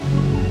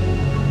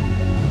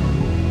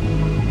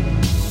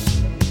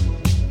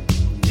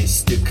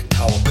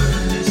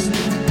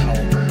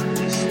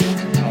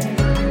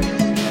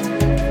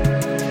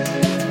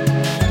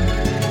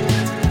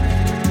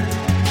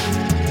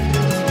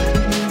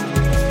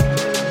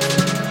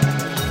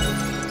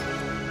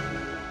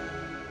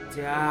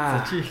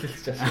Чи ихлэх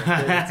чааш.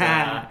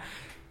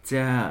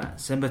 За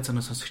сайн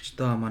байцгаана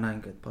сонсогчдоо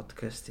манай ингээд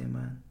подкаст юм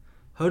аа.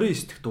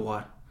 29 дахь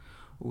дугаар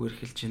үгээр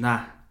эхэлж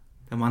байна.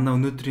 Тэгээ манай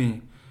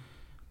өнөөдрийн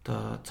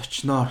одоо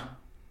зочноор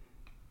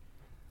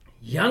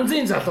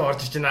янзын залуу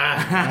орж иж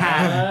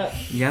байна.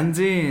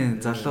 Янзын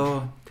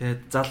залуу,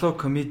 тэгээ залуу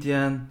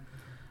комедиан,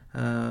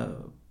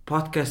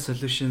 Podcast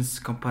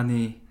Solutions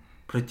компани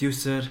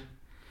продюсер.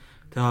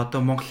 Тэгээ одоо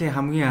Монголын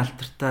хамгийн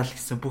алдартай л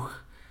гэсэн бүх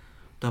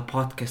одоо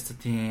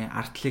подкастуудын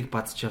ардлыг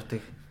бадж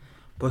явдаг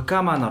Бойка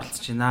маань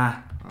оролцож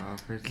байна.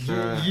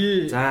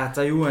 Баярлалаа.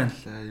 За юу байна?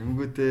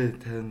 Юмгүүдээ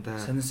тайванда.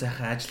 Сонин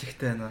сайхан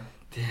ажиллахтай байна уу?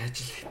 Тий,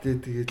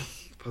 ажиллахтай тэгэл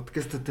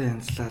подкастуудаа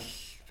янзлал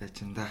байж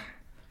байна да.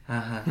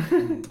 Ааха.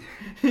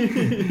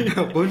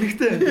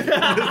 Гонигтай.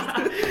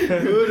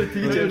 Өөрөө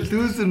тэгж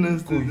лүүзер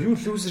нэс. Юу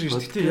лүүзер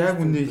гэж. Гэтэ яг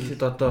үнэ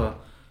хэлэхэд одоо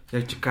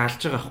яг чиг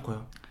алж байгаа байхгүй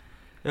юу?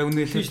 Яг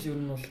үнэ хэлэхэд ер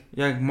нь бол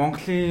яг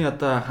Монголын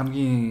одоо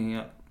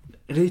хамгийн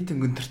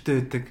рейтинг өндөртэй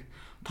байдаг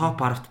топ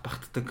 10-т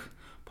багтдаг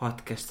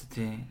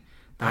подкастуудын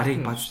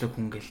дарыг баждаг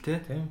хүн гэл те.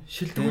 Тийм.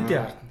 Шилдэгүүдийн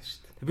ард нь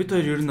шүү дээ. Бид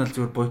хоёр ер нь бол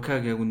зүгээр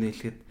Бойкаг яг үнэ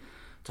хэлэхэд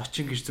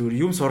зочин гэж зүгээр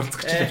юм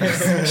суралцах гэж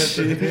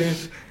байсан.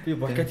 Би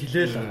Бойкад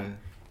хэлээл.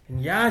 Энэ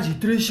яаж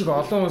идрээ шиг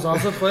олон хүмүүс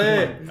сонсох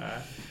вэ?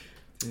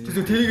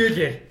 Зүг тэргээл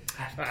яа.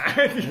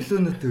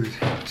 Халуунаатай үер.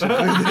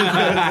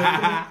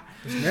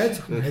 Найз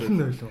зөвхөн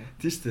халин ойлоо.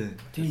 Тий штэ.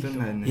 Тийм.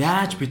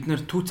 Яаж бид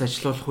нэр түүц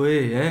ажиллуулах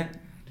вэ?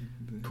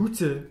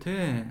 Түүцээ.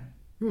 Тий.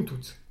 Юу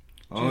түүц?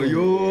 Чи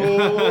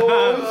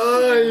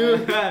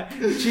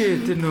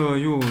тэр нөө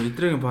юу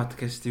эдрэгийн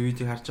подкаст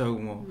видео харж байгааг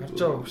юм уу?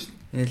 Харж байгаагүй шүү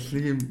дээ. Нэг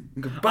юм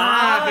ингээ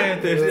баа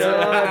гэдэг.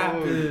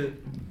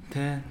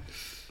 Тий.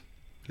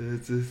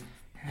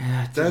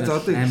 За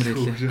одоо амар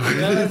хэлээ.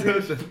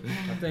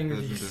 Одоо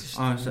ингэ хэлсэн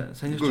шүү дээ.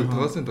 Санийч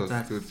тоосон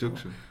зүг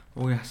шүү.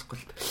 Уугийн хасахгүй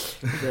л.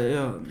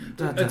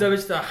 За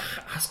биш та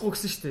хасахгүй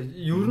гэсэн шүү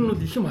дээ. Ер нь бол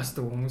их юм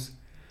хасдаг хүмүүс.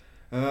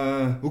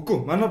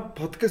 Үгүй манай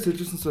подкаст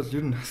хэлжсэнс бол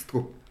ер нь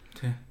хасдаггүй.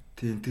 Тий.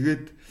 Тийм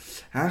тэгээд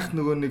анх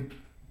нөгөө нэг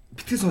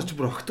битгий сонсч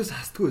бүр огтоос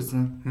хасдаггүй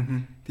байсан.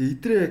 Тэгээд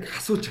идрээ яг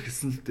хасууж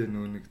эхэлсэн л дээ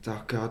нөгөө нэг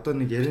за окей одоо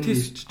нэг ярианы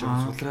ирч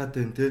жоо сулраад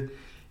байна те.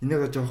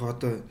 Энийг жоох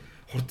одоо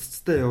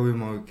хурдцтай яв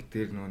юм аа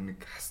гэдгээр нөгөө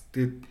нэг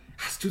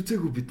хасч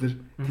үзээгүй бид нар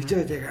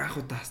тэгж яг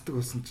анх удаа хасдаг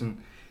болсон чинь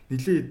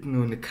нилээ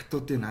нөгөө нэг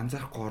катуудыг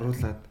анзаарахгүй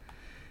оруулаад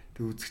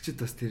тэг үзэгчд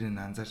бас тэрийг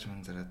анзаарч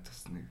манзараад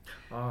бас нэг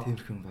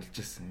тиймэрхэн болж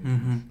ирсэн.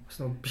 Бас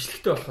нөгөө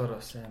бичлэгтэй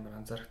болохоор бас амар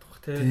анзаардаг бах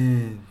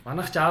тий.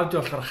 Манайх ч аудио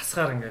болохоор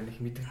хасгаар ингээ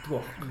нэг мэддэгдэг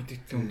бах.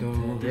 Мэддэгдэг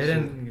дөө.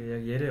 Яриан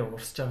яг яриа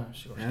урсж байгаа юм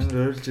шиг байна.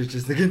 Амар ойрлж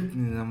ирж байсан гэнт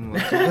нам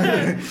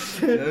байна.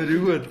 Амар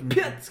юу бод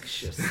Пяц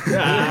гэж.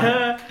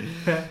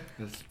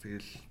 Бас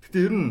тэгэл.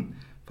 Гэтэ ер нь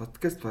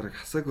подкаст бараг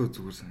хасаагүй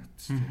зүгээр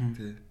санагдчих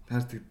тий.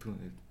 Таар тэгдэг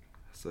юм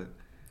хасаа.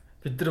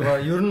 Бид нар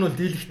ер нь бол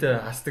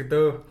дийлэхтэй хасдаг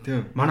дөө.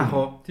 Тийм. Манайх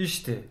уу? Тийм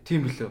шүү дээ.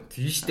 Тийм билүү?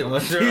 Тийм шүү дээ.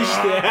 Тийм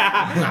шүү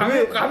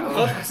дээ. Гам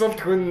гол асуулт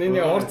хүн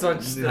энэ урд зоож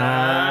шүү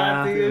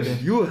дээ.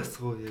 Тэгээд юу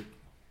асах вэ яг?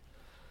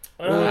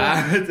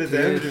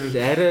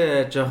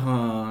 Арай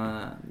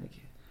жоохон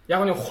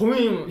яг нэг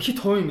хувийн хит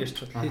хувийн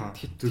ярьж байна.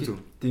 хит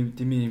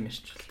дими юм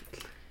ярьж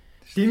байна.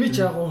 Димич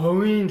яг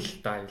хувийн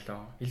л да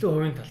илүү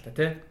хувийн талтай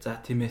тий.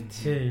 За тийм ээ.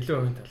 Тий илүү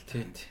хувийн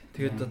талтай.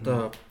 Тэгээд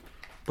одоо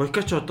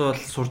Бойкач одоо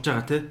л сурж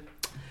байгаа тий.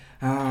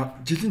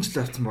 Жилийн жил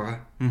авсан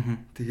байгаа.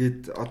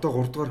 Тэгээд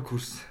одоо 3 дугаар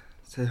курс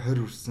сая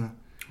 20 хүрсэн.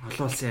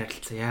 Олон улсын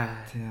харилцаа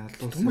яа. Тий,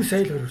 Дөнгөж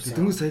сая л 20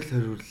 хүрсэн. Дөнгөж сая л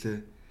 20 хүрлээ.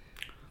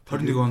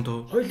 21 онд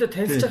уу? Хоёулаа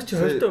танилцчих чи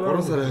 20 доо.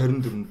 3 сарын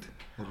 24-нд.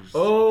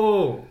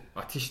 Оо,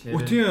 тийш нэ.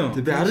 Тийм.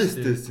 Тэг би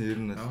 19 дэсэн ер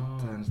нь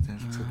танилцсан.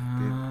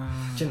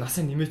 Тэгээд чи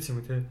насаа нэмээц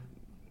юм уу те?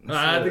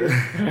 Тэгээд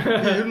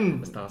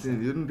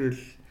ер нь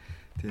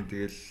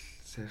тэгэл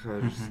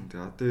сайхан орсон.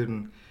 Тэгээд одоо ер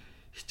нь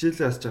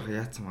хичээлээс жоох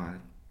яатсан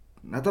маа.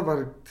 Надад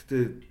баг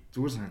тэгтээ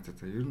зүгээр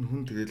санагдаад. Ер нь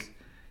хүн тэгэл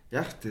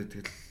яах вэ?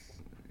 Тэгэл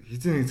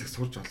хизээ нэг цаг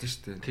сурж олно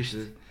шүү дээ. Тийм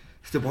шүү.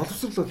 Гэтэ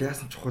боловсрол бол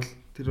яасан чухал.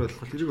 Тэр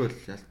бол тэрийг бол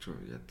ялч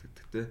яадаг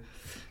гэдэг.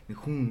 Нэг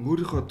хүн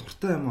өөрийнхөө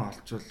дуртай юм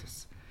олчвол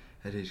бас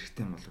арай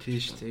эрэхтэй юм болов.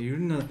 Тийм шүү дээ. Ер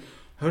нь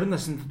 20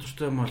 наснд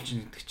дуртай юм олж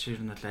гэдэг чинь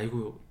ер нь бол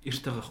айгүй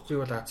эрт байгаа байхгүй. Би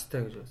бол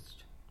азтай гэж бодож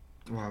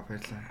байна. Ваа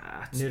баярлаа.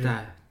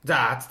 Азтай.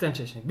 За азтай юм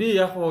чааш. Би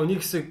яг хуу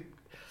нэг хэсэг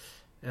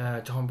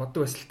жоохон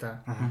боддог байсан л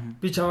та.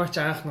 Би чамайг ч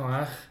анх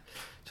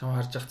чам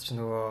харж ахт чи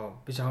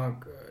нөгөө би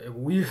чамайг яг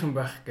үеийнхэн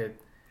байх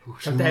гээд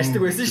чамтай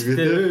ажилладаг байсан шүү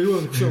дээ.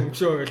 Юу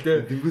өгшөө гэл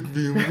те. Тэнгүүд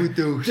би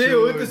өмгүүдээ өгшөө. Тэ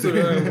өөдөөс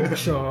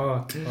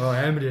өгшөө.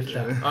 Амар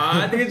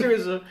ярьлаа. Тэгэж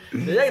үгээс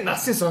яг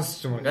насын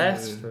сонсч юм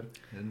гайс шүү.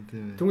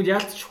 Тэнгүүд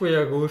яалтчихгүй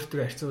яг өөртөө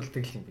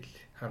харьцуулдаг юм бэл.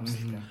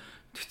 Харамсалтай.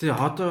 Гэхдээ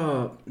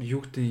одоо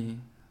юу гэдэг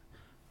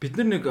бид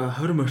нар нэг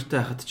 20 морьтой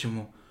байхад ч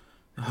юм уу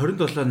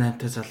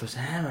 27-8-тай залуус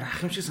амар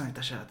ах юм шиг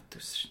санагдаж шаадаг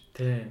байсан шин.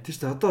 Тийм. Тийм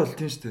шүү дээ. Одоо бол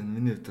тийм шүү дээ.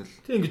 Миний хувьд бол.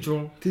 Тийм гэж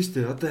юу? Тийм шүү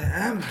дээ. Одоо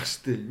амар ах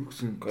шүү дээ. Юу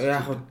гэсэн юм.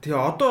 Яг хөө тий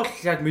одоо бол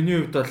яг миний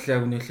хувьд бол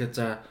яг үнэхээр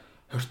за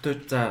 20-той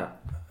за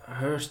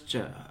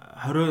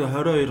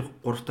 22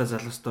 3-та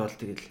залуустай бол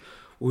тэгэл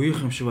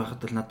үеийнх юм шиг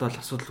байхад бол надад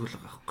бол асуудалгүй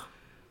л байгаа байхгүй.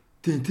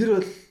 Тийм тэр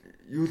бол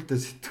юу л да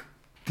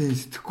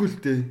сэтгэхгүй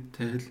л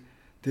дээ.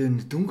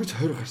 Тэгэл дөнгөж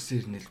 20 гарсан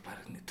ирнэ л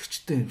баг 40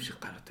 юм шиг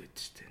гараад байдаг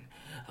шүү дээ.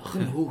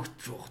 Охин хөөгт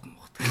шуухт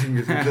мохт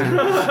ингээд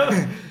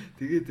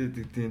тэгээд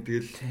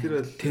тэгэл тэр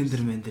бол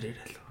тендер мендер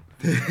яриа л.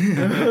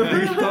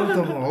 Тэгэл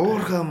том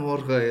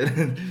уурхаа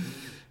яриа.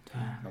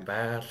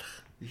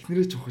 Байгалах.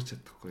 Эхнэрээ ч ухаж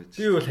чадахгүй.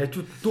 Би бол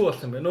хажууд дүү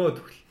болох юм байна өө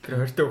тэгвэл. Тэр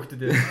хортой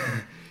хөлтөд яа.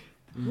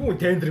 Юу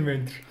тендер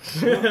мендер.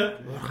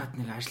 Уурхаад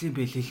нэг ажлын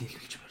бэлэл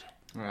хэлүүлж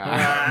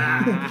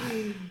байна.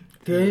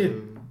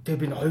 Тэгээ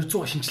би 200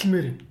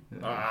 шинжилмээр юм.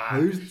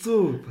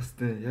 200 бас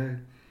тээ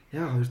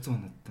яа 200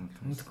 хоноод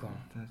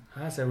таа.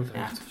 Хаас агуул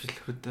 200 жил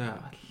хөдөө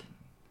авал.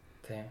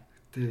 Тийм.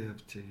 Тэ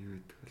явж юу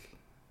гэдэг бол.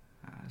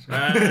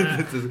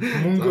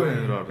 Мөнгө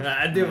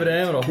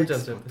амар ухаж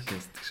авч байгаа.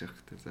 Тэгшэх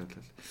шахтай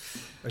заалал.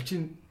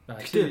 Очин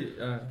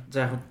за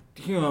яг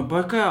тэгэхээр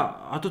Бойка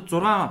одоо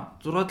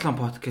 6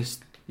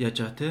 подкаст яаж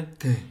байгаа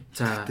тий.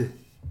 За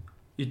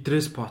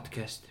Идрес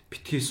подкаст,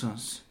 Битгий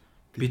сонс,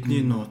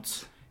 Бидний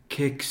нууц,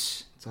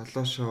 Кекс,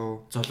 Золоо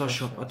шоу,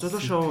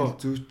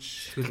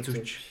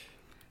 зүүч.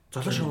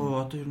 Золоо шоу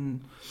одоо ер нь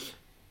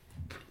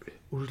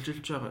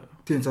үргэлжилж байгаа.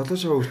 Тийм золоо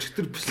шоу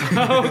өчтөр биш.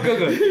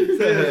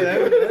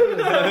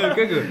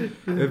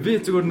 Би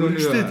зүгээр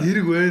нүг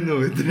хэрэг байна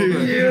уу гэдэг.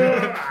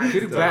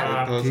 Хэрэг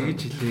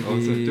тэгж хэлээгүй.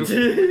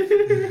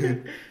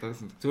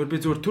 Зүгээр би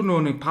зүгээр түр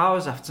нөгөө нэг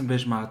пауз авсан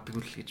байж магадгүй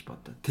л гэж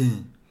бодоо.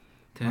 Тийм.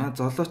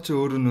 Золоо ч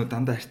өөрөө нөө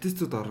дандаа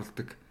артистууд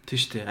оруулдаг. Тийм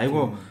шүү дээ.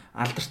 Айгу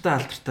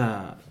алдартай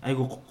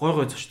айгу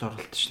гой зочд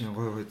оролт шүү дээ.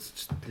 Гой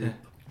зочд.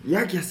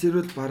 Яг яс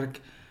ирвэл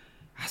баг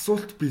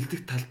асуулт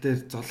бэлдэх тал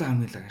дээр золоо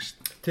хамгийн лаган шүү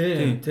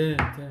дээ. Тийм.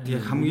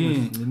 Яг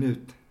хамгийн миний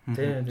хувьд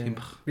тийм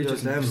баг. Би ч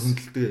амар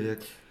хүндэлдэг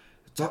яг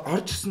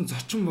орж ирсэн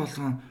зочин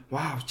болгон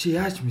вау чи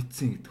яаж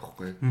мэдсэн гэдэг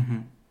хэвгүй.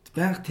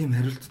 Баян тийм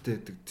хариулттай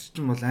байдаг. Тэр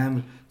чинь бол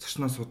амар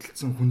зочноос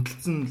судалсан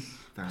хүндэлсэн л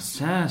байна.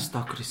 Сайн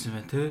стокер хийсэн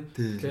байна тий.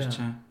 Тэр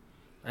чинь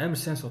амар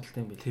сайн судалт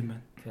юм би. Тийм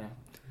байна. Тийм.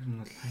 Тэр нь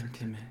бол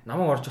тийм ээ.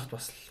 Намайг орж явахт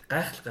бас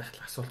гайхал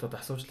асуултууд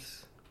асууж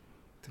лсэн.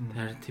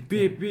 Харин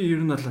би ер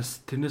нь бол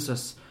бас тэрнээс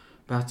бас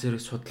баг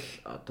зэрэг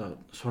одоо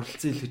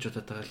суралцсан л гэж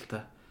бодоод байгаа л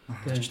да.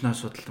 Зочноо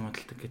судалдаг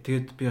модалдаг.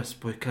 Тэгээд би бас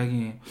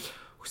Бойкагийн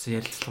үгсээ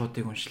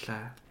ярилцлагуудыг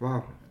уншлаа.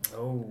 Вау.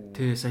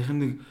 Тэгээ саяхан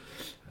нэг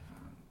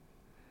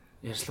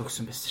ярьцлага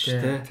өгсөн байсан шүү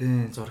дээ.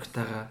 Тийм.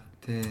 Зурагтайгаа.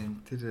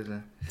 Тийм.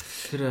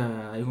 Тэр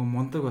айгу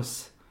мундаг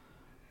бас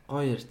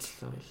гоё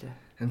ярьцлага байлаа.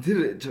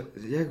 Тэр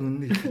яг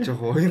үннийг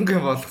жоохон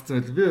уянгийн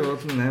болгоцсон байл. Би бол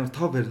амар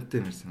тоо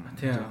баримттай юмсан.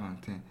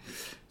 Тийм.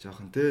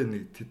 Жоохон тий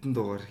нэг тэдэн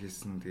дугаар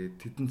хийсэн. Тэгээд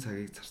тэдэн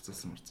цагийг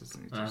зарцуулсан гэж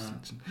хэлсэн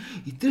чинь.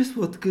 Идрес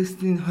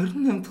подкастын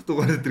 28 дахь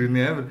дугаар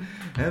дээр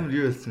амар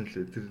юу болсон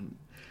лээ. Тэр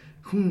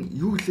хүн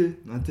юу лээ?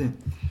 Тийм.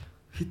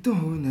 Хэдэн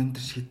хувийн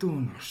амьдрал хэдэн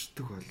хүн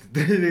оршдог бол.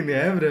 Тэр нэг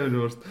амар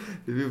уурт.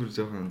 Би бүр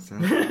жоохон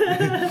сан.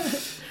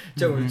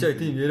 Жаа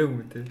тийм яриаг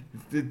юм тий.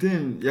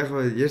 Тийм яг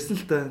ярьсан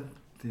л та.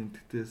 Тийм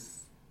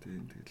тэгтээс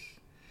тийм тэгэл.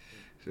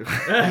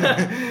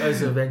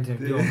 Айсо бэнк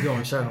би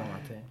уншаа юм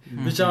аа тий.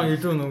 Би чам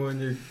илүү нөгөө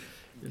нэг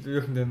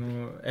илүү ихэндээ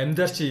нөгөө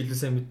амьдаар чи илүү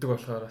сайн мэддэг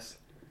болохоор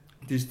бас.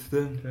 Тийм шүү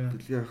дээ.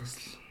 Дэлхий ахас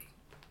л.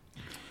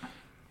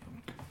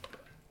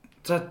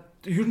 За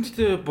ер нь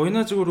тэ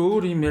буйна зүгээр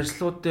өөр юм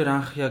ярьслууд дээр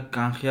анх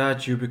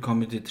яаж UB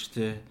comedy дээр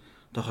тэ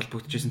одоо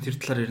холбогдчихсэн тэр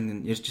талаар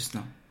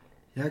ярьжсэн үү?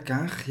 Яг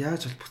анх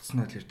яаж холбогдсон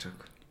нь л ярьж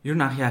байгааг. Ер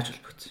нь анх яаж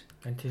холбогдсон?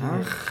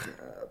 Анх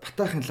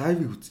Батахын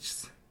лайвыг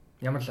үзчихсэн.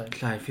 Ямар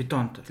лайв? Хэдэн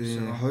онд?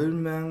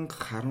 2018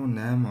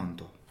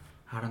 онд.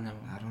 18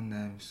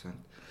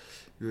 онд.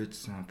 Юу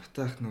хийжсэн?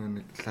 Батах нөгөө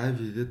нэг лайв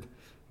хийгээд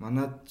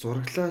манад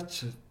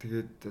зураглаач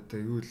тэгээд одоо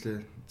юу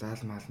лээ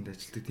заал мааланд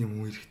ажилтдаг тийм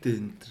хүн хэрэгтэй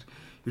энэ төр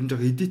ер нь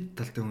жоо эдит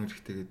талтай хүн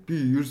хэрэгтэй гээд би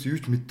ерөөс юу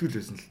ч мэдгүй л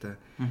байсан л та.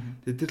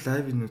 Тэгээд тэр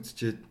лайвыг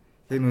үзчихэд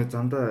яг нөгөө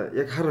замдаа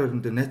яг хар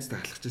орон дээр найзтай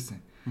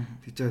халахчихсан.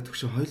 Тэгж байгаа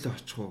төгшөө хоёлоо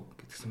очих уу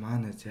гэдгсэн маа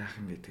найз яах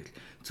юм бэ тэгэл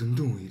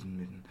зөндөн хүн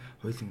ирнэ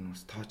хоёлын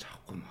хүмүүс тоож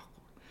авахгүй маахгүй.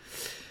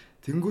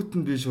 Тэнгүүт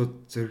нь би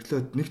шууд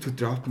зориглоод нэг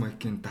өдөр open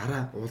mic-ийн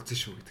дараа уулзсан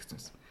шүү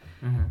гэдгсэн.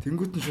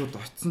 Тэнгүүт нь шууд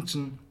очсон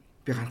чинь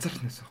би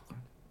ганцаархнаас байхгүй.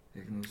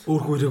 Яг нөөс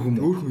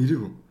өөрхөн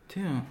ирээгүй.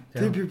 Тийм.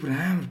 Тэгээ би бүр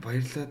амар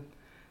баярлаад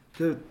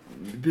тэгээ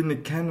би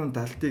нэг Canon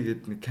 70D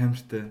гэдэг нэг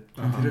камертай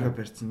тэрийг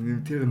барьсан.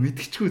 Тэрийг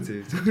мэдчихгүй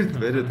зөө. Зүгээр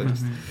бариад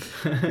авчихсан.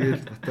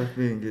 Тэгээд батал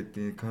би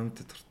ингээд коммент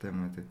дуртай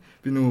юм аа.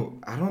 Би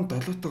нөө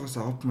 17-тоогоос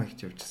open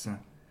mic явчихсан.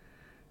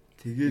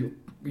 Тэгээд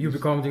UB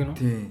comedy гэнэ?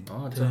 Тийм.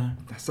 За.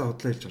 Насаа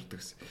худлаа ирж ордог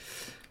гэсэн.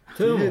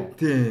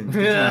 Тийм.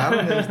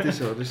 18 тийш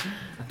орно шин.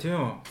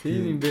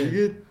 Тийм юм бэ.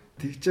 Тэгээд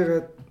тэгж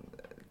жагаад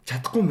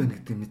чадахгүй юм байна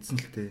гэдэг мэдсэн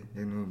л тээ.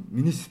 Яг нөгөө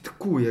миний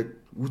сэтгэхгүй яг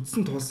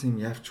үдсэн туулсан юм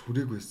яавч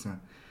хүрээгүй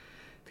байсан.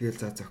 Тэгэл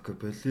за зөхгүй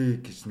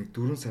боли гэж нэг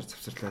 4 сар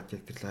завсарлаад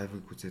яг тэр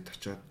лайвыг үзээд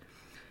очиод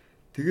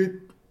тэгээд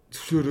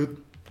зөвшөөрөөд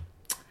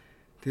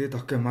тэгээд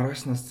окей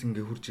маргаашнаас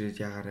ингээ хурж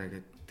ирээд яагаараа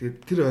гэд. Тэгээд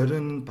тэр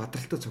оройн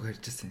бадралтай цуг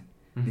харьжсэн.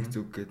 Нэг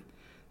зүг гээд.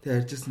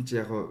 Тэгээд харьжсэн чи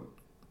яг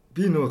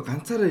би нөгөө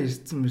ганцаараа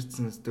ирсэн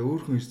өстэй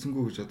өөр хүн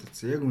ирсэнгүй гэж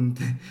бодсон. Яг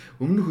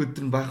өмнөх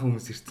өдөр нь баахан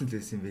хүмүүс ирсэн л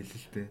байсан юм байл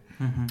л дээ.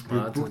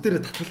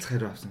 Бүгдээрээ татгалзах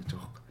хариу авсан гэж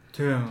байгаа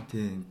юм.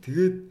 Тийм.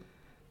 Тэгээд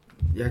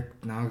яг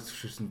нааг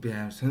зөвшөөрсөн би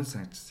аим сонь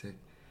санагдсан.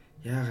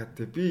 Яагаад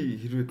те би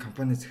хэрвээ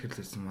компани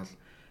захирлуулсан бол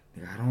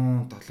нэг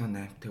 17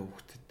 8-тай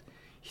хүүхдэд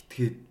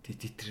итгээд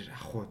эдитрээр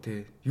авах уу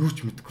те юу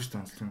ч мэдэхгүй шүү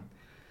дээ онцлог.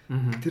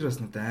 Тэр бас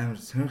надад амар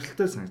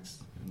сонирхолтой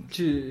санагдсан.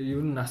 Чи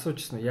ер нь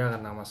асуужсэн уу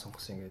яагаад намаа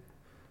сонгосон ингэж?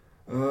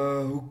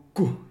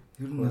 Үгүй.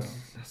 Ер нь бол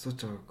асууж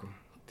байгаагүй.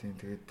 Тийм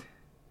тэгээд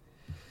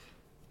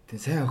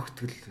сайн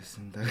өгтгөл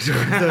байсан даа гэж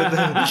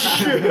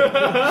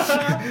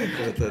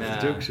бодоод.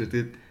 Жог шүү.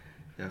 Тэгээд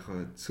яг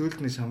хөө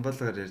сүүлд нэг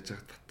шамбалгаар ярьж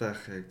байхад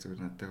татаах яг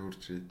зүгээр надад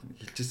хурж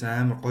хэлчихсэн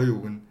амар гоё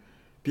үг нь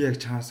би яг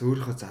чамаас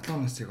өөрийнхөө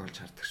залуу насыг олж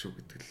хардаг шүү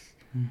гэдэг л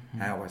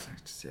айгаа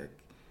санагдчихсан яг.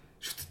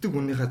 Шүтдэг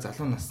үнийхээ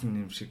залуу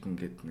насны юм шиг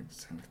ингээд нэг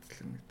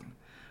санагдлаа нэг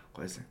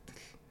гоё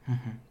санагдал.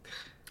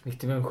 Нэг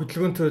тийм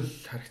хөдөлгөөнтэй л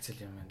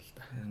харагцал юм байна л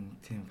да.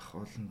 Тийм бах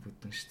олон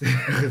бүдэн шүү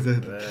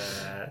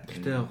дээ.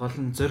 Гэхдээ гол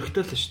нь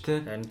зөрөгтэй л шүү дээ.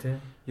 Харин тийм.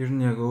 Ер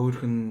нь яг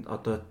өөрх нь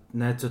одоо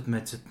найзууд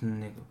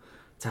нь нэг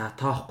за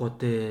тоохгүй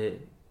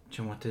дээ ч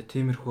юм уу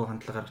тиймэрхүү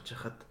хандлага гаргаж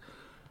яхад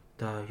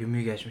одоо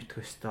юмыг яаж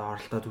мэдэх вэ өстой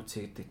оролдоод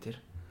үзье гэдэг тэр.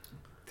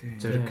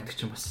 Зөрөг гэдэг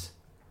чинь бас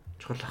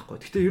чухал ахгүй.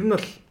 Гэхдээ ер нь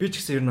бол би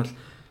ч гэсэн ер нь бол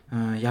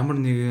ямар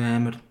нэг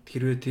амар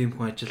хэрвээ тийм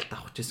хүн ажилд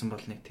авах гэсэн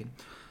бол нэг тийм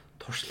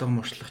туршлага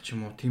муршлах ч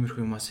юм уу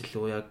тиймэрхүү юмас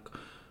илүү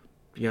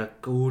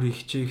яг өөрөө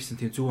хичээх гэсэн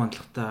тийм зөв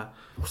хандлагатай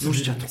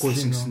нүүрч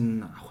чадахгүйсэн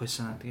гэсэн авах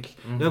байсан. Тэгэл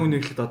яг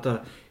үнэхээр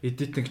одоо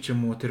эдитинг ч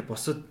юм уу тэр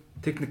босод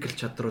техникэл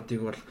чадруудыг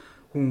бол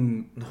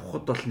хүн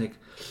нухад бол нэг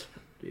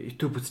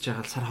YouTube үзэж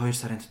байгаа сар 2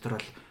 сарын дотор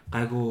бол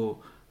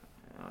гайгүй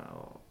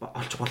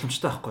олж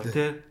боломжтой байхгүй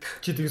тий.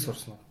 Чи тгий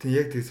сурсан уу? Тий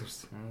яг тгий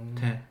сурсан.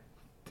 Тий.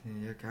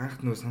 Тий яг анх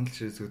нөө сандал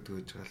ширээ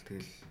зөөдөг гэж байгаа л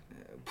тэгэл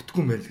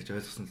бүтггүй байл гэж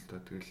ойлгосон л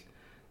доо тэгэл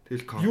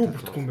юу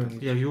бүтггүй юм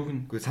бэ? Яг юуг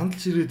нь үгүй сандал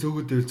ширээ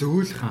зөөгөөдөө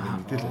зөөгөөлөх юм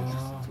байна тэгэл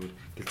ойлгосон зүгээр.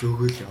 Тэгэл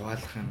зөөгөөл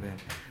яваалах юм байна.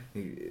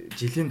 Нэг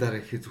жилийн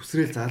дараа ихэд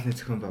зүсрээл заалны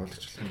зохион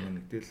байгуулагч болох юм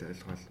байна тэгэл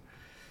ойлгоол.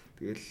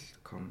 Тэгэл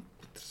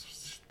компьютер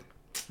сурсан шүү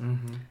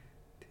дээ.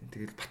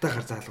 Тэгэл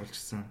батахаар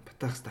заалгуулчихсан.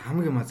 Батах хэвээр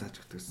хамгийн маа зааж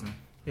өгдөг гэсэн.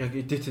 Яг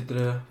эдит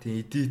өдрөө.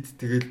 Тий эдит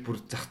тэгэл бүр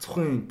зах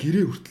цохын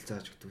гэрээ хүртэл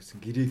зааж өгдөг гэсэн.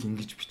 Гэрээг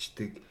ингэж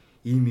бичдэг.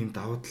 Ийм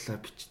давуу талаа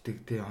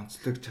бичдэг. Тий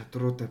онцлог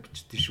чадруудаа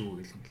бичдэг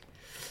шүү гэл мэл.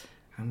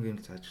 Хамгийн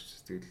зааж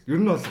өгч. Тэгэл ер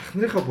нь бол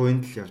ахныхаа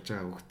буйнд л явж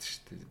байгаа хөвгт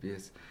шүү дээ.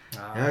 Биэс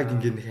яг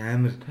ингэ нэг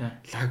амар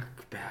лаг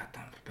байгаад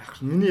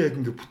байх. Миний яг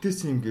ингэ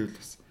бүтээсэн юм гэвэл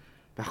бас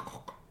байхгүй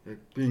байхгүй. Яг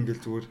би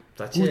ингээл зүгээр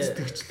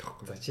гүйцэтгэгч л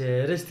байхгүй. За чи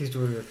яриаш тэгж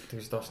зүгээр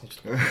тэгж доошны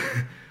ч л.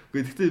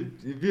 Гэхдээ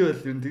би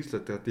бол ер нь тэгж л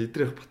одоо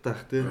идрэх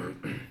батаах тий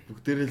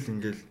бүгдээрээ л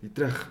ингээл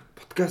идрэх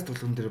подкаст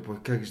болгон дээр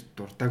бойка гэж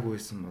дурдаагүй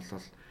байсан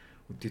болол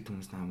үдийт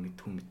хүмүүс наа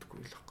мэдгүй л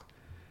байхгүй.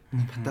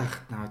 Батаах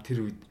наа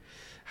тэр үед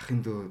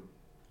ахын дөө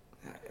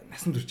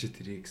насан туршид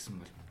ирээ гэсэн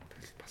бол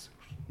тэгэл бас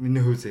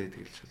миний хувь заяа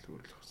тэгэл шал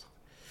өөрлөх байсан.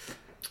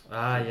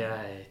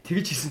 Яа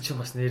тэгж хийсэн чинь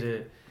бас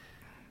нэрээ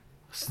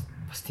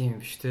бас тийм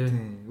юм биш тий.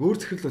 Өөр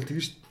захирал бол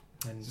тэгж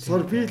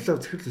сор би л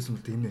захирлсэн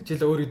бол тэгнэ.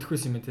 Жил өөр идэх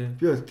байсан юм тий.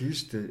 Би бол тэгж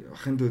штэ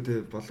ахын дөө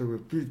тий болоогүй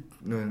би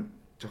нөө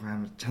жоохон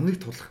амар чанарыг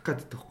тулах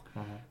гээд байдаг.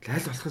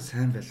 Лайл болоход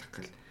сайн байх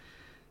гэл.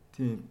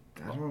 Тийм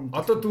 10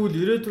 одоо тэгвэл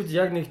ирээдүйд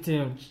яг нэг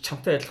тийм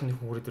чамтай адилхан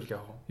нэг хүн хүрээд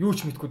ирэл яваа. Юу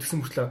ч мэдгүй тэгсэн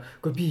мөртлөө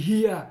үгүй би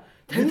хийя.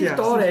 Таны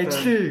доор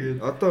ажиллая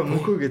гэдэг. Одоо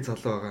мөнхөөгээ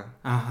залуу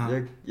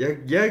байгаа. Яг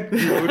би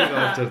өөрийгөө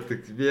олж хардаг.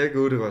 Би яг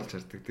өөрийгөө олж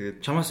хардаг. Тэгээд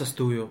чамаас бас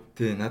дүү юу?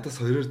 Тий,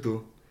 надаас 2-оор дүү.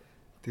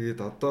 Тэгээд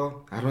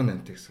одоо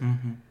 18 гэсэн.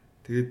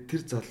 Тэгээд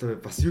тэр залуу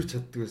бас юу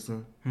чаддаг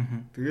байсан.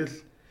 Тэгэл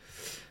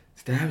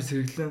амар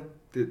сэргэлэн.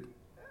 Тэгээд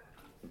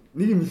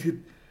нэг юм хэлэхэд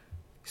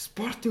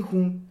спортын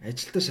хүн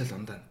ажилдаа шал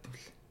ундаа гэдэг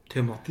л.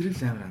 Тийм үү. Тэр л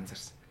амар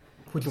анзаарсан.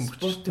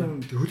 Хөлбөмбөгч.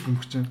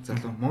 Хөлбөмбөгч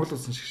залуу Монгол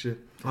улсын шигшээ.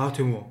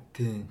 Тийм үү.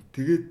 Тийм.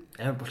 Тэгээд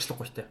амар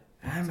болчлоггүй штэ.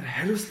 Амар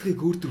хариуцлагыг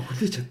өөртөө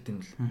хүлээж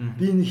чаддсан юм л.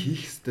 Би нэг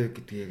хийх ёстой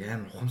гэдгийг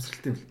амар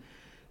ухамсарлалтай юм л.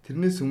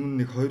 Тэрнээс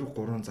өмнө нэг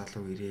 2-3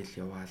 залуу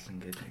ирээл яваал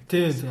ингээд.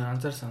 Тийм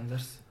анзаарсан.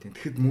 Тийм.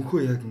 Тэгэхэд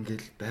мөнхөө яг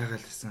ингээд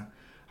байгаал гэсэн.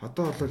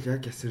 Одоо бол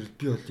яг ясэр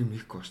би бол юм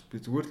хийхгүй шүү дээ. Би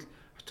зүгээр л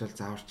очиод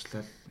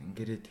зааварчлал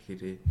ингэрээ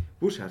тэгэхээр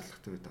бүр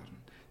шаардлагатай үед орно.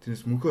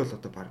 Тэрнээс мөнхөө бол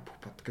одоо баг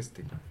бүх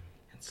подкастыг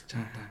янзлж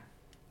байгаа та.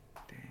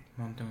 Тийм.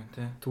 Мондөг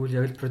тий.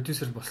 Тэгвэл яг л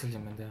продюсер болсон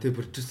юм байна. Тийм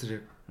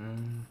продюсер яг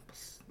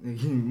бас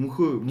хин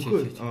мөнхөө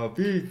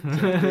би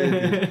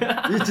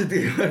ч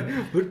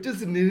тэгээд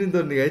продюсер нэрийн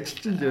дор нэг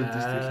ажилчин л явж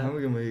шүү дээ.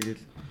 Хамгийн маяг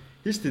л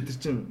хийш дээ тэр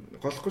чинь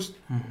голохгүй шүү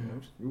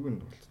дээ. Юуг нь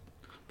бол.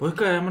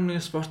 Бойка ямар нэгэн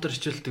спортоор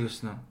хичээлдэг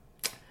гэсэн үү?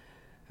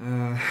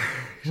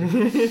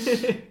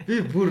 Би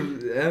бүр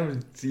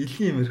амар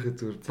илгийн юм ярих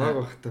зүгээр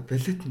баг бахта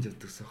балетанд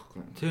явдагсан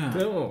байхгүй.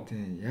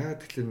 Тийм.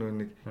 Яагаад тэгэхээр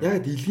нөө нэг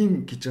яагаад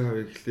илгийн гэж байгаа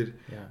вэ гэхэлэр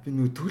би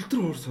нөө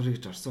төлтөр хуур сурыг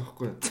гэж орсон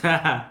байхгүй.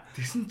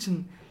 Тэгсэн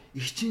чинь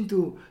игчийн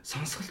дүү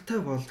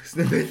сонсголтой бол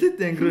гэснээр балет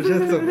анги руу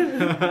шаасан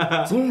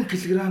 100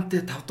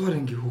 кг-тэй 5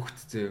 дугаар анги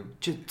хөөгдсөн юм.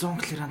 Чи 100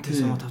 кг-тэй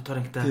 5 дугаар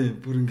ангитай. Тийм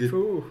бүр ингээд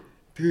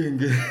тэгээ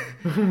ингээд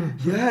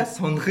яа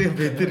сонох юм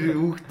бэ тэр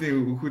хүүхдээ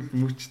өхөл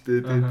мөчтэй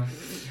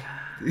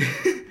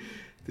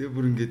тэгээ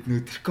бүр ингээд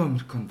нөө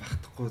трикон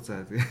багтахгүй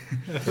за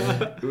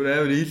тэгээ бүр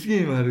амар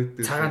илгийн юм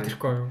харагддаг. Цагаан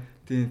трикон юу?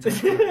 Тийм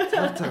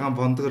цагаан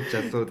бондгор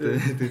жалуу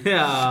тэгээ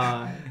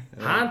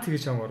хаан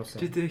тэгж ам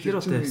оруулсан. Чи тэр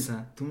хэр удаа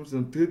явсан?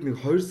 Түмсэн тэгээд нэг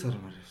 2 сар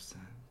мар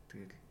явсан.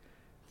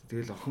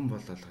 Тэгэл охин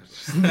болоод гарч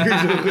ирсэн.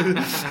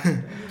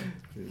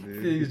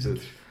 Тэгээд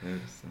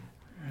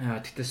Яа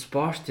тэгтээ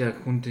спорт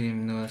яг хүнд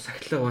юм нөө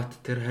сахилга бат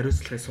тэр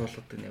хариуцлагыг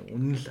суулгадаг яг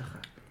үнэн л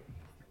ахаа.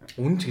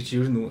 Үнэн ч гэж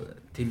ер нь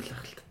тийм л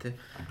ахалт тий.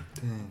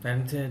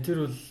 Харин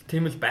тэр бол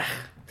тийм л байх.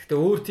 Гэтэ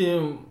өөр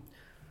тийм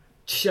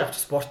жишээ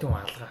авч спортын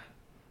алгаа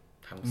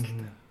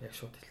хамсалтай. Яг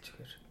шууд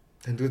хэлчихээр.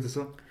 Тандгуудаас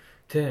уу?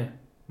 Тий.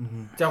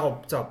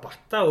 За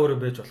бата өөрөө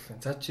байж болох юм.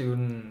 За чи ер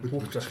нь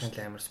хүүхд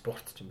байхын амар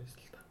спорт ч юм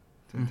байсан л да.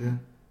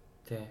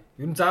 Тий.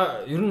 Ер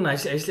нь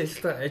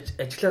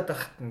ажиллаад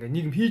байхад ингээ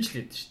нийгэм хийж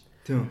л яддаг шүү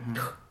дээ. Тийм.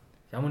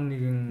 Ямар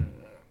нэгэн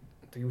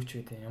одоо юу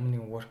ч вэ? Ямар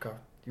нэгэн воркаут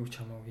юу ч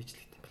хамаагүй хийж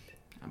л идэв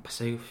билээ. Бас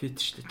аюу фит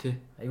шүү дээ тий.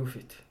 Аюу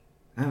фит.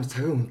 Амар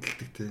цагаа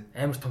хүндэлдэг тий.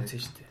 Амар том цээ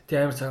шүү дээ. Тий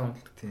амар цагаа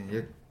хүндэлдэг. Тий.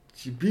 Яг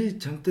би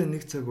чамтай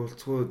нэг цаг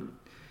уулзгаа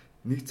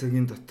нэг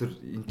цагийн дотор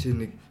энэ ч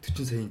нэг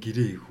 40 саяын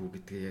гэрээ хийх үү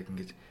гэдгээ яг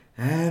ингэж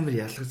амар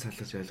ялгаж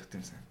салгаж ойлгох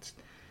юм санагдаж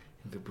байна.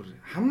 Ингээ бүр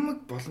хамаг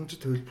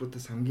боломжит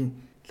төлбөрүүдээс хамгийн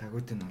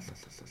лагуудыг нь олол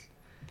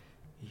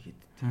ийгээд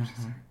тийм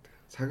санагдав.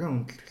 Цагаа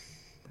хүндэлдэг.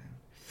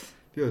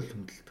 Би бол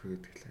хүндэлдэг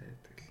гэдэг л аа.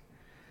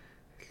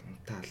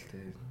 Унтаал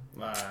тий.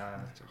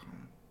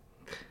 Жохон.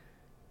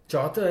 Чи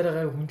одоо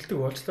арай хүндэлдэг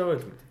болчлоо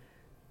байл үү?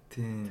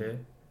 Тийм.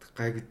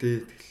 Гайг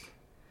дээ тэгэл.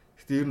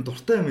 Гэтэ ер нь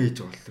дуртай юм ээж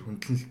байгаа л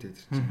хүндлэн л дээ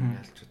тэр чинь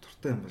ялч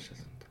дуртай юм башаал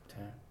юм да.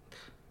 Тийм.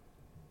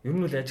 Ер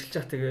нь л ажиллаж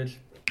явах тэгэл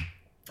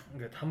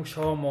ингээд хамаг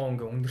шоу моо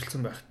ингээд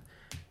өндөрлцөн байхад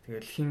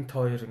тэгэл хин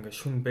тоор ингээд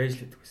шүн байж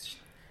л идэг гэсэн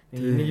чинь.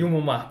 Нэг юм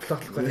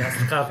аплоклох гэж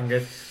ясгаал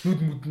ингээд нүд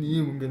мүд нь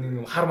ийм ингээд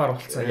нэг хар мар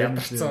болцсон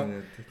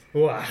ядарсан.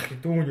 Өө ах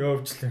дүүн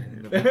явуулчлаа.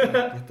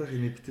 Батах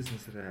нэг битээс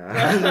сонсороо.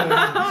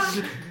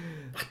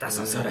 Бата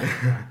сонсороо.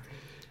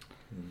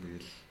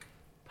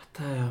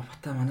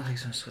 Бата манайхыг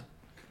сонсоход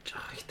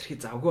жоох хитрхи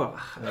завгүй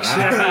байгаа.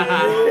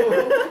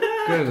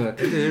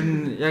 Тэгээ ер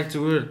нь яг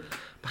зүгээр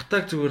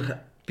батаг зүгээр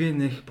би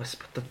нэг бас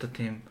батата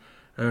тийм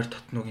ойр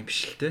татнууг юм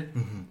биш л те.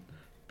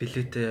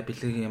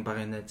 Билегийн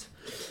багын найз.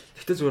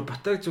 Гэхдээ зүгээр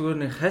батаг зүгээр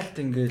нэг хальт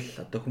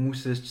ингээл одоо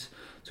хүмүүсээс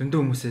зөндөө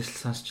хүмүүсээс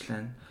л сонсч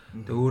лаа.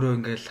 Тэгээ өөрөө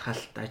ингээл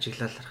халт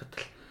ажиглал харахад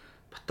л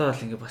бата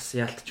бол ингээ бас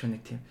яалтч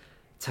нэг тийм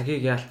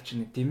цагийг яалтч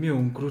нэг дэмий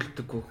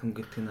өнгөрүүлдэг хүн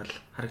гэдэг нь бол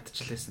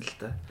харагдчихлээсэн л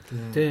та.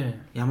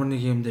 Тийм. Ямар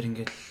нэг юм дээр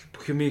ингээл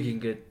бүх юмыг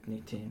ингээд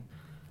нэг тийм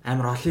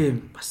амар олон юм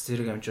бас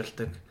зэрэг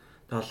амжуулдаг.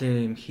 Олон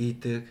юм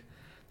хийдэг.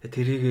 Тэгээ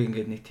тэрийг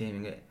ингээд нэг тийм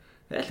ингээ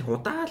аль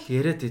удаал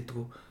яриад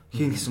идэггүй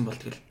хийн гэсэн бол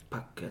тэгэл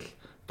баг гэл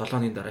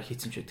 7-ны дараа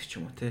хийцэн ч байдаг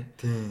ч юм уу тий.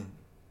 Тийм.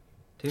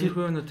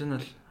 Тэрхүү юмнууд нь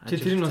бол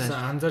тэр нь бас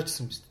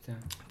анзаарчсан биз дээ.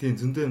 Тийм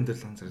зөндөө юм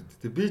дээр л анзаардаг.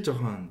 Тэгээ би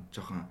жоохон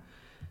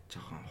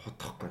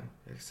хутахгүй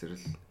яг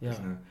сэрэл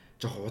нэг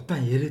жоохон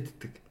удаан яриад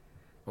идэг.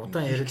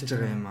 Удаан яриад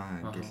байгаа юм аа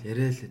ингээл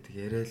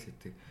яриад л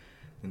идэг.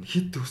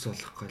 Хит төгс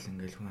олохгүй л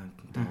ингээл хүн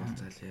амттай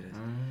уулзаал яриад.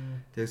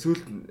 Тэгээ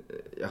сүүлд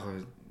яг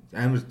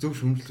амар зөв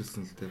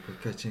шүмжлүүлсэн л дээ.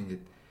 Подкач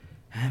ингээд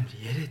амар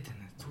яриад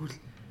байна. Зүгээр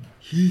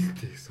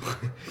хийлтэй гэсэн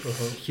үг.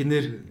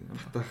 Хинээр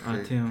батах.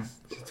 Тийм.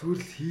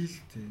 Зүгээр л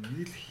хийлтэй.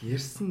 Нэг л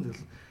ярьсан л.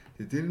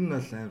 Тэр нь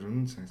бол амар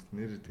үнэн санагт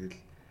нэр тэгэл.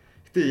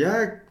 Гэтэ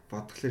яг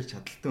бодглохлоор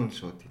чадaltaй хүн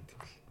шууд хийдэг.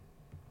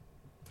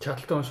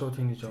 Чадaltaй хүн шууд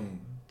хийнэ гэж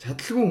юм.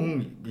 Чадалгүй хүн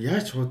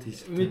яаж шууд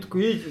хийж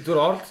мэдгүй зүгээр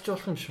оролдож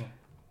болох юм шүү.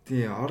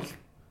 Тийм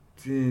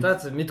тийм.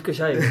 За мэдгүй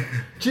шаа.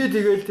 Чи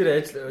тэгэл тэр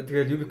ажил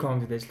тэгэл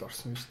Ubicom-д ажил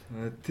орсон юм шүү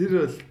дээ. Тэр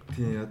бол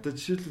тийм одоо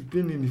жишээлбэл би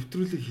нэг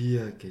нэвтрүүлэг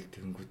хийя гэл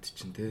тэгэнгүүт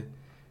чинь те.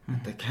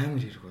 Одоо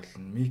камер хэрэг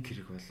болно, мик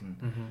хэрэг болно,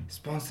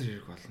 спонсор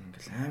хэрэг болно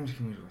ингээл амар их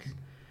хэрэг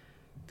болно.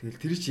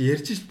 Тэгэл тэр чи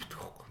ярьж ш бүтэх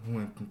байхгүй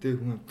хүн амтан те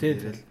хүн амтан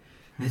яриад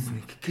найз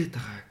нэг гээд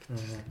байгаа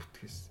гэж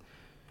бүтгэс.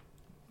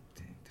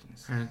 Тийм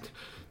тэрнээс.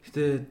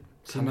 Гэтэ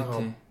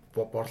санаагаа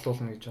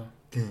борлуулна гэж байна.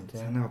 Тийм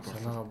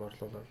санаагаа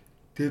борлуулаад.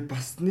 Тэгээ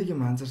бас нэг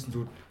юм анзаарсан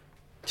зүгээр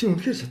чи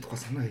үнэхээр чадахгүй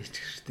санаагаа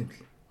хийчих хэрэгтэй юм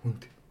бэл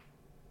хүнд.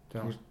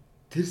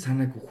 Тэр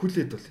санааг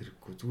өхүүлээд бол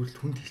хэрэггүй зүгээр л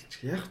хүнд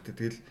хэлчих. Яг хөтэ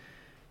тэгэл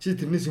чи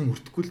тэрнээс юм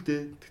өртөхгүй л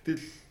дээ.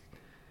 Тэгтэл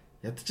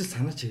ядчих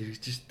санаа чи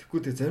хэрэгжиж ш.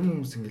 Тэггүй тэг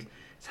зарим хүмүүс ингээл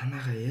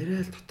санаагаа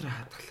яриад дотроо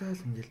хадгалаа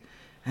л ингээл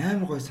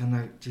амар гой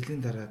санаа жилийн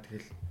дараа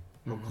тэгэл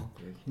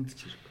өгөхгүй хинт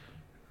ч хэрэг.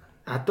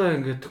 Одоо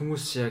ингээд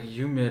хүмүүс яг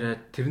юм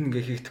яриад тэр нь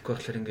ингээ хийгдэхгүй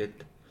болохоор ингээд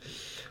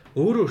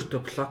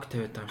өөртөө блок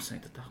тавиад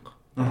амсан гэдэг таахгүй.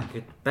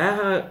 Ингээд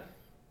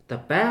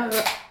байгаа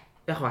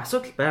яг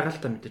асуудал байгаа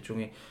л та мэдээж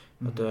үгүй.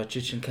 Одоо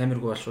чи чин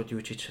камергүй бол шууд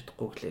юу ч хийж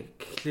чадахгүй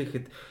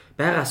гэхлээр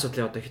байгаа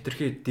асуудлыг одоо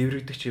хитрхи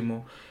дэврэгдэг ч юм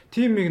уу.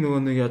 Тимийг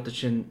нөгөө нэг одоо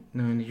чин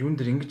нэг юун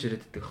дээр ингэж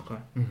яриад байдаг байхгүй.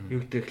 Юу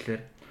гэдэг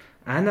гэхлээр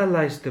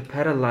analyze the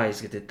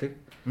paralyze гэдэг.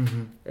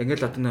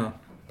 Ингээл одоо нөө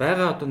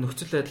байгаа одоо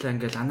нөхцөл байдлаа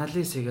ингээл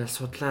анализ хийгээл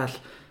судлаад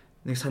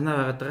нэг санаа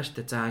байгаад байгаа шүү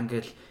дээ. За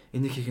ингээл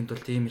энийг хийхэд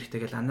бол тийм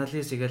хэрэгтэй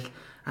гэл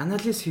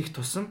анализ хийх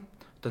тусам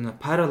одоо нөө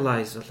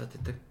paralyze болоод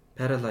идэг.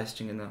 Paralyze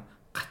чинь нөө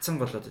гацсан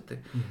болоод идэг.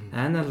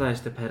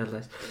 Analyze the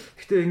paralyze.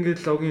 Гэтэ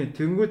ингээд логийн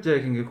тэнгууд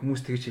яг ингээд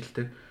хүмүүс тэгж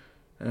хэлдэг.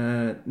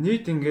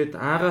 Нийт ингээд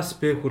А-гаас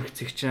Б хүрэх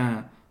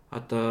зэгчэн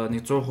одоо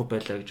нэг 100%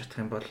 байлаа гэж бодох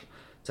юм бол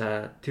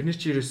за тэрний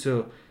чинь ерөөсөө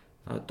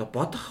одоо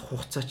бодох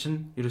хугацаа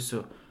чинь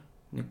ерөөсөө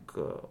нэг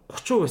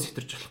 30%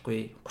 сэтэрч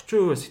болохгүй.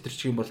 30%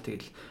 сэтэрчих юм бол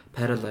тэгэл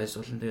paralyze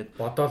болно. Тэгээд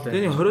бодоол.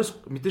 Тэний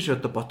 20-с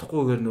мэдээж одоо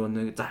бодохгүйгээр нөгөө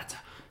нэг за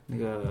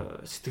нэг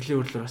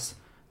сэтгэлийн хөдлөлөөр бас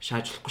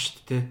шааж болохгүй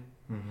шүү дээ.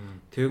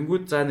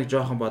 Тэгэнгүүт за нэг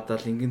жоохон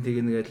бодоол ингэн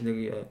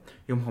нэг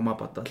юм хамаа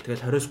бодоол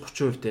тэгэл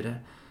 20-30% дээр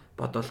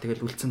бодоол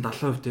тэгэл үлдсэн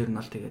 70% дээр нь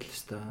бол тэгэл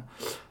өстой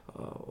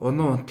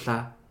унаа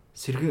унтлаа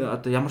сэрэг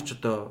одоо ямар ч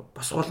одоо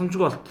бас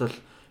боломжгүй болтол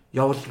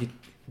явал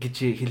гэж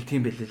хэлдэг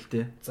юм байлээ л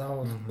дээ.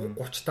 Заавал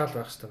 30-тал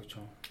байх хэрэгтэй гэж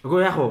юм.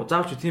 Үгүй яг уу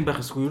заавч тийм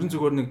байх эсвэл ерөн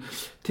зүгээр нэг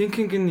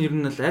thinking нь ер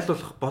нь л аль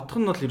болох бодох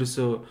нь бол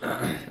ерөөсөө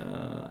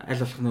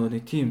аль болох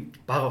нэг тийм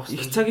бага байх.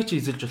 Их цагийг чи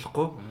эзэлж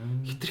болохгүй.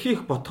 Хитрхи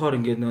их бодохоор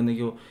ингээд нэг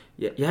юу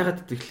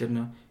яагаад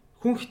гэвэл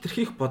хүн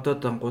хитрхи их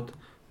бодоод ангууд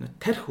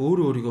тарих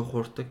өөрийгөө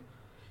хуурдаг.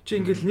 Чи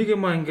ингээл нэг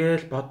юм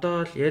ингээл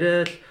бодоол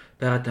яриад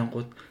байгаад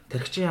ангууд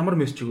тарих чи ямар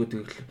мессеж өгөөд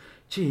гэвэл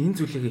чи энэ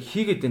зүйлийг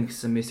хийгээд байна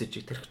гэсэн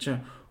мессежийг тарих чи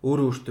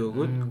өөртөө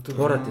өгөөд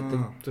хуураад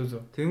идэг.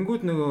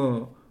 Тэнгүүд нөгөө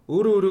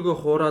өөрийгөө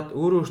хуураад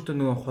өөртөө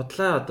нөгөө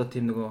худлаа одоо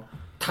тийм нөгөө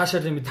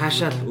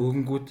таашаал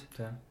өгөнгүүд.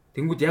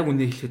 Тэнгүүд яг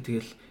үнийг хэлэхэд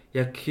тэгэл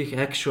яг хийх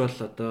actual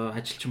одоо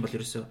ажилчин бол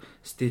ерөөсөө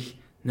стил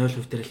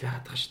 0% дээр л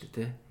байгаад байгаа шүү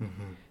дээ.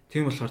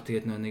 Тийм болохоор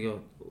тэгээд нэг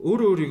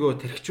өөрийгөө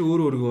тарих чи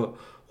өөрийгөө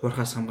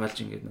хуурхаас хамгаалж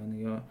ингээд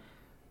нэг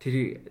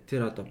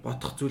тэр одоо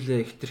бодох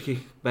зүйлээ хитрхи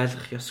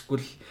байлгах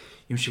ёсгүй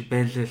юм шиг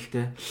байна л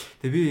те.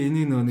 Тэгээ би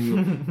энийг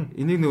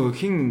нөгөө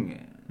хин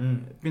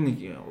би нэг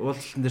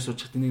уулзалтан дээр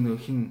сууж хат энийг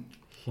нөгөө хин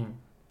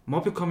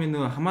Mobicom-ийн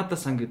нөгөө Хамада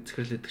сан гэж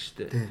захирлээдэг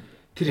штэ.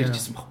 Тэр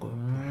ярьжсэн байхгүй.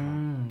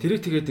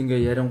 Тэрийг тэгээд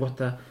ингээ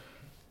ярингуудаа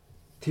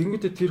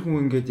тэнгүүтээ тэр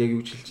хүн ингээд яг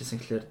юу ч хэлчихсэн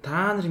гэхээр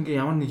та нар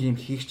ингээ ямар нэг юм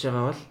хийх гэж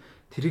байгаа бол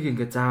тэрийг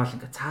ингээ заавал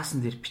ингээ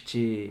цаасан дээр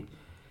бичээ.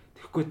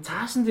 Тэгэхгүй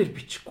цаасан дээр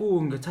бичихгүй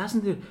ингээ цаасан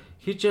дээр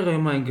хийж байгаа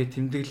юмаа ингээ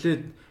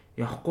тэмдэглээд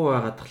явахгүй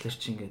байгаа тахлаар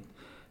чи ингээ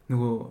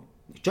нөгөө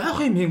жоох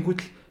юм хийнгүүт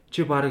л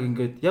чи баг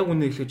ингээ яг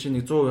үнэ хэлэх чи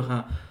нэг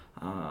 100%-ийнхаа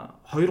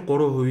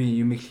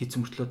 2-3% юм их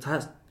хийсэн мөртлөө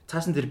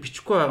цаасан дээр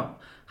бичихгүй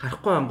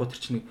харахгүй ангууд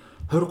тэр чинь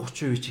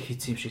 20-30% чи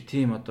хийсэн юм шиг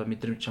тийм одоо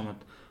мэдрэмж чамд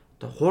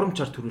одоо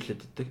хуурамчаар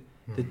төрүүлээд идэг.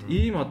 Тэгэд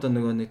ийм одоо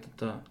нэг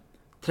одоо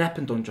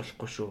трапын дунж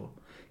болохгүй шүү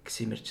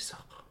гэсэн юм ярьжсэн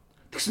аахгүй.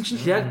 Тэгсэн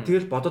чинь яг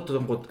тэгэл бодоод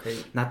ангууд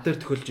над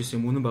дээр төхөлж исэн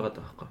юм үнэн байгаад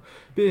байгаа аахгүй.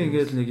 Би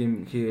ингээл нэг юм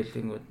хийгээл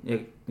ингээд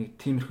яг нэг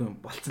тиймэрхүү юм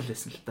болцсон л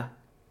байсан л та.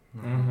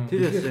 Тэр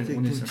яг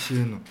үнэсэн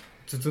жишээ нь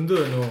зөндөө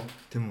байна уу?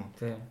 Тийм үү?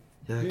 Тийм.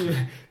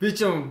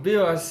 Би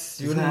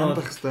бас ер нь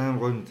хандах хэрэгтэй аим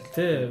гоё юм.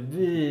 Тий,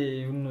 би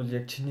ер нь бол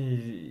яг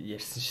чиний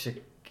ярьсан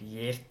шиг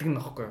ярьдаг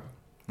нөхгүй.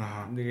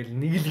 Тэгэл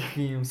нэг л их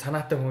юм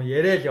санаатай хүн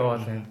яриад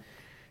яваал байна.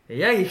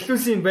 Яг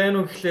ихлүүлсэн юм байна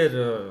уу гэхлээр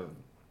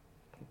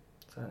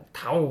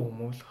 5 юм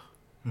уу л.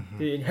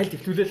 Тэгээ энэ хальт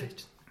ихлүүлээл хайж.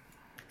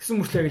 Гэсэн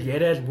мөртлөө яг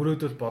яриад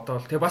мөрөөдөл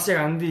бодоол. Тэгээ бас яг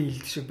андын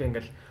хэлдэг шиг би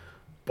ингээл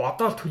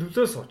бодоол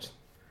төлөвлөө сууж.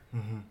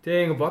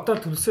 Тэгээ ингээ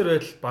бодоол төлөвсөөр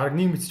байтал баг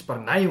нэг мэдчих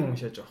баг 80 хүн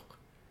шааж байгаа байхгүй.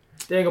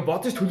 Тэгээ ингээ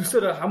бодож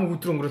төлөвсөөр хам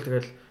өдрөө өнгөрөөл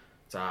тэгэл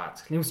за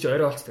нэмс чи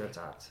орой болц тэгэл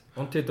за.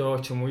 Унтээ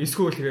дөө ч юм уу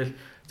эсвэл тэгэл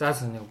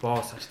за нэг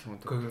боос аж юм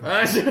уу.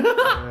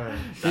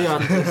 Би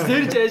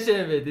стэрж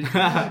яашаа байд.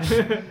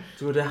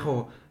 Зүгээр яг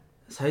уу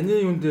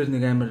саяны юм дээр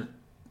нэг амар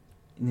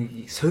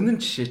нэг сонин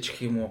жишээ ч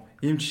гэх юм уу.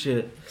 Ийм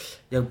жишээ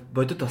яг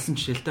бодит болсон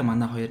жишээ л да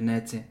манай хоёр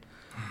найз юм.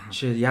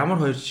 Жишээ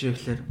ямар хоёр жишээ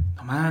гэхээр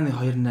манай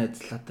хоёр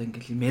найз л одоо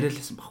ингээл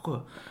яриалсан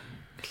баггүй.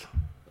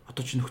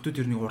 Одоо чи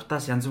нөхдүүд юу нэг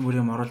уртаас янз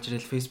бүрийн юм оруулж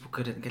ирэл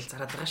фэйсбүүкээр ингээл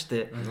зараад байгаа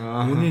штэ.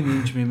 Юуны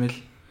нэмж мэмэл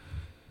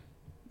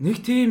нэг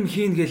тийм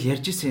хийн гээл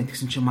ярьж исэн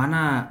тэгсэн чи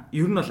манай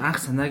ер нь бол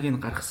анх санааг нь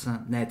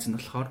гаргасан найз нь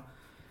болохоор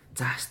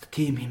за хаста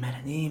тийм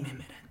хэмээр нэм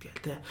хэмээр гээл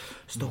те.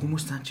 Өстө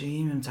хүмүүс цаан чи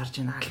ийм юм зарж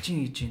ийн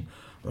алчин гэж ийн.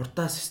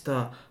 Уртаас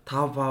өстө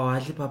Taobao,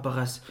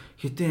 Alibaba-гаас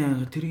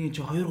хитэн тэргийн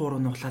чи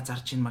 2-3 нуглаа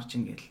зарж ийн марж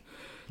ийн гээл.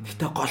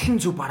 Гэтэ гол нь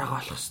зөв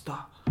бараагаа олох өстө.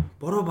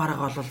 Буруу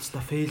бараагаа олвол өстө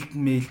фейлд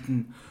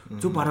мэйлдэн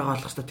зөв бараагаа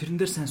олох өстө тэрэн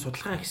дээр сайн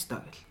судалгаа хийх өстө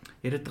гэл.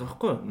 Яриад байгаа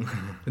байхгүй.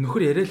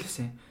 Нөхөр яриад л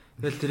гэсэн.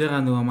 Тэгэл тэрийг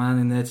нөгөө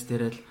манай найз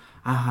дээрэл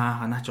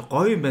ахаа наа чи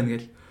гоё юм байна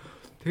гэл.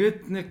 Тэгээд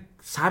нэг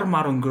сар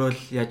мар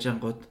өнгөрөөл яаж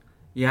ангууд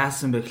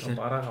яасан бэ гэхээр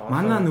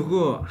манай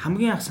нөгөө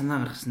хамгийн анх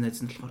санаа гаргасан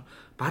найз нь болохоор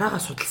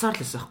бараагаа судалсаар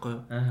л байсан байхгүй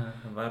юу.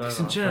 Бараагаа.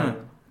 Гэсэн чинь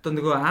одоо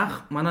нөгөө анх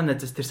манай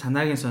найзаас тэр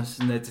санааг нь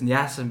сонссон найз нь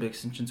яасан бэ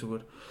гэсэн чинь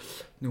зүгээр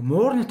нэг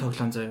муурны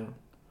тоглоом заяа.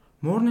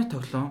 Муурны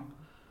тоглоом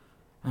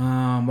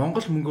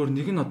Монгол мөнгөөр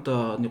нэг нь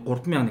одоо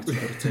 3,000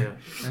 зэрэг заяа.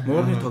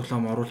 Муурны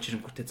тоглоом оруулж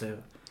ирэнгүүтээ заяа.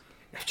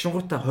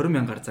 Авчингуудаа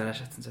 20,000-аар зараа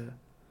шатсан заяа.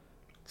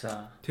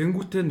 За.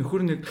 Тэнгүүтээ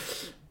нөхөр нэг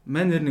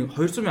манер нэг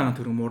 200,000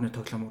 төгрөг муурны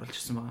тоглоом оруулж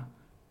ирсэн байгаа.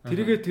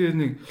 Тэрийгээ тэгээ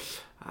нэг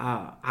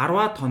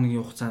 10-аад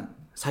хоногийн хугацаанд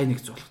сая нэг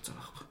зулгацсан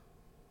байгаа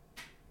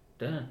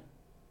байхгүй.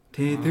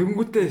 Тэ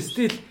тэнгүүтээ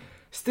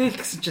стил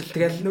гэсэн чил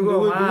тэгэл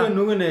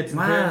нөгөө найз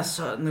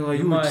нөгөө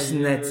юу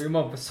гэсэн найз юм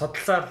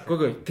судалсаар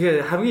гоо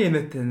тэгээ хамгийн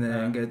инээтэй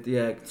ингээд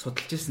яг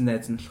судалж ирсэн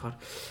найз нь болохоор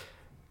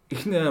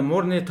эхний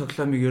муурны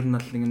тоглоомыг ер нь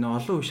бол нэг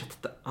олон үе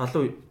шаттай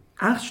олон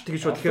анхч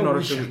тэгж шууд ихээр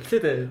оруулж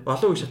эхлээд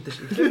олон үе шаттай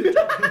шүү.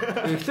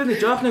 Эхлээд нэг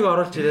жоохныг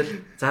оруулж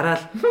ирэл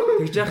зараал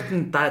тэгж яхад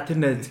нь тэр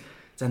найз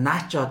за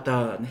наа чи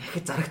одоо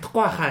дахиад зарагдахгүй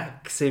байхаа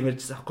гэсэн юм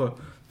ярьжсэн аахгүй.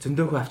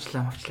 Зөндөөхөө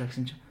авчлаа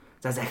гэсэн чинь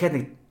за захиад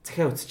нэг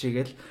захиа үтсчээ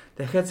гээл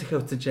дахиад захиа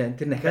үтсэн чинь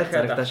тэр дахиад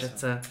зарагдаа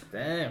шатсан.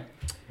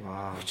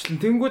 Вау. Өчлөн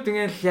тэнгууд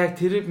ингээл яг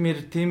тэр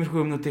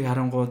тиймэрхүү юмнуудыг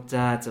харангууд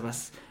за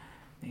бас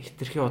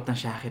хитрхи удаан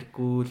шаах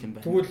хэрэггүй л юм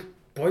байна. Тэгвэл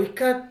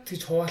Бойкад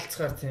гэж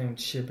хуваалцгаар тийм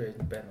жишээ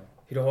байна уу?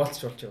 Хэрэв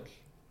хуваалцж болж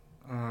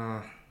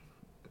байвал.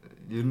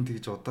 Ер нь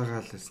тэгж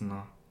удаагаал хэлсэн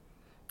нөө.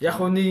 Яг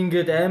үнийг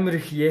ингээд амар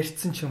их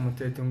ярьцсан ч юм уу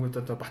те.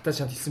 Тэнгүүд одоо Батаа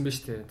шамт хэлсэн байж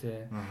тээ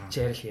те.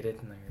 Чарил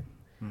яриад наа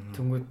гэдэг.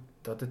 Тэнгүүд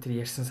одоо тэр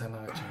ярьсан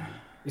санаагаа ч юм.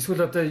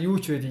 Эсвэл одоо юу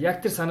ч вэ? Яг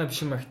тэр санаа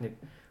биш юм ах нэг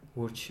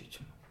өөр жишээ ч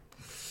юм.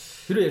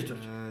 Хэрэв ярьж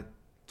болж.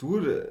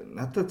 Зүгээр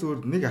надад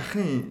зүгээр нэг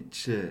ахын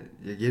жишээ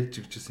яг ярьж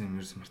өгчсэн юм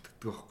ерөөс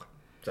мартагддаг байхгүй.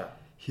 За.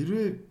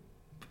 Хэрвээ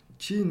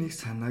чи нэг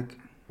санааг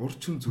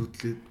урчин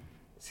зүудлээд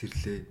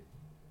сэрлээ.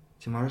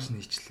 Чи маргааш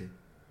нийчлээ.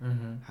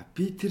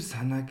 Би тэр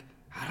санааг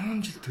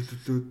 10 жил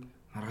төлөвлөөд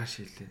маргааш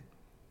хийлээ.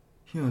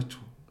 Хин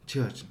очих уу? Чи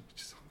очих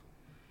гэжсэн.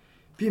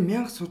 Би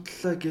 1000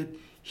 судлаа гэд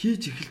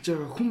хийж эхэлж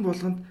байгаа хүн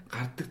болгонд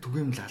гардаг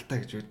түгээмэл алдаа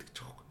гэж байдаг ч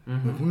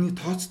байхгүй. Хүний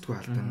тооцдгүй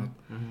алдаанууд.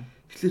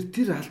 Тэгэхээр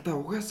тэр алдаа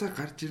угаасаа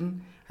гарч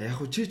ирнэ. Яг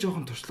хөө чи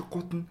жоохон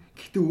туршлагагүйт нь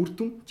гэхдээ үр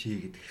дүн чи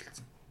хийгээд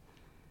эхэлсэн.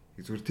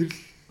 Зүгээр тэр л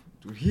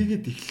зүгээр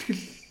хийгээд эхлэх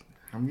л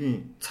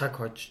хамгийн цаг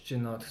хожиж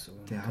гинэ гэсэн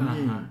үг. Тийм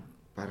хамгийн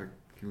баг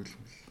юу л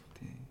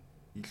тийм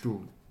илүү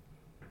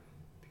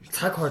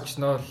цаг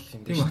хожноо л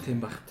юм тийм баг. Тийм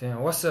баг. Тийм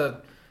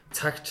угаасаа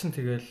цаг чинь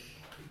тэгэл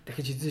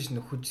дахиж эзэн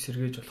шин хүж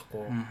сэргээж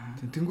болохгүй.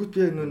 Тэнгүүд би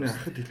яг нөө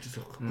ахад хэлчихсэн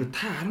байхгүй.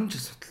 Та 10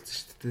 жил судалсан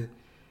шүү дээ.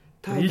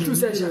 Та илүү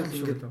сайн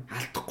шаардлагатай ингээд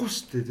алдахгүй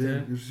шүү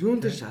дээ.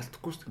 Юун дээр ч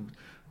алдахгүй шүү дээ.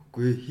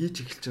 Үгүй хийж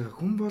эхэлж байгаа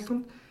хүн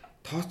болгонд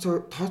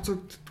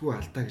тооцогддгүй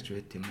алдаа гэж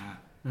байт юм аа.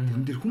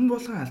 Тэрэн дээр хүн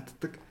болгон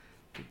алддаг.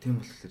 Тийм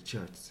болохоор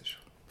чи ойлгосон шүү.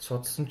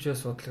 Судалсан ч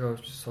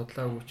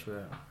судлаагүй ч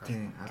бай.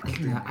 Тийм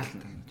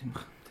алддаг тийм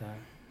баг.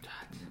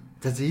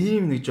 За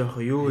ийм нэг жоох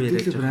юу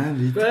яриад байгаа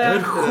юм.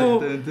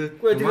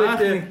 Орхихгүй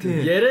тэгээд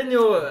ярианы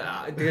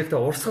тэгээд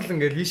урсгал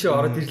ингээд лишээ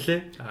ороод ирлээ.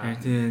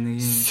 Тийм нэг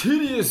юм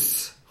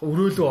serious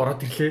өрөөлөө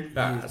ороод ирлээ.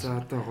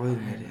 За одоо гоё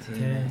юм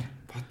яриа.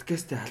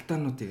 Подкастын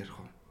алдаануудыг ярих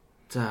уу?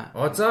 За.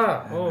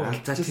 За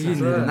тийм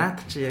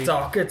наад чи яг.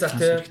 За окей за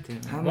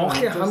тийм.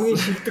 Монголын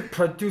хамгийн шилдэг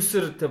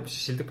продюсер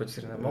шилдэг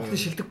продюсер. Монголын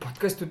шилдэг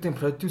подкастуудын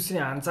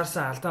продюсерийн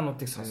анзаарсан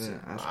алдаануудыг сонсъё.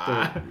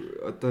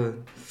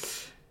 Одоо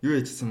юу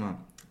яжсан маа?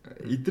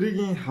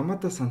 Идрэгийн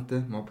Хамада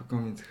сантай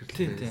Mobicom-ийн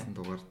захирлын байсан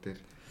дугаар дээр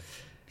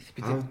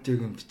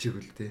аудиог нь бичээг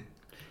үлдээ.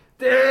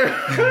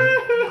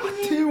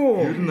 Тийм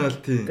үү? Ер нь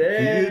аль тийм.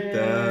 Тэгээд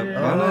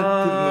манай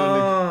тэр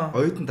нэг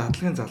оюутан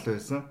дадлагын залуу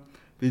байсан.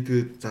 Би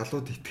тэгээд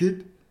залууд итгээд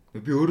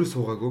би өөрөө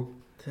суугаагүй.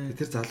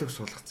 Тэр залууг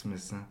суулгацсан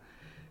байсан.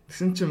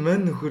 Тэгсэн чинь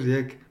мань нөхөр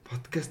яг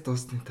подкаст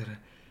дуусны дараа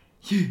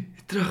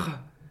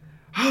итрааха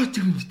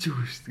аудиог нь бичээг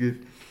шүү дээ.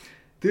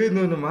 Тэгээд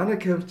нөө манай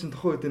камер чинь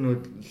тухайн үед нөө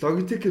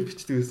Logitech-ээр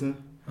бичдэг байсан.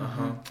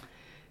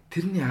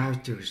 Тэрний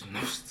аудио гэж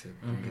новшцээ.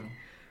 Ингээд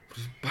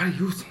баг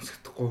юу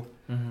сонсохдохгүй.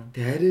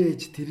 Тэгээ арай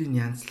ээж тэрийг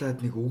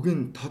янзлаад нэг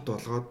үгийн тод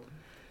болгоод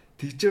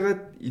тэгж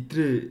жагаад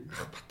идрээ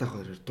ах Батаа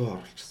хоёроор дуу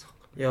оруулчихсан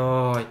байхгүй.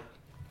 Йоо.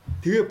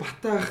 Тэгээ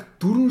Батаа ах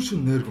 4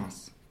 шин нойр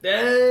гонсон.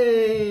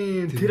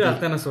 Тэр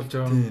алдаанаас болж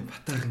байгаа. Тийм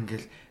Батаа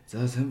ингээл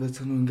за сайн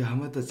байцгаана ингээ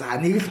хамаада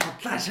за нэг л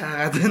бодлаа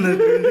шаагаад байна.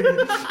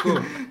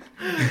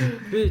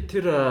 Би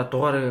тэр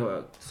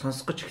дугаарыг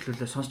сонсох гэж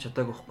эхлүүлээ сонсч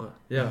чадаагүй байхгүй.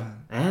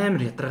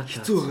 Амар ядраад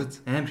хэцүү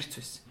байгааз. Амар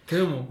хэцүү байсан.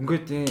 Тийм үү?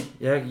 Ингээд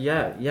яг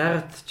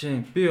яагаад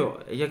чинь би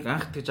яг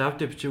анх тэгж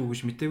аудио бичээгүй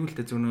гэж мэдээгүй л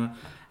дээ зөв нэг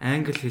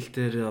англи хэл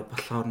дээр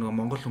болохоор нэг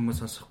монгол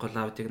хүмүүс сонсохгүй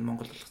аудиог нь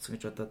монгол болгоцсон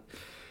гэж бодоод.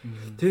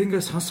 Тэг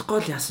ингээд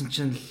сонсохгүй л яасан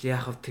чинь л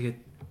яах вэ тэгээд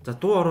за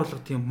дуу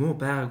оруулах тийм муу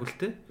байгаагүй л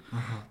дээ.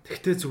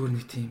 Тэгтээ зүгээр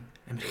нэг тийм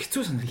амар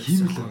хэцүү санагдсан.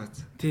 Хиймэл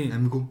байгааз. Тийм.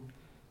 Амгүй.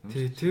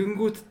 Тэг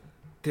тэгэнгүүт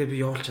тэг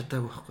би явуулж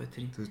чадаагүй байхгүй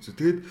тэрийг.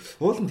 Тэгээд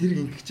уулын тэрийг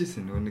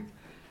ингэчихсэн нөгөө нэг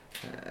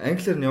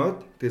англиар нь яваад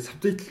тэгээд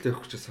сабтайтлтай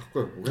явах гэжсэн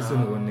байхгүй. Угаасаа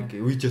нөгөө нэг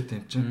видеотой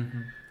юм чинь.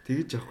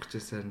 Тэгэж явах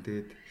гэжсэн.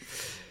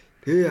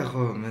 Тэгээ яг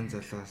хоо мань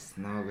залаас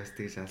наагаас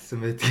тэгж алсан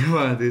байдаг юм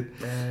аа. Тэгээд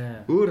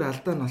өөр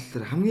алдаа нь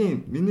болохоор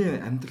хамгийн миний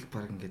амьдрал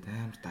баг ингээд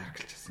амар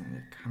даркалчихсан.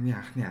 Яг хамгийн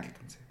анхны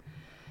алдаан зэ.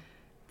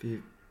 Би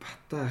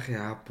Батаа ахын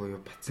аав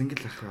буюу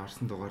Батсангил ахын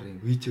орсон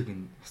дугаарын видеог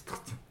нь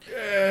устгацсан.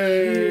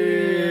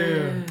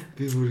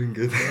 Би бүр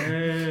ингээд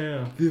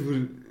би бүр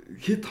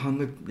хэд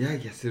хоног яг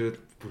ясраад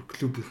бүр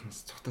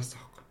клубийнхнаас цогтоос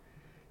авахгүй.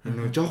 Энэ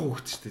нөгөө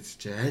жоох хөвгчтэй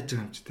чи айж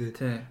байгаа юм чи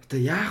тээ. Одоо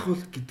яах вэ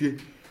гэдгийг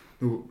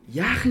нөгөө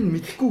яахыг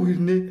мэдэхгүй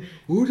хэрнээ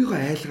өөрийгөө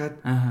айлгаад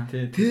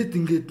тэгэд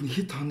ингээд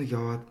хэд хоног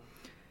яваад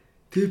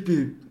тэг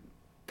би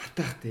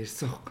Батаахт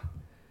ярьсан байхгүй.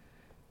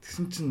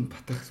 Тэгсэн чинь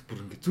Батаахс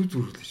бүр ингээд зүг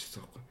зүрхлээ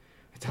шээсэн байхгүй.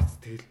 За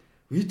тэгэл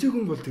видеог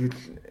нь бол тэгэл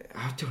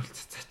аудио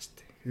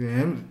болцаачтай.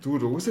 Амар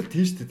зүгээр угсаал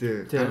тийш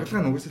тээ.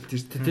 Гаргалгаа нь угсаал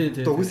тийш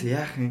тээ. Угсаа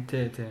яах юм?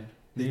 Тий.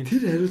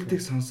 Тэр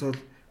хариултыг сонсоод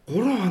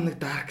 3 хоног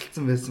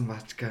даркалцсан байсан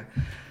баачка.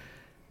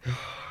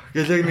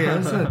 Гэлэг нэг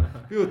янсаа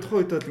би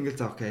тухайн үед бол ингээл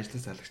за окей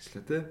ажлаас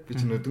алагчлаа те. Би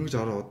ч нөө дөнгөж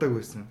ороо удааг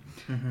байсан.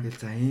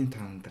 Тэгэл за ийм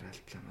тоон дээр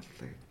алдлаа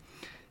маллаа гэд.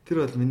 Тэр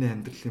бол миний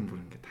амьдралын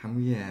бүр ингээд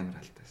хамгийн амар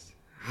алдаа байсан.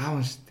 Аав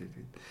нь штэ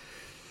тэгээд.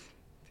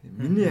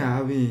 Миний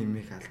аавын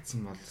имийг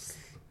алдсан бол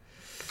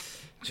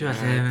чи бол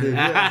амар.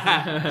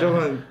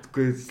 Жохоо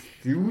үгүй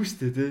юу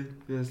штэ те.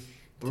 Би бас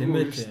тийм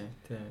ээ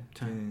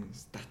тийм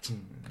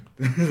стачин.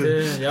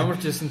 Тэ ямар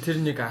ч байсан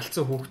тэр нэг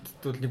алдсан хүүхдэд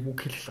бол нэг үг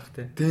хэлэх бах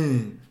те.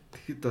 Тийм.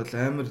 Тэгэхэд бол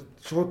амар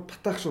шууд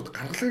батаах шууд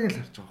гаргалагыг л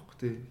харж байгаа байхгүй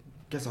тий.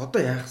 Гэс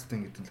одоо яах вэ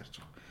гэдэг нь л харж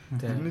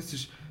байгаа. Тэрнээс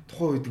биш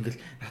тухайн үед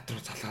ингээл над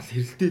руу залгаал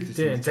хэрэлдээ л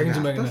байсан. Загинж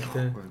магнал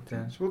тий.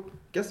 Шууд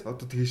гэс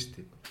одоо тэгээ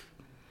штэ.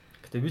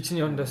 Гэтэ би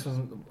чиний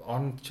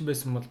оронд ч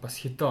байсан бол бас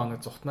хэдэн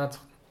оног зүхтнаа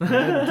зүхт.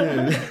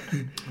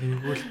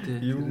 Эвгүй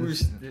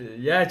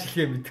штэ. Яаж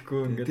хэлхээ мэдэхгүй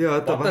ингээд. Тэгээ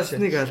одоо бас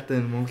нэг алдаа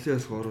энэ Монголын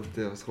бас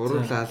гурвтай бас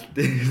гурлаа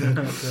алдаа.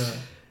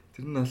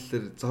 Тэр нь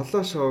болохоор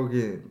золоо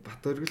шоугийн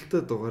Бат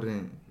өргөлтөө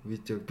дугаарын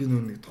видеог би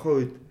нүг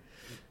тухайн үед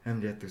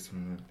амар яадаг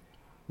юм.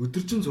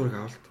 Өдөржин зураг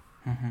авалт.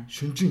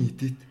 Шүнжин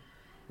эдит.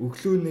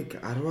 Өглөө нэг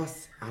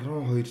 10-аас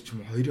 12 ч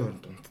юм уу 2-ын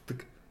хооронд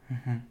унтдаг.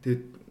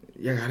 Тэгээд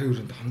яг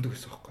 12-нд хондог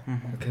гэсэн байхгүй.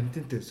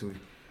 Контенттэй зүйл.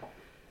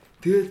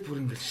 Тэгээд бүр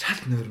ингээд шал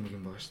нойрмог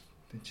юм байгаа шүү дээ.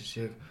 Тин чи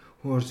яг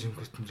хүн орж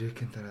имкөтэн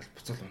рекэн тараал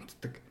буцаал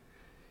унтдаг.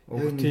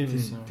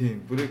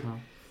 Тийм бүрийг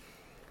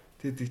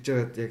тэгээд тэгж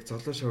жагаад яг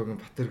золоо шоугийн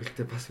Бат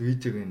өргөлтөө бас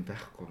видеог энэ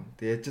байхгүй.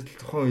 Тэгээд яаж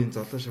л тухайн үеийн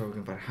золоо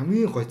шоугийн баг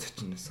хамгийн гой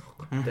зочин байсан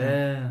байхгүй.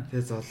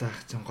 Тэгээд золоо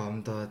ах чин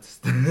гомдоод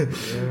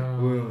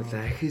өө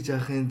ахиж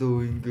ахын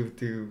дөө ингэв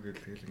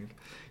тэгэл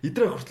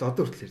идрээ хүртэл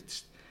одоо хүртэл ярьдэн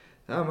шүү дээ.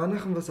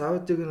 Манайхан бас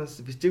аудиог нь бас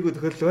бичээгүй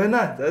тохиол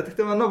байна. За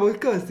тэгтээ манай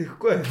Войка бас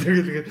ихгүй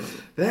тэгэл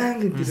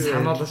байнгын тэр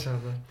санаалаа шаа.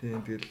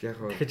 Тийм тэгэл яг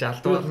гэж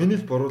алдвал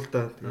миний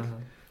боруулдаа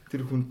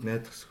тэр хүнд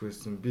найдах хэсэг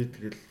байсан. Би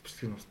тэгэл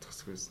бичлэгийг устгах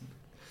хэсэг байсан.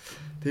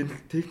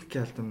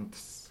 Техникийн алдаанд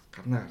бас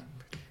гарнаа.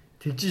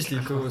 Тэгжиж л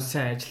илүү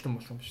сайн ажилтан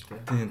болох юм шүү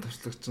дээ. Тийм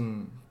туршлагч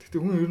нь.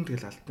 Тэгтээ хүн ер нь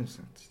тэгэл алдсан юм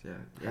шүү дээ.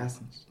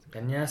 Яасан ч.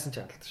 Яасан ч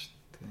алдсан шүү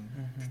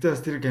дээ. Тэгтээ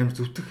бас тэр гейм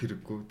зүвтэх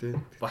хэрэггүй тий.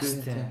 Бас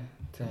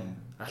тийм.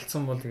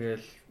 Алдсан бол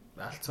тэгэл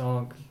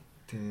алдсан.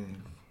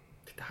 Тийм.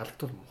 Тэгтээ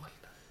халагдвал муухай л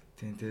та.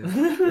 Тийм тийм.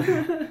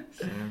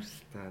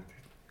 Сэмстаа.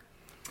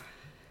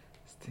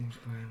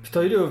 Стимфайм. Бид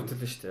хоёрын хувьд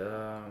л шүү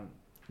дээ.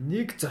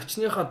 Нэг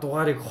зочныхаа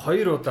дугаарыг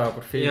 2 удаа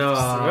бүр фейл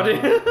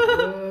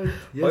хийсэн.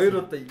 2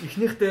 удаа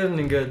эхнийх дээр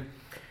нь ингээд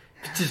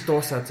бичиж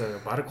дуусаа заяа.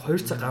 Бараг 2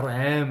 цаг гаруй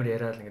амар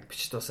яриад ингээд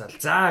бичиж дуусаал.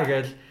 За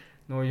гээл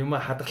нөгөө юм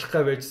хадгалах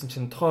гээ байжсэн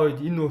чинь тухайн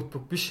үед энэ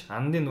ноутбук биш,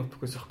 андын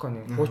ноутбукээс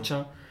авахгүй нэг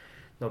хуучин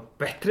нөгөө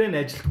батарей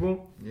нь ажилтгүй.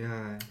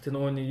 Тэг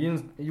нөгөө нэг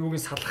энэ юуг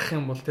нь салгах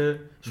юм бол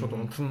те шууд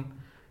унтна.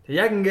 Тэг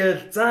яг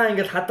ингээд за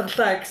ингээд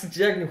хадгалаа гэсэн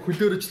чи яг нэг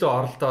хөлөөрөжлөө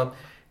оролдоод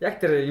яг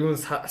тэр юу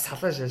салаа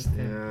шааш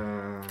те.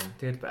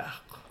 Тэгэл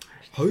байхгүй.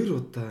 2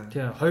 удаа.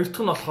 Тийм, 2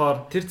 дахь нь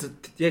болохоор тэр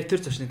яг тэр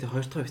зочны тэр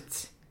 2 дахь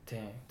битсэн.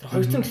 Тийм. Тэр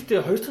 2 дахь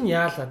гэхдээ 2 дахь нь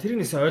яалаа.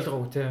 Тэрийг нэсэн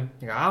ойлгоогүй тийм.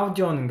 Нэг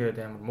аудио нь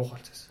ингээд амар муухай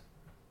болчихсон.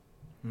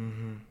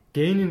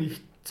 Гейн нь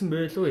ихсэн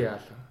байлгүй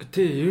яалаа.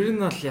 Тий, ер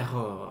нь бол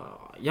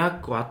яг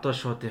одоо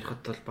шууд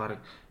ярихад бол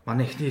баг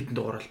манай эхний хэдэн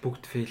дугаар бол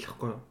бүгд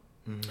фейлхгүй юу?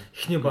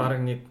 Эхний баг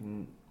нэг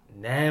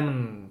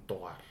 8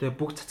 дугаар.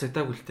 Тэгээ бүгд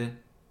цацагдаагүй л дээ.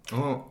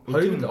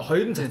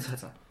 Хоёр нь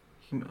цацсан.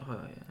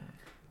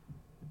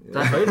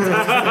 За хоёр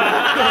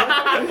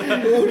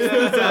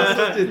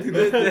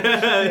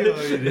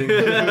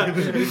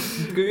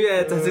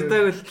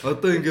цацагдаагүй л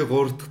одоо ингээ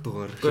 3 дахь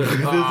дугаар.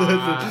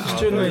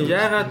 Чи нөө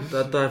яагаад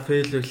одоо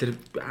фейл вэ гэхээр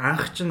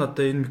анх чинь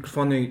одоо энэ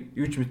микрофоныг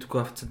юу ч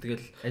мэдэхгүй авцсан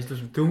тэгэл ажиллаж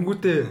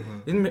дөнгүүтээ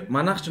энэ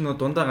манайх чинь нөө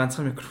дундаа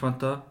ганцхан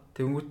микрофонтой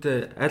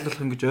тэнгүүтээ аль болох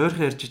ингэж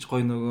ойрхон ярьж иж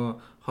гоё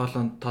нөгөө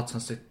хоолонд тод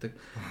сонсогддог.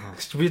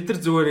 Гэвч бид нар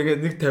зүгээр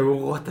ингээд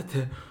 150 гоота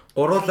тий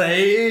гуруулаа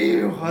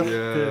хоол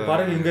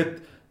баг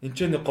ингээд энэ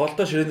ч нэг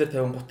голдоо ширээнээр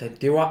 50 гоотай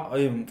дива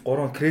юм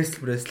 3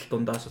 кресль брэсл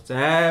дундаас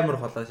амар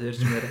холоос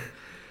ярьж мээрээ.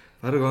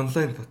 Бараг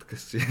онлайн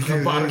подкаст чинь.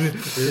 Бараг энэ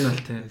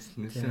бол тийм.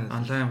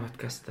 Онлайн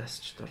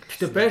подкастаас ч бол.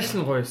 Гэтэ байршил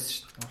нь гоё байсан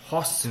шүү дээ.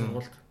 Хост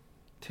сургуульд.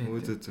 Тийм.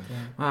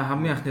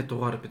 Хамгийн анхны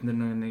дугаар бид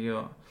нэг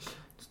юу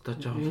одоо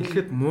жоо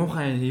хэлэхэд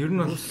муухай ер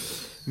нь бол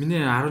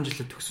миний 10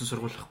 жилээр төгссөн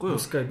сургууль байхгүй юу?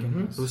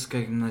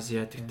 Руска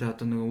гимназия. Тэгтээ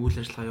одоо нэг үйл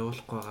ажиллагаа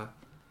явуулахгүй байгаа.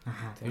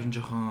 Ер нь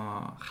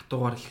жоохон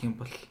хатуугаар хэлэх юм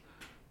бол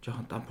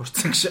жоохон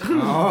дампуурсан гэж.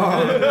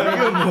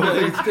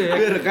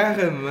 Тэр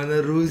гайхаа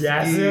манай Руски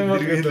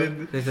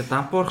тэгээд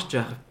дампуурч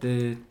яах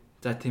вэ?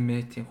 За тийм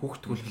ээ, тийм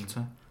хүүхдгүүл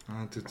болсон.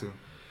 Зүг.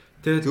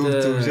 Тэгээд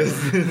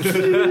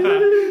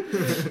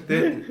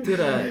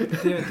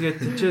тэгээд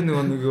тийч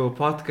нөгөө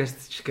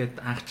подкаст ч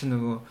гээд анх ч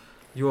нөгөө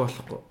юу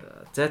болохгүй.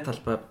 Зай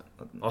талбай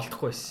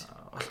олдохгүй байсан.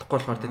 Олдохгүй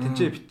болохоор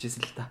тэнцээ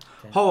бичижсэн л та.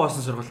 Хов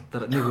оосон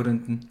сургалтаар нэг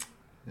өрөөнд нь.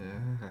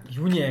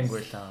 Юуны анги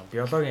байлаа?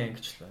 Биологийн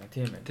анги ч л байна.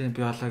 Тийм ээ. Тийм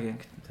биологийн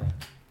анги.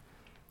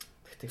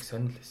 Тэгтээ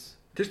сонирхол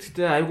байсан. Тэр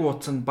тэгтээ айгу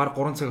утсан баг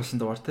 3 цаг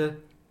болсон даваар те.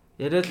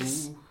 Яриад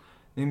л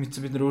нэг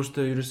мэдсэн бид нар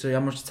өөрсдөө ерөөсөө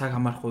ямар ч цаг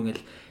хамаарахгүй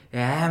ингээл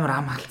амар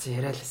ам халцсан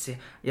яриад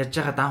лсэн. Ярьж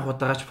байгаа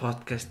данхуудаагач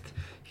подкаст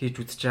хийж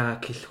үзэж байгаа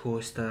хэлэхөө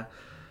өстө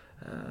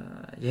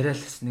яриад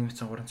лсэн нэг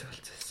мэдсэн 3 цаг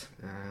болсон.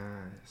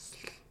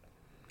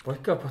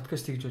 Войка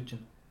подкаст хийж болж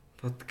байна.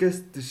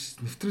 Подкаст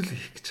нэвтрүүлэг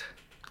хийх гэж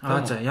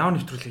байгаа. За ямар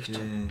нэвтрүүлэг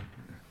хийж байгаа.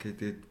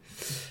 Тэгээд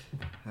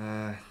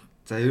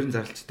за ер нь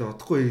зарлцтай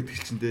удахгүй гэдэг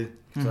чинь дээ.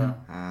 За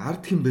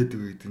арт хэм байдаг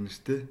гэдэг нь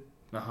шүү дээ.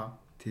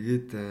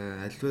 Тэгээд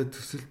альва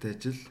төсөлт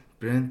ажил,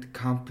 брэнд,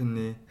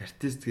 компани,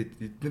 артист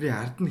гэдэг эднэрийн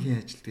ард нь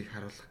хийн ажилтгийг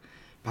харуулах,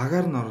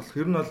 багаар нь оруулах.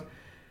 Ер нь бол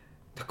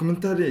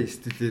докюментари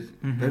стилээр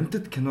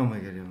баримтат кино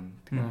маягаар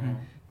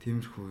явна.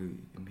 Тиймэрхүү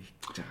юм хийж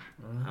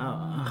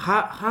байгаа.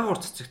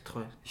 Хаагуур цацагдах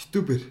бай.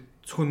 YouTube-ээр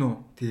Зөвхөн үү?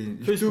 Тийм.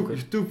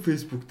 YouTube,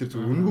 Facebook дээр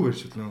зөв үнэгүй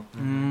барьшуулна.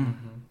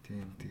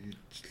 Тийм тэгээд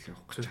л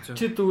явах гэж.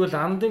 Чи тэгвэл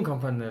андын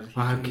компаниар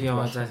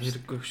яа за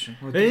хэрэггүй шин.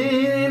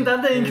 Энэ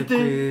дандаа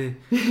ингэдэй.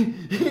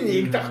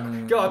 Энэ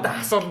ингэдэй. Гэ одоо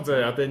асуулан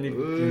зөө одоо нэг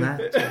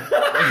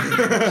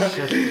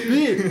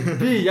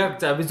би яг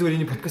за би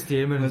зүгээр энэ подкаст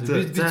ямаар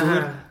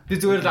би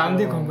зүгээр л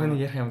андын компани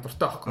ярих юм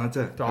дуртай байхгүй.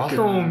 Тэгээ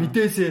олон хүн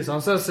мэдээсээ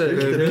сонсоосоо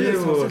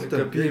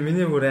би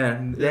миний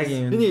бүрээ яг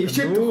юм. Миний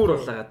ичээд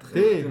дүүр болоод байгаа.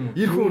 Тийм.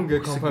 Ир хүн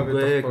ингээ компани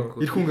байдаг.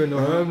 Ир хүн ингээ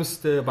нөө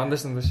хоймстэй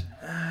бандаж сандаж.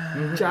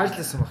 Чи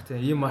ажилласан баг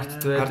тийм. Ийм мартд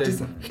байдаг.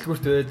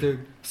 Эхлгүүрт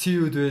байдаг.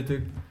 CEO-д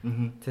байдаг.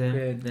 Тийм.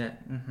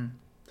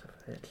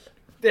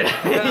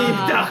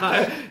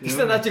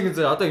 Тэстэ наа чи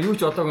ингээ одоо юу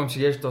ч олоогүй юм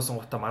шиг ярьж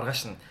дуусан гутаа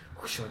маргааш нь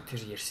хөшөө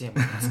тэр ярьсан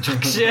юм асчих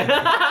гэж.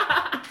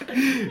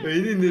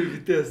 Эний нэр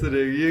битээ асар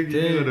яг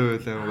юм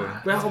байлаа юм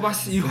байна. Яг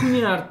бас ир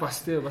хүний ард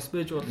бас тий бас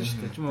байж болно шүү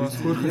дээ. Ч юм уу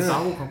хөөрхөн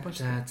завгүй компани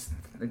шүү. За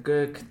яг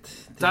үү.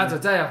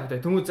 Тэмүүл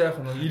за яг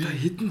нь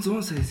хэдэн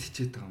 100 сая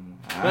хичээд байгаа юм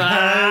уу?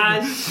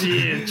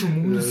 Чи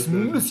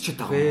мөнгөс ч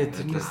байгаа.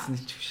 Тэрнээс нь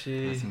ч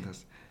бишээ.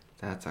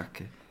 За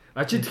окей.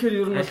 Чи тэгэхээр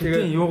ер нь бол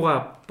тэгээ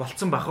юугаа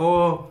болцсон бах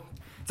оо.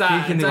 За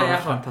яг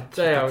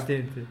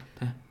тийм.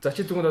 За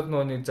чи тэгвэл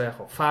нөгөө нэг за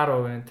яг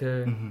фаро гэн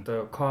тий.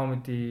 Одоо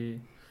comedy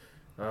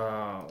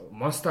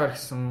Monster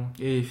гэсэн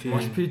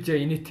Multimedia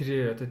энэ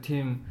тэр одоо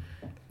тийм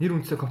нэр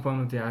үнэтэй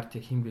компаниудын арт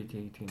яг хин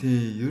байдгийг гэдэг юм.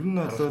 Тий, ер нь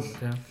бол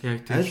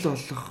яг аль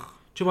болох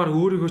чи баг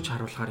өөрийгөө ч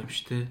харуулахаар юм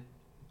шүү дээ.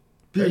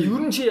 Би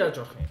ер нь чи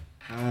яаж орох юм?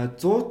 100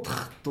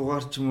 дахь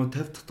дугаар ч юм уу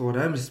 50 дахь дугаар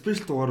амар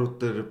спешиал дугаарууд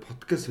дээр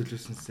подкаст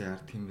солиулсансаа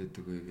арт юм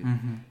байдаг вэ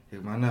гэдэг.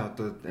 Яг манай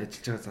одоо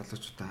ажиллаж байгаа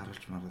залуучуудаа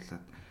харуулж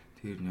маруулаад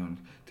тэр нь явна.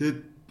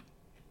 Тэгэд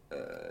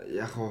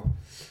яг хоо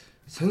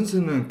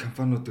сонин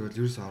компаниудыг бол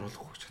ерөөсөө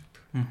оруулахгүй гэж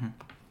боддог.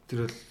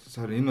 Тэр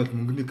бол энэ бол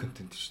мөнгөний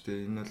контент шүү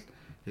дээ. Энэ бол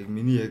яг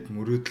миний яг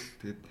мөрөөдөл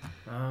тэгээд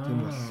тийм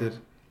болохоор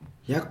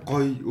яг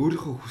гоё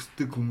өөрийнхөө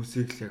хүсдэг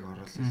хүмүүсийг л яг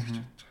оруулах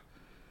гэж бодож байгаа.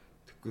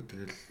 Тэгэхгүй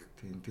тэгэл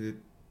тийм тэгээд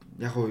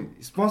яг гоо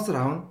спонсор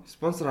аавна.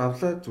 Спонсор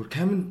авлаа зүгээр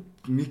камин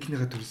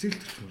микнийхаа төрсийг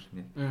л төрчмөр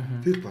нэ.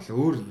 Тэр болоо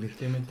өөр нэг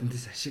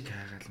тэндээс ашиг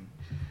хайгаална.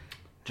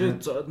 Чи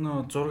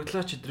нөө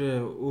зураглаач идрээ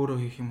өөрөө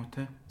хийх юм уу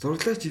те?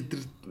 Зураглаач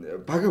идэр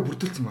бага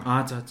бүрдүүлсэн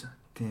байна. За.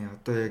 Тийм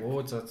одоо яг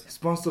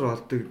спонсор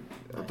олдог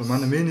одоо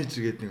манай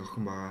менежер гэдэг нэг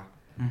охин байгаа.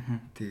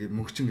 Тэгээд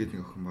мөнхчин гэдэг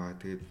нэг охин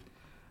байгаа. Тэгээд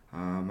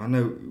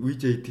манай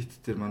VJ edit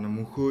дээр манай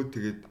мөнхөө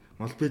тэгээд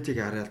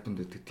Молбетиг арын албанд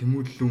байдаг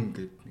Тэмүүллүн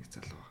гэдэг нэг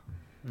залуу байгаа.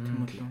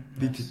 Тэмүүллүн.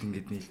 Бид хэд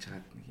ингэж нийлж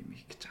чаад нэг юм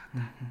их гэж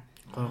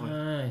байгаа.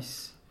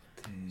 Nice.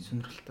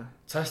 Сонирхолтой.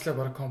 Цаашлаа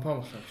баг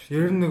компани болох шүү.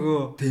 Ер нь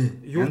нөгөө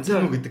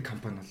Янзано гэдэг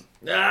компани бол.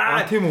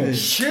 Тийм үү.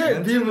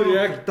 Би мөр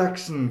яг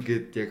production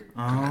гэдэг яг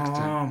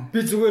би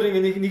зүгээр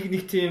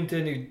нэг тийм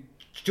те нэг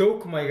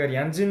joke маягаар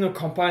Янзано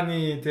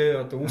компани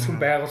те одоо үүсгэн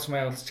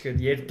байгуулж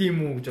гээд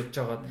ярдим үү гэж бодож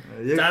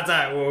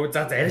байгаа.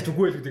 За арайч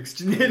үгүй л гэдэг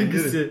чинь нэр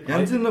ингэсэн.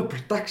 Янзано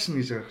production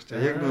гэж байгаа ч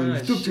яг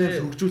нөгөө YouTube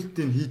channel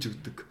хөгжүүлэлтийг хийж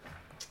өгдөг.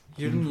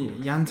 Ер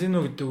нь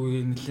Янзано гэдэг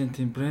үгийг нэлээд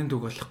тийм брэнд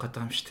үг болох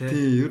гэдэг юм шүү те.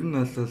 Тий, ер нь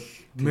бол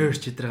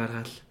мерч идэр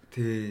гаргаал.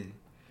 Тий.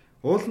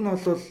 Уул нь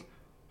бол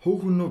хөв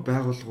хөнөө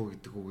байгуулгуу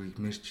гэдэг үгийг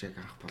мерч яг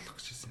анх болгох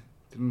гэжсэн.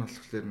 Тэр нь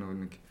болохоор нөгөө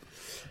нэг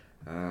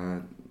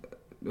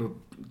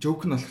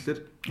жоок нь болохоор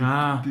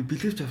би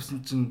билевч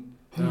авсан чинь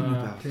хөв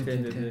хөнөө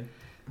байгуулсан.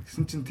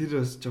 Гэсэн чинь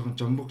тэр бас жоохон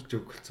жомбог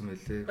жоок болсон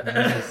байлээ.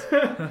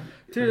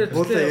 Тэр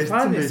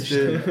фан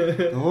байсан.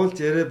 Уулж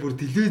яриа бүр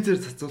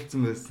телевизээр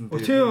цацуулсан байсан.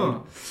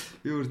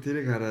 Би бүр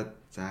тэрийг хараад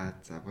за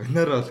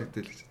боноор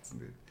олгодөл гэж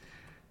бодсон.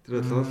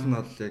 Тэр бол уул нь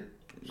бол яг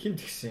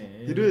хинт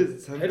гисэн. Хэрвээ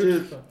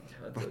санаж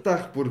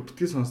Батаах бүр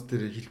битгий сонс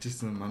дээр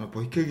хэлжсэн манай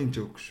Бойкагийн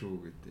жоок шүү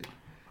гэдэг.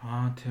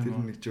 Тийм. Тэр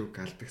нэг жоок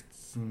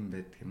алдагдсан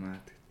байдаг юм аа.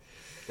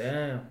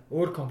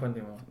 Өөр компани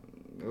юм уу?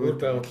 Өөр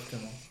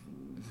байгууллага юм уу?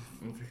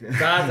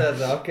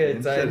 За окей.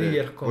 За нэг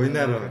ярихгүй.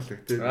 Буйнаар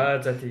болог тийм.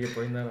 За тэгээ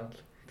буйнаар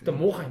бол. Гэтэ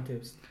муухай юм тийм.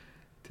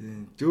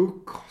 Тийм.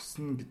 Жоок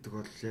хосно гэдэг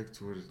бол яг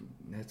зүгээр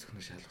найз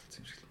охиноо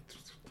шаалгалцсан юм шиг л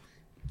өтер.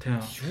 Тийм.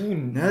 Юу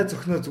найз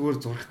охиноо зүгээр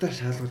зурагтаар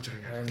шаалгуулж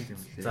байгаа юм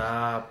лээ.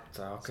 За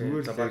окей.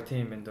 За баг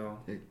тийм байна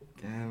дөө. Яг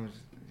амар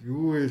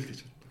юу вэ л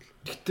гэж бодлоо.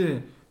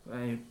 Гэтэ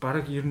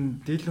бараг ер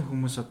нь дийлэн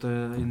хүмүүс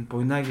одоо энэ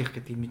буйнаагийнх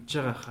гэдэг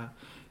мэдж байгаа хаа.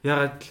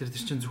 Ягаад тэгэхээр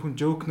тэр чинь зөвхөн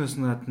жоокноос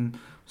гадна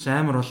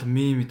амар олон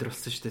мем идэр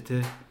болсон шүү дээ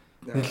тий.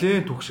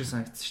 Нилээн түгшиг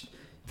санагдсан шүү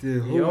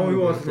дээ. Тий.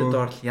 Юу бол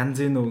доор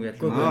Янзино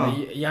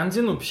гэдэг.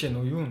 Янзино биш ээ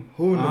нөө юу?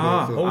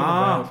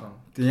 Хөөнө.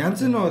 Тий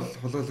Янзино бол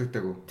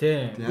хулгайлагдаагүй.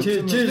 Тий.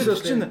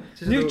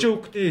 Чи нэг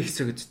жооктэй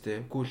хэсэг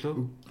үсттэй. Үгүй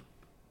лөө.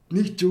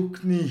 Нэг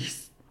жоокны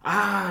Шит.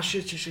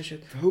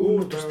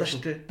 Өөр тусдаа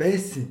штэ.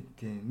 Байсан.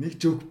 Тийм. Нэг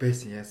жоок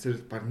байсан. Ясаар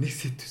баг нэг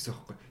сет байсан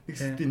аахгүй. Нэг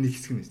сетийн нэг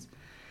хэсэг нэс.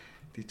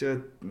 Тэгж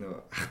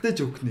байгаа ахтай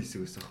жоокны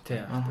хэсэг байсан аахгүй.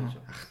 Тийм.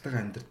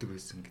 Ахтайгаа амьдэрдэг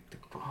байсан гэдэг.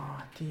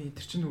 Тий.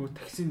 Тэр чинь нөгөө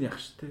таксины ах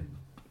штэ.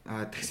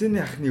 Таксины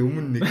ахны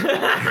өмнө нэг.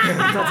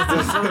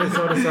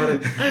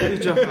 Sorry.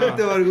 Би жоохон.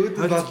 Тэгээ баг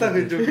өөдөө батаа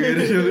гэж жоок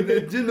яриа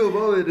шүү. Жин нөгөө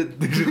боо яриад.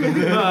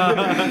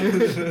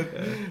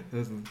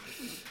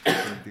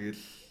 Тэгэл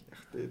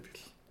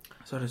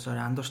Sorry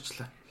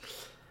андуурчлаа.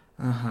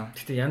 Ааха.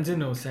 Гэтэ янзын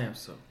нөө сайн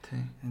юмсан.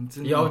 Тий.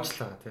 Янзын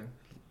явуулчлаа тий.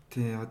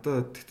 Тий,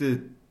 одоо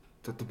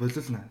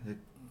болиулна. Яг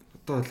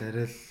одоо л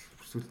арай л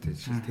сүлдээ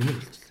шил тэнэг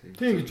болчихлоо.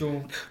 Тий гэж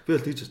юу? Би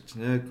бол тэгж бодчих.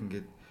 Яг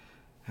ингээд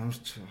ямар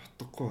ч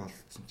утгагүй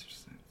болсон ч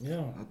юмсан.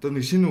 Яа. Одоо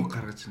нэг шинэ үг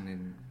гаргаж ирнэ.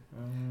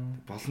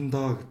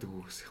 Болондоо гэдэг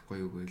үгс их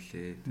гоё үг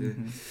байлээ тий.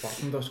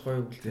 Болондоош гоё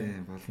үг л тий.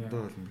 Болондоо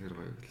бол үнэхээр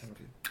гоё үг л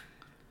тий.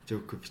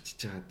 Жок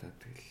бичиж байгаа даа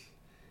тэгэл.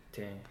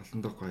 Тий.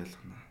 Болондоо гоё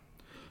ялгана.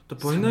 Одоо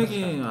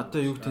Буйнагийн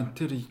одоо юу гэдэг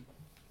тэр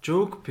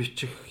жок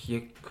бичих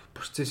яг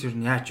процесс юу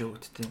яаж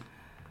өгддөг юм?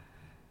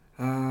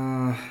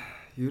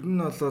 Ер нь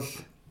бол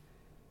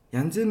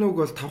янзын үг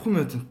бол 5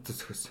 минутанд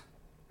зөхөсөн.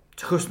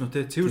 Зөхөөс нь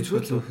тий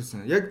цэвэр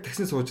зөхөөсөн. Яг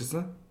таксин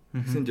суужсэн.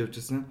 Таксинд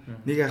явжсэн.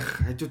 Нэг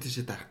ах хажуу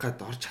тийшээ дарах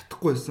гад орж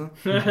чадахгүй байсан.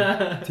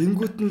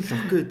 Тэнгүүт нь л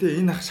окей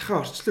тий энэ ах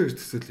шахаа орчлоо гэж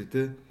төсөөлөө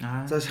тий.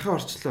 За шахаа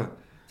орчлоо.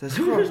 За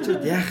шахаа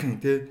орчоод яах юм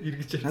тий.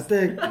 Надаа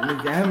яг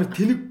нэг амар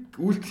тэнэг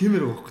үйл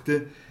тиймэр байхгүй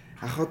тий.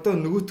 Ах одоо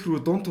нөгөөт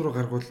рүү дунд руу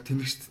гаргуул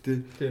тэнэг штт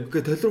тий.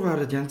 Окей тол руу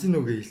гараад янзын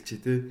үгээ хэлчихье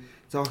тий.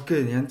 За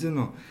окей янзын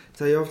үү.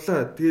 За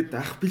явлаа. Тэгээд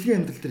ах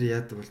бэлгийн амьдрал дээр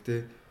яадаг бол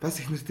тий.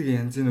 Бас их нэртэйгээ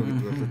янзын үү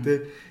гэдэг болоо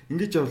тий.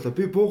 Ингэж явлаа.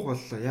 Би буух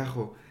боллоо. Яах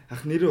вэ?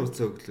 Ах нэрээ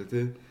уцаа өглөө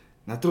тий.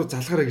 Над руу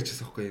залгаарай гэж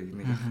хэлсэн байхгүй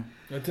нэг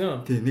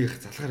ах. Тий нэг ах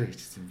залгаарай гэж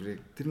хэлсэн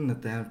юм. Тэр нь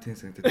надад амар тийм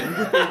санагдав.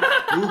 Тэнгүүд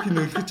өөх нь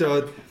өлгөж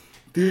аваад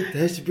тэгээд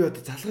тааш би одоо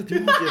залгаад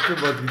юу гэж яах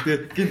юм бол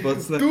гэдэг гинт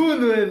бодсноо.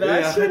 Дүүн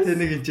байна. Яхаа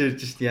тэнэг энэ ярьж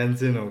шít янз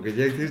нөө гэж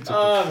яг тэр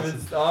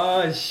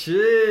Аа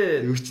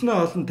shit. Өчнөө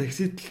олон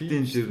такси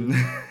дэлтийн ширнэ.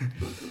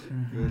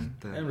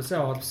 Амар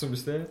сайн холбосон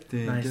биз дээ.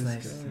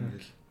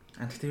 Nice.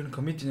 Анхлын ер нь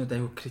комединууд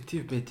аюу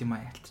креатив байд юм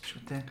аа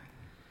ялтчихгүй те.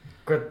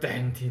 God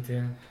damn тий.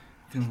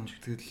 Тийм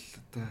тэгэл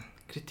одоо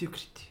креатив.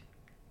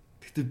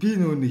 Гэтэ би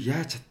нөгөө нэг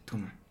яаж чаддаг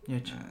юм аа.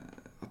 Яаж?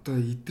 Одоо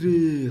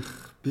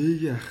идрэх,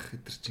 бэгийн ах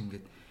эдэр чи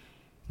ингээд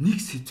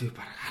нэг сэдвээ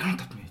баг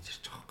 15 минут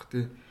ярьж байгаа байхгүй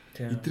тий.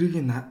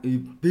 Идрэгийн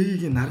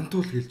бэгийн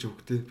нарантуул хэлж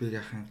өгөх тий.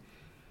 Бэгийн ахын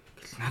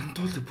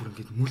нарантуулыг бүр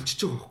ингээд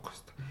мүлчиж байгаа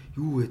байхгүй юу.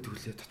 Юу байдаг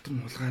вүлээ дотор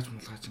нь мулгааж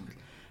ингээд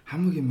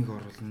хамаг юмыг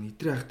оруулна.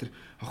 Идрээ ах тэр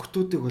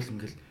охтуудыг бол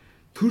ингээд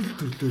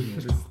төрлөөр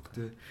ярьж байгаа байхгүй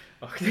тий.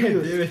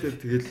 Охтууд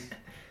тэгэл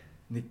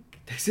нэг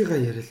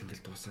таксигаа яриад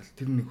ингээд дуусаад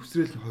тэр нэг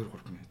хүсрээл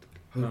 2-3 минут.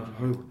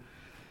 2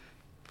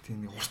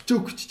 тийм нэг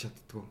урчөөг гэж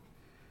чаддгүй.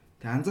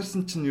 Тэг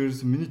анзаарсан чинь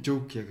ерөөсөн миний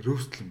жоок яг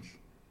роустл юм л.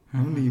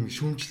 Ямар нэг юм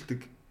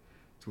шүүмжилдэг.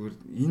 Зүгээр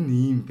энэ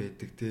ийм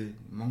байдаг те.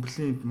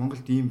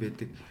 Монголд ийм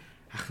байдаг.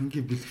 Ах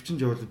ингээ бэлэвчэнд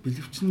явал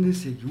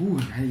бэлэвчнээс яг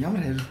юу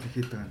ямар хариулт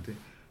ихэд байгаа юм те.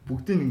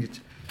 Бүгдийг ингэж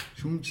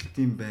шүүмжилт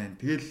юм байна.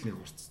 Тэгэл нэг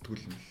урцдаг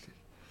юм лээ.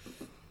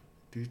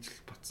 Тэгж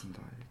л батсан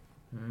даа.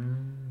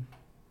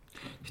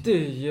 Гэтэ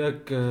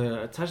яг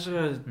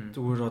цаашаа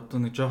зүгээр одоо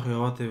нэг жоох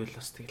яваад байвал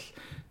бас тэгэл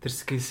тэр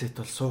скил сет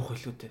бол суух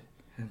илүү дээ.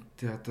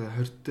 Тэ одоо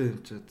 20-тэй юм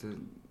чи одоо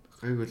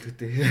гайг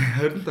өлгөтэй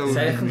 25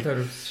 сайхан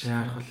төрөвс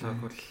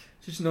шаархалаагүй л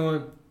чи ч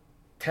нөгөө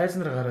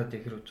тайзнаар гараад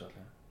ихэр үж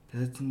байгаа юм.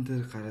 Тайзан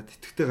дээр гараад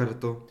итгэвтэй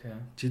гараад уу?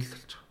 Жил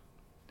болж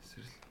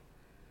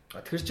байгаа.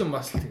 Тэр чинь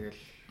бас л тэгэл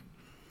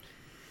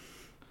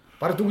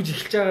баг дүгж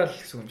эхэлж байгаа л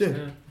гэсэн юм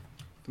чинь.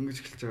 Дүнгэж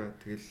эхэлж байгаа.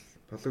 Тэгэл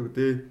болоо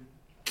дээ.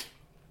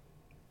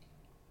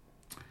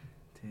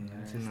 Тийм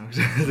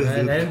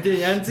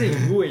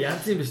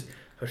янзын биш.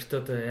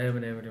 Хөртөө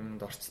амар юмд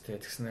орцтой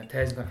тэгснэ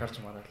тайзнаар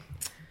гарч мараад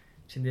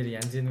чин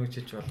дээр янзын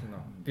үчиж болно.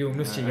 Би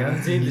өмнөөс чи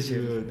янзын л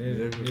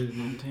шивнэ.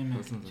 Тийм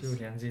ээ. Чи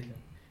үл янзын л.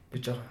 Би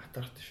жоохон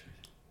хатаартай шүү.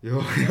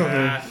 Йоо.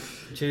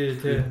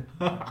 Чи тэ.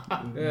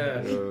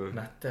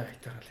 Наттай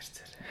хайтагаал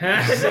ирцээр.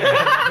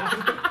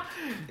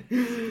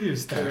 Юу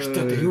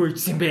стартаа юу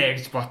ийсэн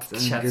бэ гэж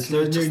бодчихсан.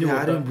 Гэтэл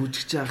арын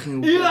бүжигч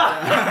ахын үг.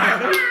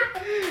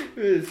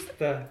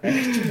 Өста.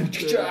 Чи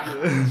бүжигч ах.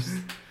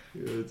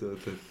 Ёо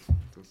зөөтэй.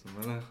 Туусан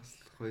манайхас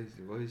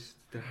войс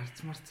дээр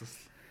харцмарцсан.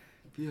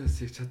 Би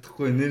бас яг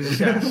чадахгүй нэр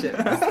шаа.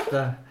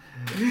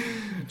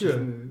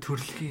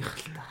 Төрөлгийн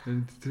хэл та.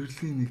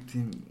 Төрөлгийн нэг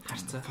тийм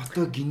харцаа.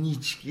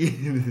 Фотогенич гэх.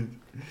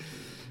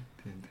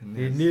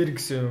 Нэр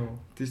гэсэн юм.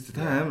 Тийш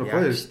та амар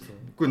гоё шүү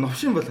дээ. Үгүй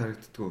новшин бол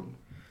харагддаггүй.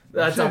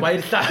 За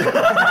баярлаа.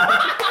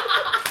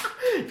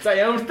 За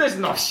ямар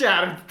тааш новшин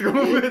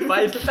харагддаггүй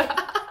баярлаа.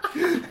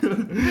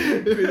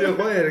 Би гоё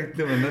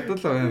харагдсан юм. Надад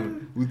л амар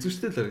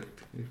үзүүштэй л харагддаг.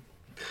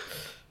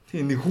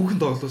 Тийм нэг хүүхэн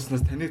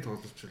тоглоснаас таныг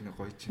тоглож ирнэ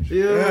гоё юм шиг.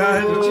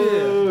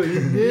 Йоо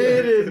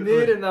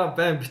нэр наа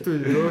байн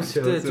битүү ёо.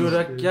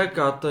 Зүгээр яг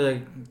одоо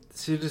яг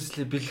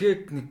seriously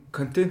бэлгээг нэг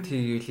контент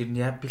хийгээл юм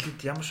яа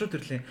бэлгэд ямар шүү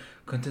төрлийн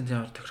контент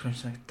ямар тохирхон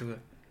санагддаг вэ?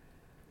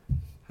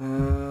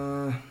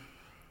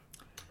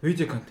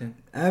 Видео контент.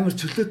 Амар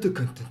чөлөөтэй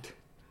контент.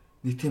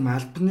 Нэг тийм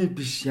албаны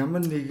биш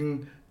ямар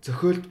нэгэн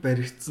зохиолд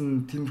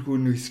баригдсан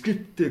тиймэрхүү нэг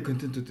скрипттэй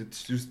контентууд гэдэг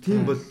чинь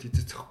тийм бол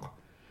хийцэхгүй.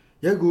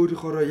 Яг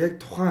өөрийнхоороо яг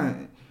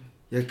тухайн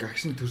яг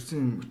акшн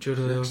төрсэн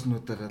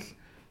акшнуудаараа л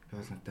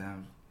явуулнатай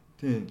аим.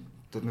 Тийм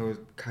одоо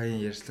нөгөө Каин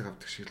ярьслага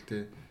авдаг шиг л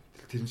те.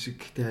 Тэр шиг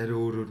гэхдээ арай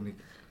өөрөөр нэг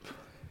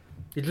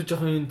илүү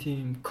жоохон юм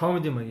тийм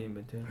комеди маяг юм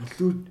байна те.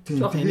 Илүү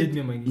тийм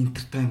энедми маяг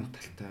entertainment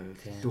талтай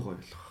байл илүү гоё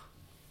болох.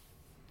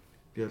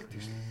 Би бол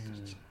тэгж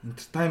ярьж.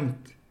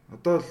 Entertainment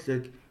одоо л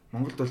яг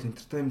Монголд бол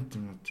entertainment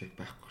юмуд яг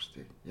байхгүй шүү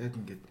дээ. Яг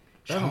ингээд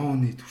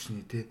шоуны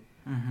түвшний те.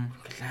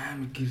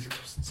 Амар гэрэл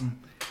тусцсан.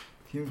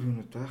 Тийм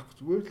юмуд байхгүй.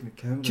 Зүгээр л нэг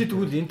камера. Чи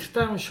тэгвэл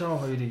entertainment show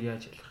хоёрыг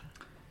яаж ялгах?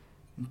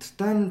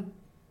 Entertainment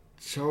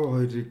show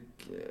хоёрыг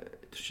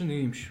тэр чинь нэг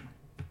юм шүү.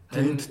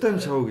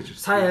 Entertainment show гэж.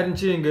 Сая харин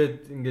чи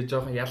ингээд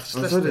жоохон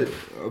ялгачлаа шүү дээ.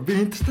 Би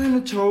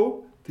entertainment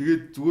show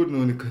тэгээд зүгээр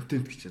нөгөө нэг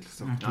контент гэж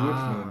ялгасан. Зүгээр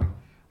л нөгөө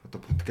одоо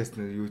подкаст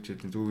нэр юу ч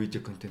гэдэг зөв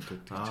видео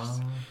контентууд гэж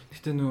хэлсэн.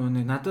 Гэтэ нөгөө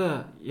нэг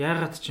надаа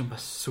яагаад ч юм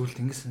бас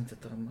сүулт ингэ санагдаад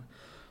байгаа юм.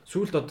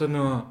 Сүулт одоо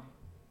нөгөө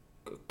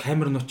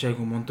камер нууч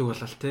айгу мундаг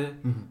болол те.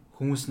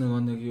 Хүмүүс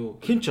нөгөө нэг юу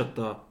хинч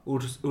одоо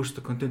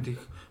өөрсдөө контент хийх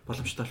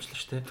боломжтой болчихлоо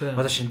шүү те.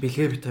 Одоо шинэ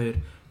бэлгээ бит хоёр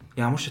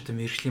ямар ч одоо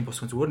мэрэгжлийн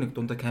босгон зүгээр нэг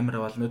дундаа камер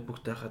аваад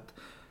ноутбуктаа хаад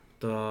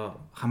одоо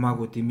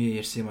хамаагүй дими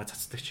ярьсан юм а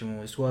цацдаг ч юм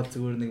уу. Эсвэл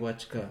зүгээр нэг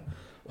бажка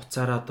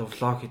уцаараа одоо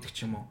влог хийдэг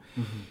ч юм уу.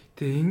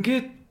 Тэгээ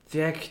ингээд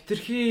яг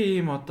хитрхи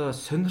юм одоо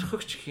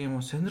сонирхогч гэх юм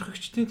уу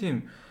сонирхогчдын тийм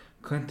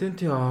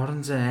контентын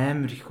орон зай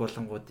амар их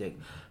болонгууд яг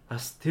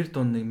бас тэр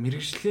дунд нэг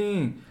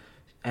мэрэгжлийн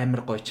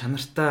амар гоё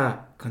чанартай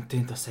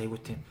контент бас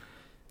айгуу тийм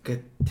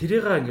ингээд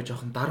тэрийгээ ингээд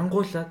жоохон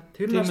дарангуулаад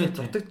тэр нь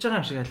дутагдж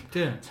байгаа юм шиг аль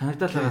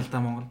санагдал байгаа л да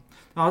Монгол.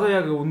 Одоо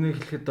яг үннийг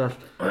хэлэхэд бол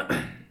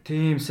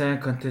тийм сайн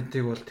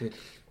контентыг бол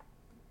тэгэл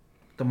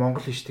одоо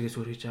Монгол хийжтэйгээс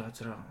өөр хийж байгаа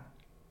зэрэг.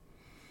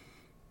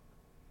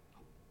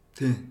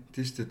 Тийм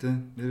шүү дээ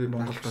тийм.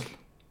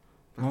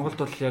 Монголд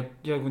бол яг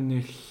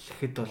үннийг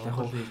хэлэхэд бол яг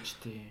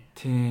хийжтэй.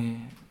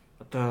 Тийм.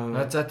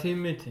 Одоо за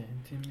тийм ээ.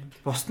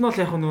 Босд нь бол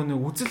яг нөгөө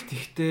үзэлт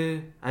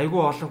ихтэй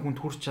айгүй олон хүнд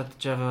хүрч чадж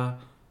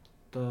байгаа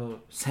одоо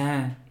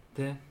сайн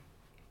тий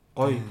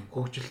гоё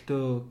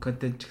хөгжилтөө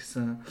контент ч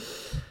гэсэн.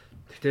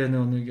 Гэтэ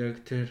нэг яг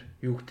тэр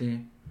юу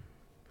гэдэг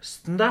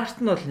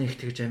стандарт нь бол нэг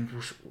тэгж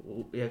амир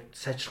яг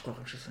сайжрахгүй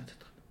юм шиг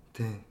санагдаад байна.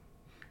 Тийм.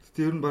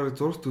 Гэтэ ер нь баг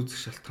зурагт үзэх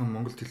шалтгаан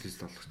Монгол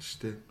телевизд болгоч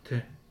шүү дээ.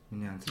 Тийм.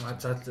 Миний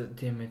анзаарч. За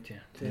тийм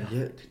ээ.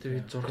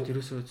 Гэтэ зурагт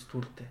ерөөсөө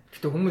үзтгүүлдэ.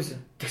 Гэтэ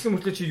хүмүүс тэгсэн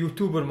мөртлөө чи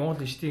ютубер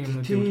Монгол ичдэг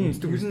юм уу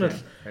үздэг нь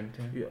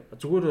бол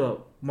зүгээр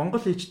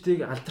Монгол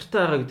ичдэг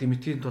алдартай байгаа гэдэг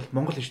мэдхийн тулд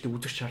Монгол ичдэг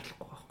үзэх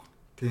шаардлагагүй байхгүй.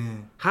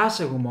 Тийм.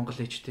 Хаашаагүй Монгол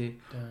ичдэг.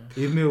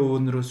 Эмээ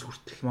өөнөрөөс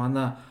хүртэл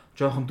манай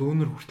жоохон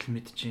дүүнер хүртэл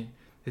мэдчихээн.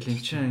 Тэгэл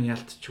эн чинь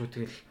ялтчихгүй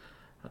тэгэл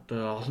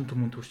одоо олон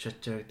түмэнд хүрч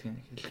чадчаа гэдэг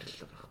нэг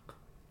хэлрэл байгаа байхгүй.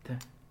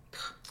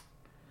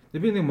 Тэ.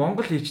 Би нэг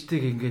Монгол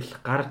ичдэг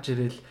ингээл гарч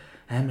ирэл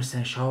амар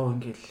сайн шоу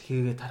ингээл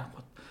хийгээд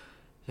харангууд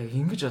яг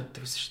ингэж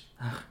боддог гэсэн шүү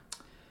дээ. Ах.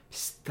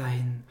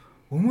 Стайн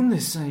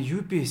өмнө нэсэн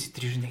UBS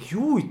дээр юу нэг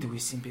юу идэг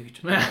байсан юм бэ гэж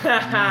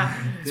бодлоо.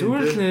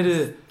 Зүгээр л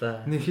нэрээ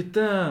нэг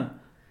хитэн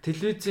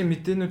телевизийн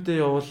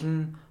мэдээнүүдэд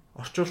явуулна,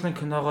 орчуулгын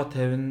киногоо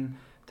тавина.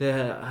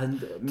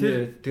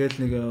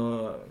 Тэгэл нэг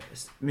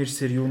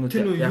мерсер юунууд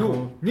яг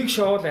нэг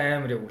шоу л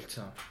амар яг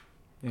үлдсэн.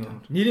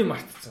 Нэрийг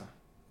мартцсан.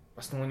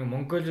 Бас нэг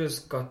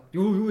Mongolia's Got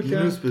юу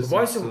лээ?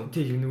 Voice of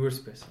the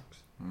Universe байсан.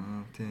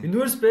 Тийм.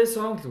 Universe Best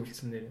Song л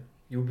үлдсэн нэр.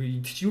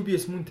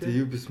 UBS мөн тий.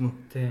 UBS мөн.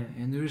 Тийм.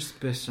 Universe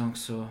Best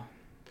Songs уу.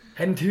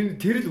 Харин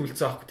тэр л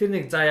үлдсэн аахгүй. Тэр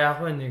нэг за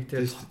яах вэ нэг тий.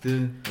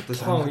 Одоо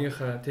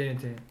шоуныхаа тий.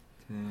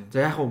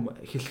 За яг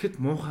хэлэхэд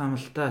муухай юм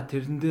л да.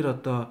 Тэрэн дээр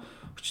одоо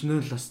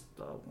өчнөө л бас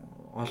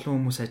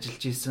олон хүмүүс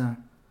ажиллаж исэн.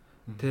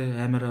 Тэ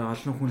амар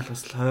олон хүн л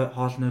бас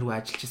хоол нойргүй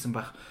ажиллаж исэн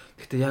баг.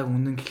 Гэхдээ яг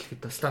үнэн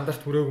хэлэхэд бас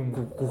стандарт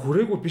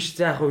хүрээгүй биш.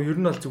 За яг ер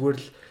нь бол зүгээр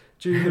л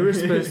чи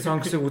Universe Best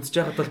Songs-ыг үзэж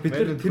байхад бол бид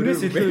нар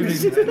тэрнээс илүү юм.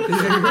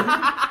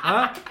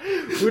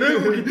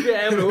 Хүрээгүй гэдгийг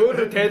амар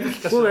өөрөө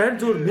тайлбарлах. Гүү амар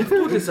зүгээр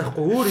мэдтгүүлээс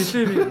аахгүй өөр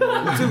илүү юм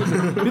үзээгүй.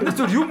 Бид нар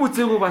зүгээр юм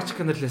үзээгүй баач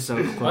каналээс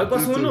аахгүй.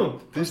 Бас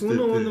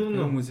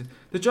үнэн.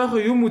 Тэгээ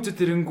жоохон юм үзэж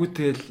ирэнгүү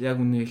тэгэл яг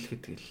үнэ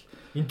хэлэхэд тэгэл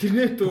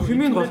интернет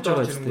хэмээн голж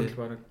байгаа юм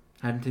байна.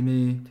 Харин тийм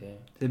ээ.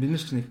 Тэгээ бид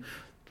нар ч нэг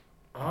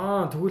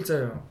тэгвэл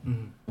заяа.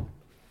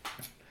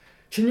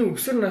 Чиний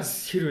өсвөр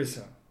нас хэр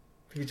байсан?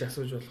 Тэгж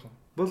асууж болох уу?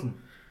 Болно.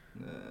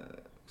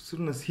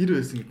 Өсвөр нас хэр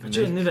байсан гэдэг нь.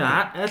 Чи нэр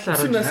айл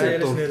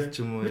хараад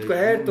ч юм уу. Мэдгүй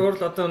айр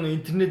дуурал одоо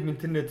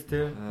интернет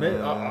те.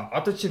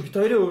 Одоо чи бит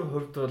хоёрын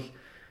хувьд бол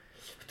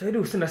бит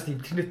хоёрын өсвөр насны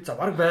интернет за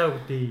баг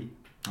байгаагүй дээ.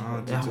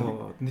 Яг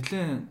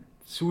нэлээд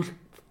сүүл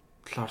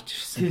л орж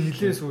ирсэн. Тийм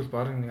нэлээд сүүл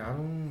баг нэг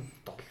 17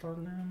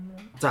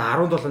 8. За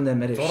 17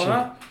 8-аар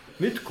явшин.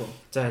 Мэдгүй.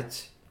 За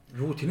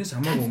юу тэрнээс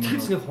хамаагүй юм.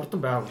 Тэрний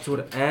хурдан байгаагүй.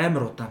 Зүгээр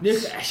амар удаан. Нэг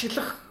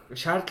ашиглах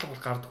шаардлага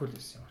бол гардаггүй л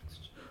байсан юм байна.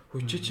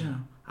 Хөөч чи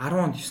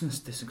 19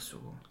 настайсэн гэсэн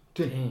үг үү?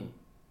 Тийм.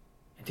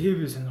 Тэгээ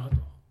би сонирхоод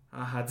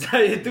байна. За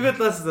эдгээр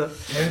бас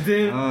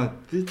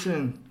тий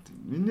чинь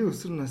миний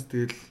өсвөр нас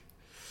тэгэл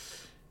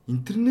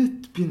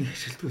интернет би нэг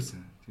ашигладаг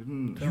байсан. Ер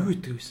нь юу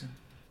хийдэг байсан?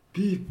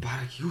 Би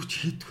баг юу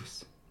ч хийдэг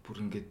байсан. Бүр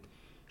ингээд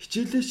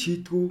хичээлээ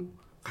шийдгүү,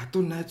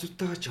 гадуур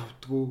найзуудтайгаа ч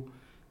явдгүү.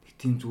 Нэг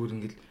тийм зүгээр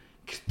ингээд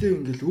гэртээ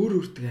ингээд өөр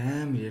өөртөө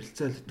амар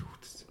ярилцаал гэдэг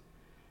хөвтсөн.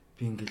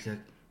 Би ингээд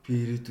яг би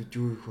ирээдүйд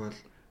юу их бол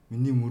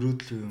миний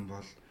мөрөөдөл юу юм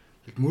бол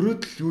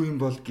мөрөөдөл юу юм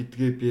бол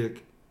гэдгээ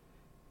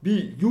би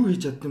юу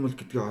хийж чадсан юм бол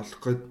гэдгээ олох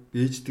гээд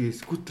ээжтэйгээ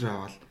скутер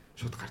аваад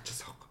шууд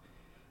гарчаасан аахгүй.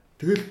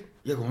 Тэгэл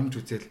яг унж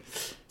үзээл.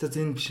 За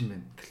зэн биш юм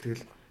байна.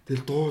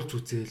 Тэгэл дуулж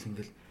үзээл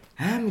ингээл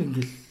амар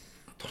ингээл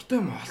дуртай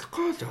юм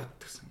олохгүй л яваад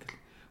гэсэн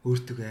ингээл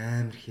өөртөө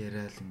амар их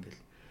яриад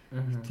ингээл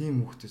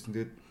Тийм хүүхдээсэн.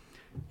 Тэгээд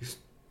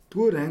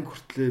 9-р анги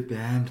хүртлээ би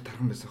амар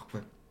тархан байсан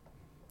байхгүй.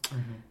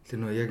 Тэр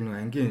нөө яг нөө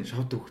ангийн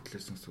шавд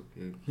хүүхдлээсэн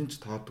гэсэн. Хинч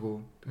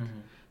тоодгүй.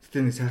 Гэтэ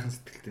нэг сайхан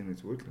сэтгэлтэй нэг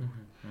зүгээр л.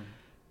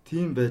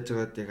 Тийм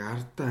байжгаад яг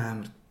ардаа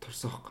амар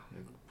турсаахгүй.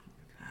 Яг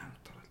амар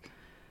тураад.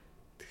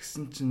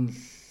 Тэгсэн чинь л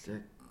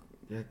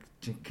яг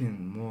жинхэнэ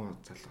муу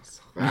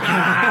залуусах.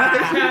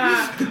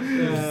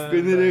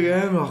 Би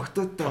нэрийг амар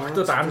октод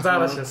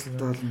анзаараа шаасан.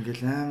 Тоол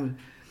ингээл амар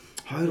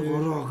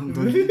 2-3 охинд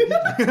бол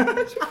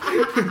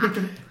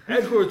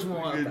айгууч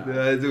муу.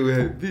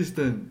 Зүгээр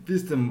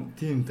бистэн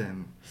тим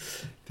тайм.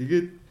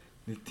 Тэгээд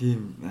нэг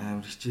тим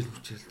амар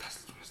хичээл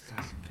тасч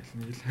маслаа ингээл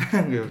нэг л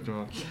ханга явж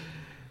байгаа.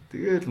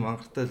 Тэгээд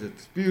мангартаа л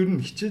би ер нь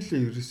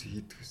хичээлээ ерөөсөө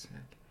хийдэг гэсэн.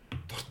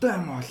 Дуртай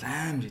юм бол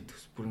амар хийдэг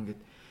ус. Бүр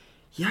ингээд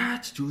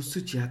яаж ч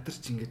өсөж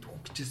ядарч ингээд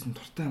үхэх гэжсэн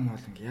дуртай юм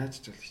бол ингээд яаж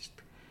ч бол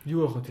хийдэг.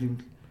 Юу яхаа тийм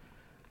л.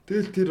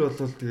 Тэгэл тэр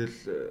болол тэгэл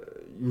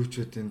юу ч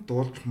үгүй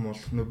дуулж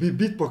муулах нөө би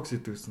битбокс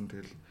хийдэг гэсэн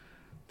тэгэл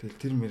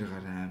тэр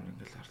мэрийгээр амар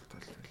ингээл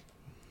оролдол тэгэл.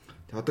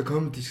 Тэг одоо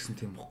комеди гэсэн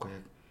тийм бохгүй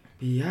яг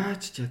би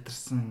яаж ч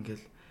ядарсан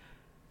ингээл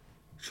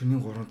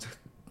шөнийн 3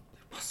 цагт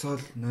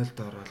босоод 0-д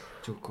ороод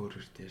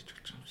жокөрөөр дээрж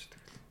өгч юм шиг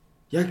тэгэл.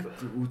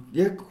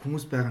 Яг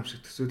хүмүүс байгаа юм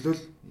шиг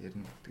төсөөлөл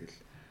ярина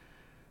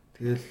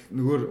тэгэл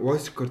нөгөө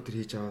voice recorder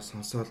хийж аваа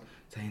сонсоол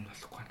за энэ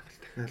болохгүй байна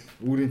гэл дахиад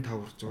үүрийн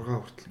 5 6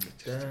 хүртэл ингэж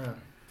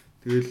ярьж.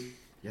 Тэгэл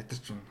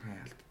ядарч унхаа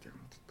ялддаг юм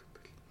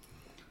дутдаг.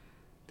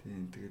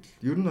 Тийм тэгэл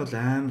ер нь бол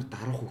амар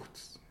дарах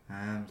хөвгтсөн.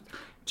 Амар.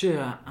 Чи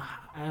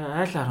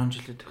айл 10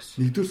 жилээ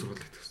төгссөн. 1-р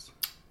сургуульд төгссөн.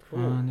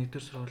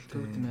 1-р сургуульд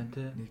төгссөн юм байна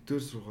те.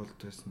 1-р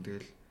сургуульд байсан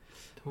тэгэл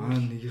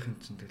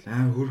нэгийнхэн чинь тэгэл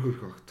амар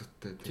хөрх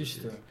октодтой. Тийм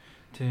шүү дээ.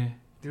 Тий.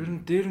 Ер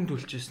нь дээр нь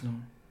төлчихсэн үү?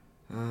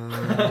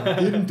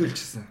 Дээр нь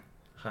төлчихсэн.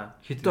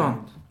 Хэдэн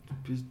онд?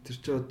 Би тэр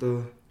чи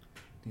одоо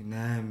 8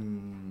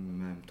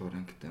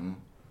 дугаар ангитай юм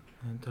уу?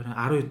 Тэр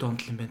 12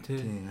 онд л юм байна тий.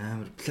 Тийм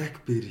амар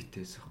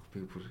BlackBerry-тэйс ах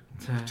би бүр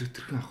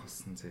өчигдөрхөн ах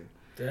болсон заяа.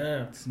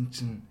 Тэгсэн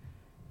чинь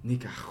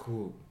нэг ах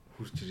хүү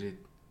хурж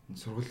ирээд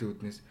сургуулийн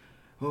үүднээс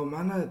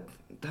манай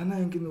танаа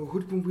анги нөгөө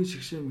хөл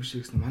бөмбөгийн шигшээ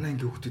гэсэн манай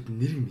анги хүүхдүүд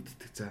нэрийг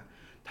мэддэг за.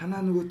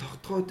 Танаа нөгөө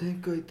тогтгоо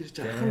танко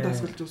идэрч ахын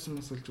дасгалж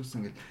uuсан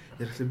гэж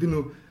ярихлаа. Би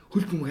нөгөө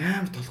хөл бөмбөг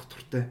амар толох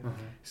туртай.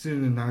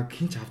 Эсвэл нэг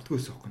хинч авдаггүй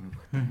байсан байхгүй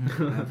нөгөө.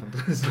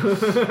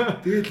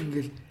 Тэгэл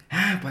ингээл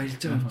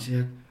баярлж байгаа юм чи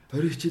яг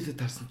 20 хичээлээ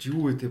тарсан чи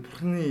юу вэ те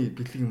бурхны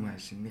бэлэг юм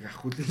ааш нэг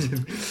ах үлээж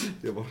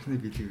тэгээ бурхны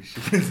бэлэг биш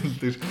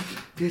гэсэн.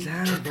 Тэгэл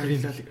амар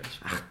баярлал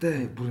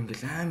ахтай бүр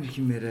ингээл амар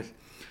химээрэл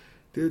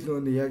тэгэл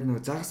нөгөө яг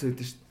нөгөө загас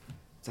байдсан шүү.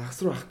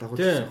 Загас руу ах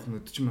дагуулж авах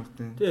өдөж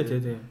магтай.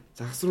 Тий.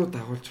 Загас руу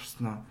дагуулж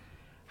орсноо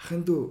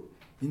ахын дүү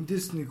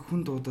эндээс нэг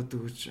хүн дуудаад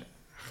өгч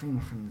ахын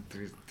махан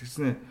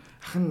тэгснэ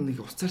ахын нэг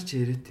уцаар ч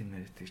яриад юм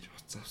яриад гэж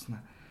уц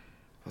авснаа.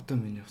 Одоо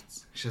миний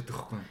уц гшаад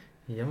өгөхгүй.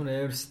 Ямар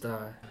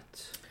аирста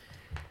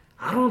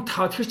 15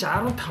 тэгэхээр чи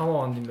 15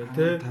 онд юм байна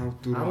те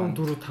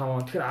 14 5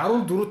 он. Тэгэхээр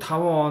 14 5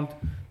 онд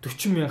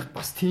 40 мянга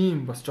бас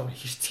тийм бас жоохон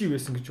хэрцгий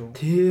байсан гэж юу?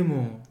 Тийм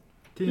үү.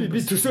 Тийм би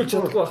төсөөлж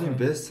чадахгүй байх юм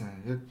байсан.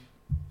 Яг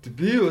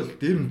би бол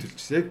дээр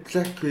мөтөлчихсэн. Яг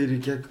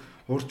BlackBerry-г яг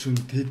урч хүн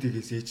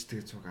TD-гээс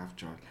ээжтэйг цуг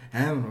авч аваад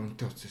амар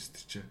өнтэй уц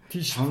өстөж чи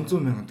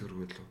 500 мянган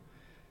төгрөг лөө.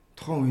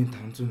 Тухайн үеийн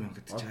 500 мянга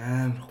гэдэг чи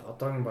амар.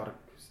 Одоогийн баг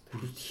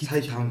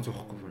сая 500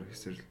 байхгүй бүр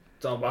эсвэл.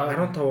 За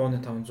 15 оны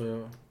 500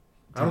 юу?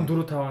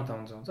 14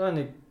 500. За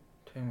нэг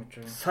тийм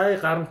үү. Сая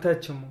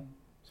гарантай ч юм уу?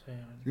 Сая.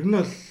 Ер нь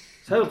бол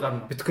сая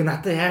гарна. Битгүй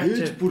надад яаж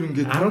ч бүр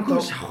ингээд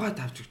 15 шавхаад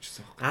авч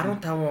өгчихсөн байхгүй.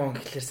 15 он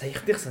гэхэлэр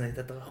саяхных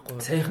санагдаад байгаа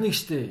байхгүй. Саяхных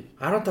штэ.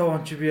 15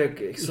 он чи би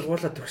яг их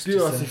сургуулаа төгсчихсэн.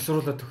 Би бас их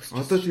сургуулаа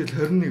төгсчихсэн. Одоо тэгэл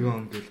 21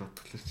 он гэж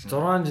бодглоо чи.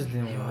 6 жил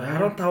юм.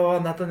 15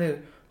 он надад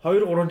нэг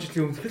 2 3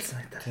 жилийн өмнөх л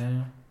санагдаа.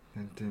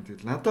 Тийм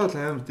тэгэл надад бол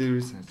амар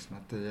дээрвээ санаж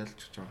надад ялч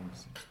жоохон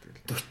байсан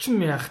тэгэл 40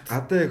 мянга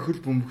гадаа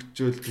хөл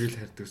бөмбөгчөөл тэгэл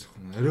хардаг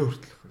сохно орой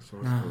хүртэл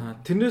сургууль.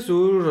 Тэрнээс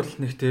өөрөөр бол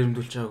нэг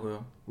дээрэмдүүлж байгаагүй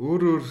юу?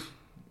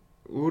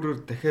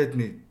 Өөрөөр дахиад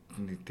нэг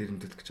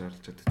дээрэмдүүлэх гэж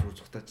оролж чаддаг зүгээр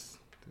цухтаажсэн.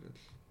 Тэгэл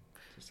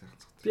сайхан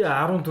цухтаа. Би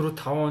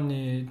 14 5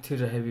 оны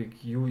тэр хавийг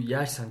юу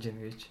яаж санаж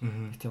байна гэж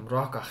тийм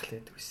рок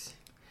ахлаад байсан.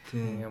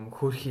 Тийм юм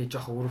хөөрхий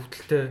жоохон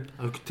өрөвдөлтэй.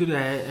 Тэр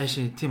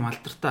ааши тийм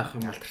алдартай ах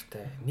юм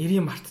алдартай.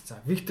 Нэрийн мартцсан.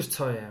 Виктор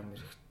Цой амар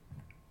их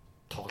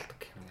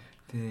тоглодог юм.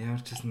 Тийм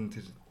ямар ч гэсэн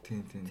тэр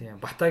тийм.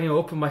 Батагийн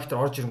open mic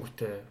дээр орж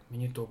ирэнгүүтээ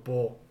миний дуу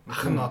буу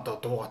ах нь одоо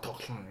дууга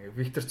тоглоно.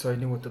 Виктор Цой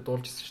нэг удаа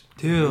дуулжсэн шүү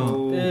дээ.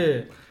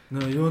 Тий.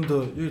 Нөө юунд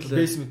юу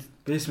лээ?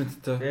 Basement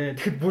таа.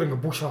 Тэгэхэд бүр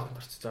ингээ бүх шокнд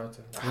орчихсон.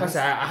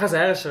 Ахаас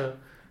айгаш.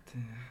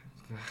 Тийм.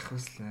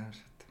 Ахаас л амар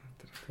шат.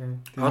 Тийм.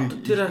 Одоо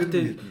тэр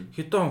ахтай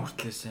хэдэн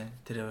хүртлээсэн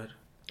тэр яваар.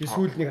 Би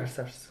сүүл нэг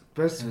харсаарсан.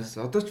 Байсан.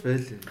 Одоо ч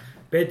байлээ.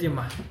 Байд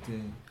юм аа.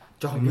 Тийм.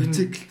 Жохон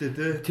мотоциклтэй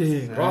тий.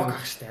 Тийм. Рок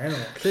ах штэ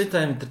амар.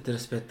 Playtime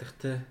дээрээс байдаг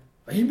тий.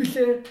 Ийм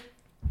билээ.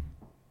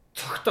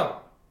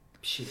 Цогтоо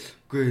биш.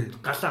 Үгүй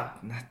галаа.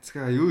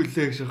 Нацгаа юу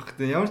илээ гэж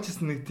бохтой. Ямар ч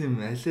гэсэн нэг тийм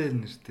алиа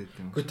нэртэй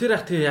юм. Үгүй тэр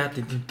ах тэгээ яа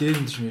тийм дээр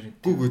нь шмэр.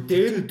 Үгүй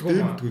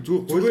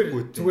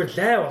зүгээр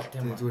лай болт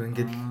юм. Зүгээр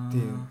ингээд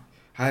тийм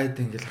хайд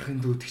ингээд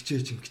ахын дүү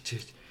тэгчээж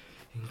ингэчээж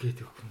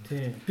ингээд өгөх юм.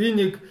 Тийм.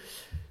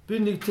 Би Би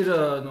нэг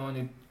тэр нөгөө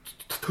нэг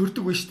төрдөг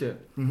вэ штэ.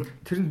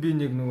 Тэр нь би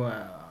нэг нөгөө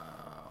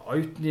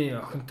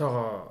оюутны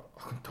охинтойгоо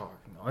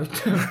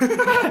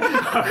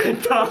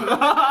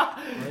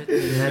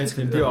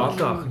би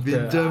олон охинтой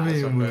Бенжамин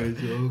юм аа.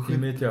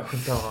 Хэмэдэ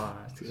охинтойгоо.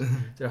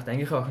 Зэрэгт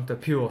ангийнхаа охинтой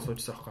пив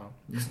уусуужсан аахгүй.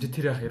 Гэсэн чи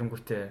тэр яах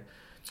эренгүүтээ.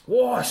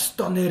 Оо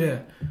sto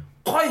нэрэ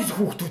гой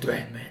хүүхдүүд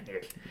байна мэн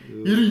тэгэл.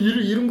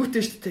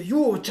 Эренгүүтээ штэ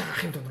юу ууж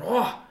байгаа юм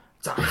донор.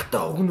 За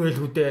ахтаа өгнө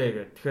байлгүй дээ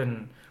гэд. Тэгэхээр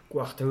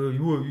гүү ах та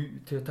юу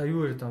та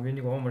юу яриад байгаа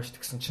миний уумар штэ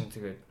гэсэн чинь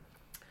тэгээд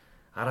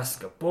араас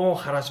гэ боо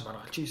харааж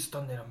маргаал чи sto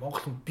нэрэ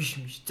Монгол хүн биш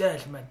юм биш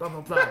зайл маань ба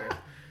гэд.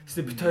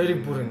 Эсвэл бит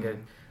хоёрыг бүр ингээд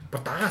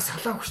бүр дагаа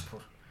салаагүй штэ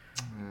бүр.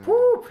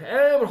 Пүү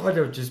амар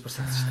хол явж ирсэн бүр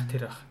санаж штэ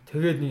тэр ах.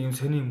 Тэгээд нэг юм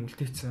сони юм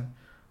үлдээсэн.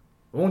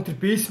 Уун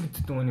тэр бейсмент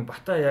нөгөө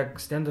бата яг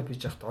stand up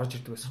хийж байхад орж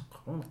ирдэг байсан.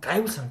 Уун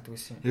гайвал санагддаг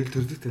байсан юм. Яг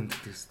төрдөг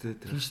тэмддэг өстэй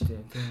тэр. Тийм шүү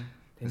дээ.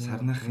 Тийм.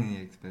 Сарнахын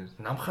яг байр.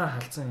 Намхаа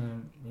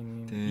халзан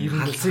юм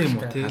халзан юм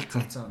уу тий.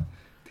 Халзан.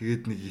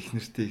 Тэгээд нэг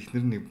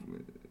ихнэр нэг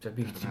за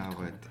би гэж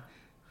аваад.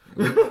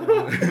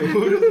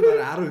 Өөрөөр нь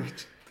 10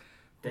 ихч.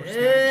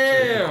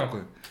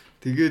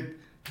 Тэгээд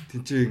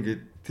тэнцээ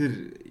ингээд тэр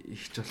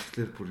ихч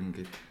болохоор бүр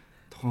ингээд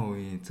тухайн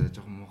үеийн за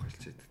жоохон муу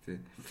хэлчихэд тий.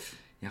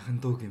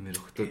 Яхан дуу гэмээр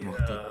өгтөд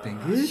могтод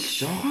ингээд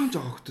жоохон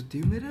өгтөд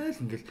юмараа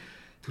л ингээд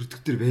төрдөг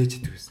төр байж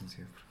идэг байсан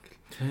юм бүр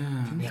ингээд.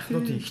 Тийм.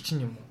 Яхнуудын их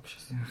чинь юм уу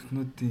биш үү?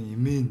 Яхнуудын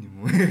имэн юм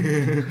уу?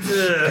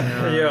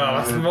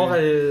 Яа, бас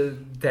мохоо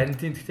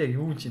дантин гэхдээ яг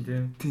юу юм чинь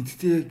тийм. Тийм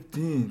гэхдээ яг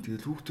тийм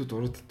тэгэл хүүхдүүд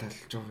урууд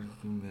талж байгаа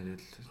юм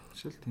яриад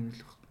шил тийм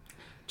л баг.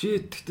 Чи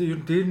гэхдээ ер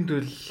нь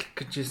дээрэмдвэл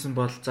гэж хэлсэн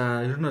бол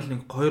за ер нь бол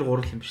нэг 2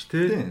 3 юм биш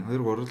тий? Тийм 2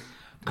 3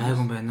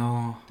 гайгүй байна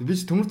оо. Тэг би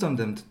ч төмөр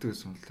замд амьддаг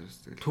гэсэн бол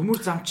тэгэл. Төмөр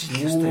зам ч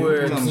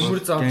хэлээ.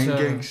 Төмөр зам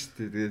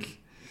штэ тэгэл.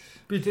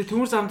 Би тэг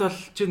төмөр замд бол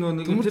чи нөгөө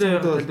нэг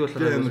тэр талд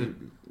болохоор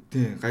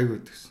тийм гайгүй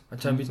гэдэгсэн.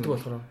 Ачаа биддэг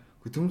болохоор.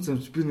 Гэхдээ төмөр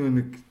замч би нөгөө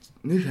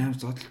нэг аим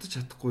зодтолдож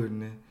чадахгүй юм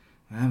нэ.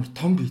 Амар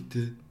том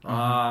биетэй.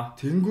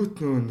 Тэнгүүт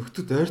нөгөө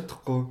нөхдөд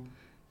ойртохгүй.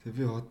 Тэг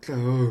би бодлоо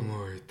өө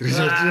мөө өдр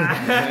шаарч.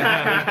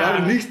 Баар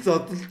нэг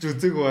зодтолж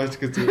үзег бааш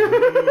гэж.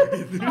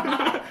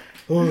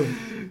 Өө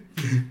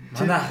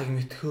манай ахыг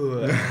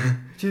мэдхөө.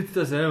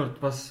 Чидээс амар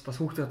бас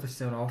хүүхдээ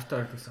татчихсан амар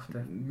авартай байдаг сах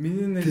та.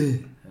 Миний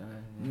нэг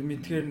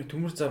мэдхээр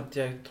төмөр замд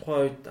яг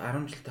тухайн үед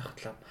 10 жил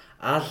тахтлаа.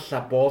 Аалла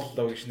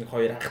бууллаа гэж нэг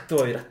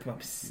 2 атмаа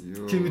байсан.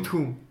 Чи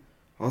мэдхүү.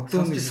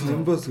 Одоо нэг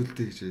самбас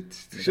үлдээ гэж байдаг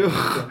шүү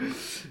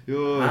дээ.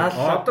 Йоо.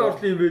 Одоо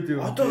орлын юм байд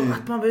юу? Одоо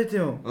атмаа байд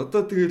юм.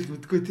 Одоо тэгэл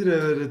мэдгүй тэр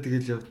аваараа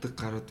тэгэл явдаг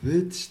гарууд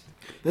байд шүү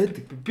дээ.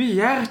 Байдаг. Би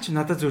яагаад ч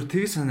надад зөв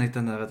тгий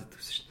санагдаад байгаад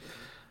байсан шүү дээ.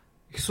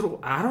 Их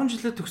сургууль 10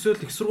 жилээ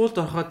төгсөөл их сургуульд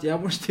ороход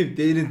ямар ч тийм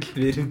дээрэн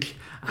тал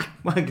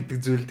атмаа гэдэг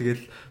зүйл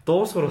тэгэл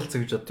дуус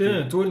суралцсан гэж боддог.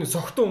 Тийм зүгээр нэг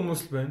согтон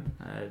хүмүүс л байна.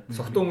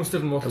 Согтон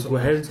хүмүүстэй л муулсан.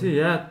 Үгүй харин тийм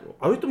яа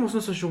оюутан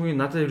мосноос шүүгийн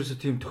надад ерөөсөө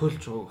тийм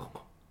тохиолж байгаа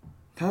байхгүй.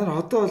 Та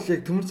нар одоо бол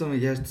яг төмөр замыг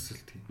яаж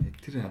төсөлдөг юм?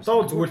 Тэр юм.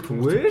 Одоо зүгээр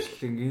түгээр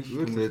л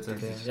ингээл байдаг.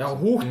 Яг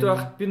хүүхд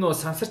байхад би нөгөө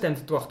сансарт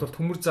амьддаг байхад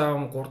төмөр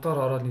зам 3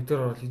 дахь ороод 1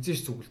 дахь ороод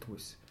хизээш зүгэлдэг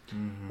байсан.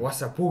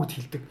 Угаасаа бүгд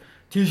хилдэг.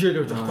 Тийшээ л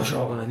явж авахгүй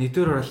шоо.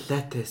 Нэгдүгээр орол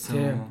лайтайсан.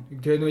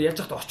 Тэгээ нөгөө яаж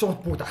яхад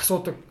очингууд бүгд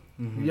асуудаг.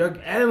 Яг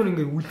амар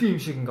ингээ үлийн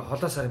юм шиг ингээ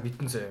холоосаар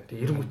мэдэн заяа.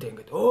 Тэгээ эренгүүтээ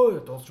ингээ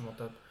өө дуулж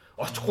модаад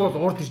очихгүй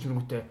бол урд ирж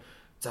нэнгүүтээ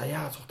за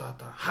яагаад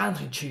цухтаад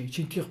хаанахын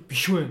чинтих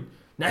биш вэ?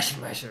 Наашир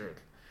маашир.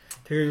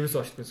 Тэгээ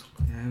юусоо очтойс.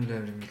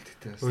 Амар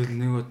мэддэгтэй бас. Үйл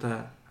нэг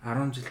удаа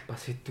 10 жил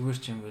бас хэддгээр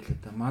ч юм байл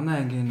да.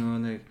 Манай ангийн нөгөө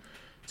нэг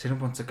цэрэн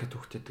бонцог гэдэг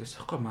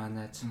хүүхдтэйгээс аахгүй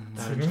манай айз.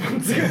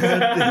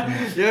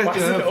 Яг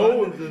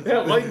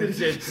гой нэр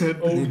шээ.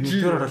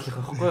 Нэгдүгээр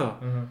оролцох байхгүй юу?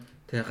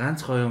 Тэгээ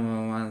ганц гоё юм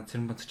маань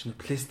цэрэн бонцог чинь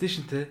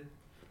PlayStation те.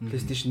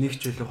 PlayStation 1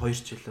 ч үлээ 2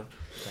 ч үлээ.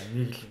 За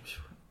нэг л юм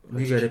шүү.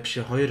 Нэг арай биш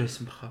 2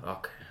 байсан баха.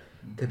 Окей.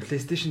 Тэгээ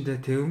PlayStation дээр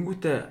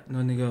тэгэнгүүтээ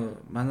нөгөө нэг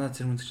манай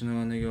цэрэн бонцог чинь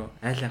нөгөө нэг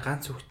айлын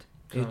ганц хүүхд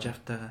ээж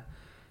автайгаа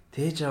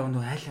Тээж аав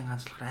нөгөө айлын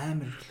ганц болохоор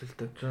амар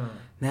өрхлөлдөг.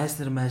 Найз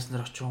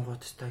нар очингууд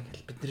өстой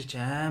ингээл бид нар чи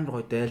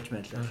амар гоё дайлж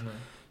байлаа.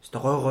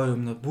 Өстой гой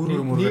юмнууд бүр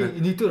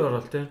нэгдүгээр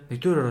орол те.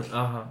 Нэгдүгээр орол.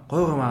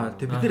 Гой юм аа.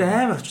 Тэг бид нар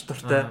амар оч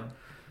дуртай.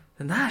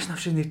 Тэг нааш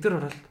навшиг нэгдүгээр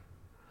орол.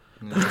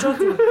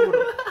 Очоод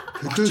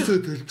төлөөсөө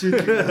төлж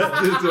идэг.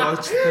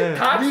 Оч.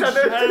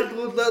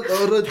 Тааргуулаад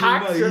ороод юм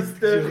аа.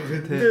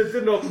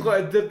 Тэр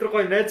нөгөө тэр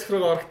гой найз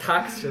руу орох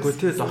такс.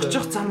 Гэхдээ тэг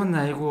очих зам нь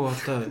айгу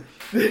одоо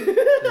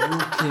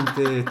юу юм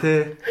бэ те.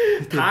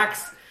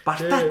 Такс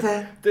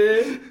Бартаатай.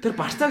 Тэр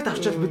бартааг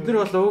давчаад бид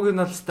нар бол ууг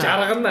нь бол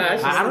жаргана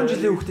 10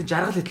 жилийн хүүхдээ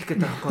жаргал идэх гээд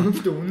байгаа байхгүй.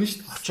 Үнэхээр үнэн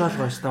шүү дээ. Очоод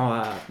гоёстой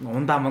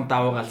ундаа мундаа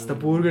уугаал та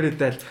бүргээрээ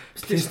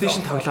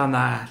PlayStation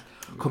тоглоонаа.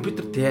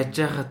 Компьютер яаж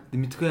яхад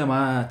мэдгүй юм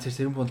аа.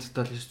 Цэрэн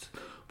бонцтой л шүү дээ.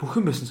 Бүх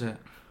юм байсан сая.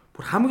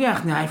 Бүр хамгийн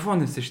анхны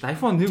iPhone байсан шүү дээ.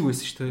 iPhone 1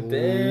 байсан шүү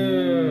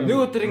дээ. Нэг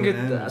өдөр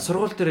ингээд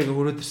сургууль дээр ингээ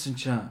хөрөөд ирсэн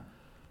чинь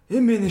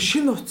энэ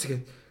шинэ утас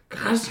гэдэг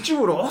Ганц чи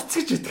бүр ууц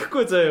гэж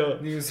итгэхгүй заяа.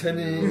 Нэг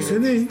сони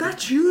энэ даа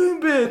чи юу юм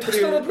бэ?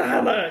 Төгсөрөд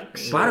хаана.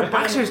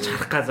 Багш ирж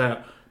харах га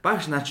заяа.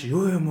 Багш наа чи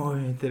юу юм уу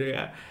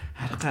тэр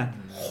харах га.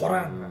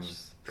 Хураан.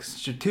 Тэгс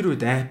чи тэр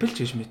үед Apple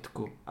ч гэж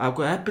мэдтэггүй.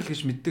 Аагүй Apple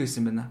гэж мэддэг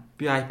гэсэн юм байна.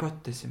 Би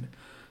iPod-тэй байсан юм байна.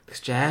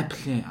 Тэгс чи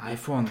Apple-ийн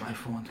iPhone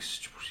гэсэн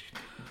чи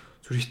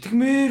бүр зүр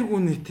итгэмээргүй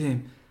нэг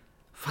тийм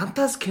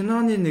фантази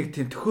киноны нэг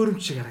тийм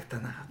төхөөрөмж шиг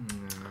харагдана.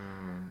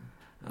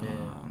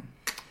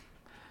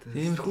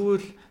 Тиймэрхүү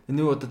л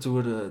нэг удаа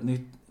зүгээр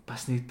нэг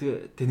бас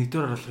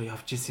нэгдүгээр оруулалт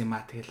явж исэн юм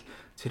аа. Тэгэл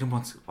Цэрэн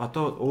бонц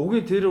одоо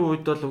өвгийн тэр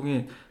үед бол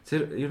өвгийн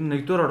ер нь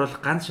нэгдүгээр оруулалт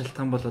ганц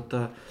шалтгаан бол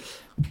одоо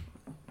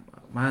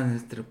маань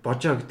тэр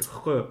божоо гэдэг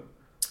хэвгүй юу?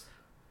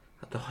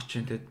 Одоо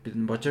хочин тэгээд бид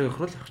божоог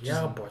ихрүүл авчих.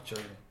 Яа божоо.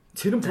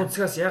 Цэрэн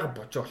бонцгаас яг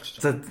божоо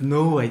болчих. За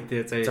no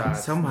idea. За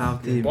somehow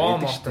тийм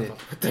байдаг шүү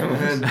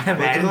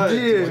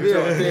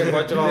дээ.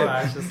 Божоо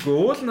аашаас.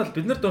 Уул нь бол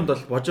бид нар дунд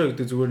бол божоо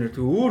гэдэг зүгээр нэр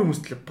тэг өөр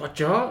хүмүүст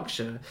божоо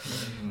гэж.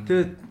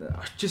 Тэгээд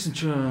очижсэн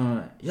чинь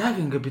яг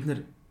ингээ бид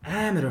нар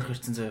амар орох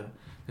ирсэн заяа.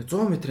 100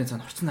 метрийн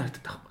цаана хурцсан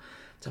харагддаг таахгүй.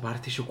 За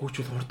бараг тийш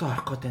гүйчүүл хурдан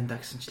орох гээд байна да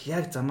гэсэн чинь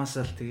яг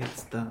замаасаа л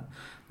тэгэл та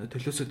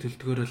төлөөсөө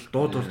төлдгөөрөл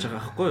дуудулж байгаа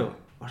байхгүй юу?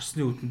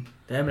 Орсны үдэн.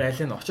 Амар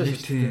айлын очиж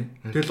шүү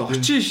дээ. Тэгэл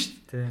очин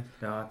шүү дээ.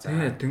 Яа за.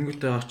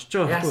 Тэнгүүтээ очиж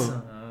байгаа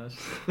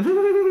байхгүй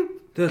юу?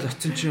 Тэгэл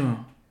очсон чинь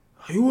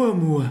юу юм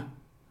уу?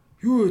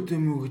 Юу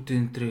гэдэм үү гэдэг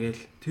энэ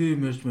төргээл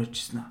тийм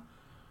мэржсэн аа.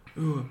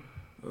 Юу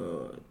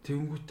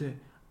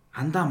тэнгүүтээ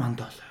андаа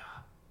мандаа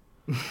болоо.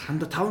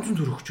 Андаа 500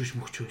 төгрөг өгч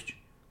мөгчөөч.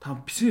 Та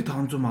бисний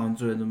 500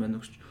 500 байна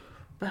уу гэж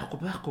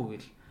байхгүй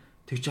гэл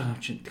тэгж байгаа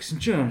юм чинь тэгсэн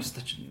чинь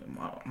юмстаа чинь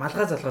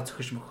малгай залгаа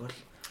зөхөж мөхөөл.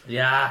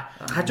 Яа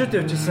хажууд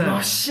явжсэн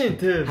машин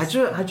тий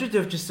хажууд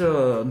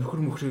явжсэн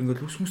нөхөр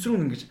ингээл ус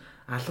мөсрүүн ингэж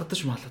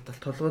алгадаж малгадал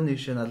толгойн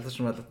нэшээ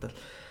алгадаж малгадал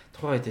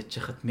тухайд яж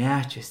хахад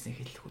мяач байсныг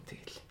хэлэхүү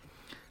тэгэл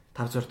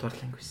 500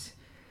 дурланг байсан.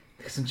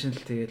 Тэгсэн чинь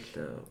л тэгэл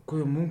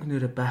үгүй мөнгө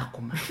нэрэ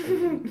байхгүй маа.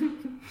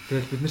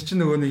 Тэгэл бид нар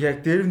чинь нөгөө нэг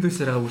яг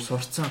дээрэмдүүсээр байгаа үр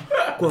сурцсан.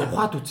 Үгүй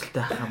ухаад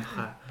үзэлтэй ах юм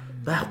хаа.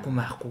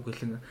 Байхгүй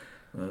гэл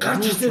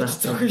гарч ирсэн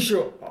зохин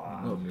шүү.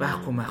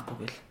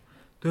 Байхгүй гэл.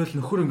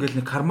 Тэгэл нөхөр ингээл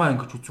нэг карма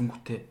ингэж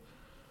үзэнгүүтээ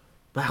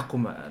байхгүй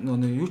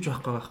нөгөө юу ч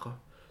байхгүй.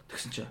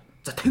 Тэгсэн чинь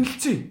за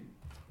танилцъя.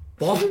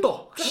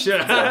 Болдоо. Тий.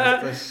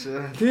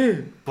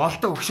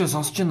 Болдоо өгшөө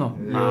сонсож байна уу?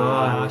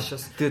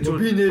 Аашаас. Тэгээ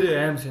би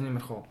нэрээ аим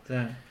сонирмах уу?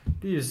 За.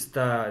 Би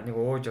өста нэг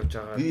ууж явж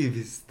байгаа. Би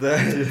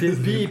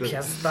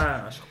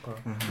пяста ашихгүй.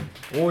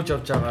 Ууж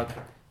явж байгаа.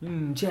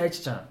 Энэ чи хайж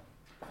чаа.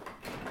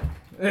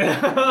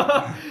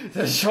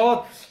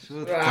 Шот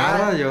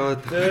гараа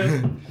яваад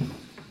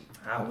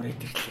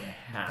үрээд ирлээ.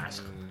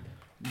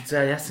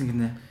 За яасан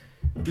гинэ.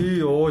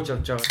 Би ууж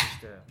явж байгаа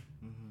шүү дээ.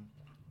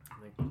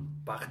 Нэг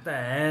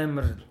багтаа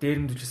амар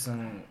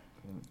дээрэмдүүлсэн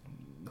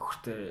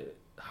нөхөртэй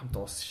хамт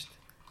уусан шүү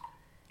дээ.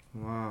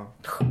 Вау.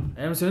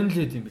 Амар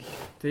сонирхолтой юм бэл.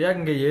 Тэгээ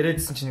яг ингээ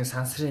яриадсэн чинь нэг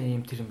сансрын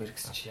юм тэр юм бэр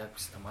гэсэн чи яг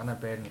биз манай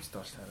байрны өстө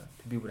болсараа.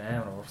 Би бүр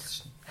амар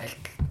уурсан шин.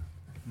 Хальт.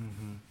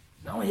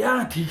 Наа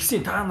яа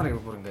тэгсэн та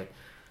нарыг бүр ингээ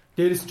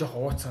дээрээс жоох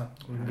ууцсан.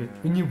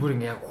 Ингээд миний бүр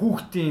ингээ яг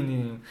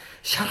хүүхдийн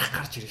шарах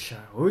гарч ирэх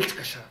шаа. Ойлж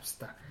гашаа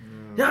авста.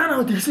 Яа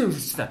наа тэгсэн юм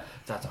шиг та.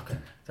 За окей.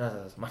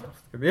 За март.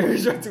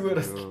 Яаж зүгээр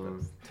бас.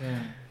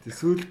 Тийм. Тэг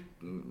сүүл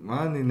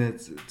маань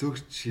найз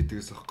зөөгч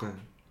шийдэгээс аахгүй.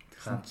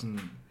 Тэгсэн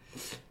чинь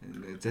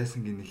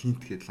зайсангийн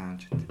хинт гээд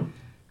лаунж өгдөө.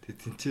 Тэг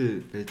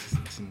тэнцээ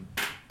байжсэн чинь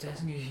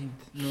зайсангийн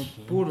хинт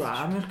нөө бүр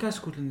Америкас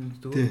скулын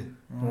дөө.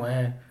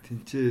 Үгүй.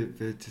 Тэнцээ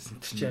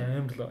байжсэн чинь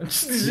амар лаунж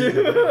шүү.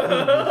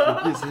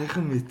 Би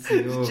сайхан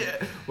мэдсэн ёо.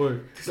 Ой.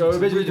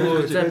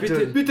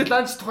 Би тэр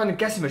лаунж тухайн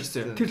газ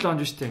мэрчсэн. Тэр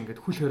лаунж шүү дээ ингээд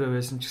хүл хөрөө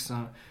байсан ч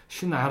гэсэн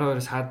шөнө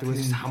 12-оос хаадаг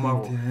байсан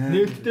хамаагүй.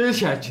 Нээлттэй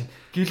шааж.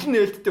 Гэл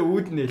нээлттэй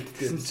үүд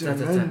нээлттэй. За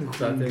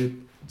ингээд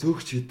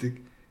зөөгч хийдэг.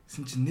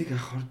 Гэсэн чинь нэг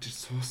ах орж ир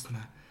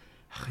сууснаа.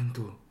 Ахын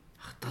дүү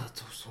ахтаа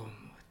зов суум.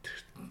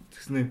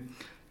 Тэгснэ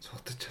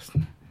цуудаж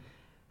авснаа.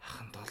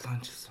 Ахын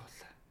 7 жил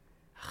суулаа.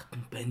 Ахт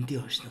нь банди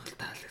очног л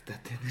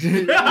таалагдаад байна.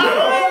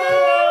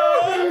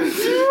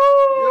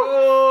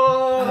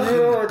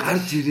 Йоо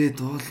гарч ирээ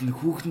дуулна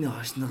хүүхний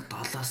очног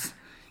 7-оос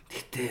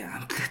тэгтээ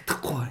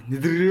амтлагдахгүй байна.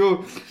 Нэдэр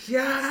ёо.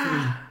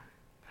 Яа.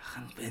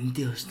 Ахын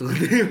банди очног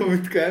юм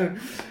мэдгүй.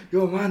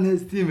 Йоо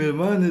манайс тийм ээ.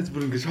 Манайс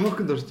бүр ингэ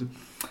шоконд орчих.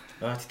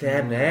 Тэ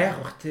амар айх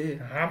бах тий.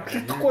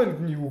 Амтлахгүй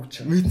нь юу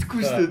гэж.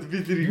 Мэдгүй шүү дээ.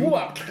 Би тэр юу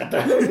амтлах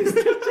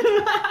гэдэг.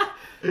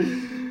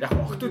 Яг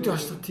охтуудын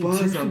очдог тийм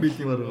цэцэн бил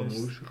юм аа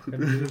мөшөх.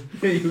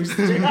 Юу гэж.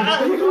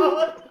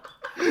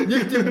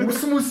 Нэг тийм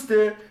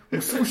үсмүстэй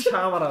үсмүс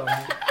шаавар аа.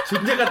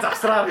 Шүднийгээ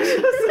завсраа.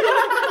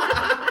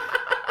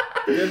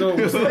 Яг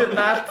нөө үстэй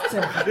наалтсан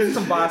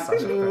хатсан баас аа.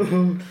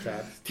 За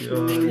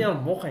тийм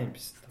юм муухай юм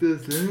биш.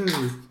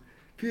 Тэсээ.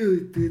 Би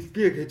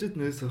яг хажууд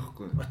нөөс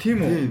аахгүй.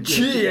 Тийм үү?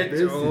 Чи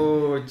яаж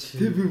оо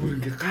чи. Тэг би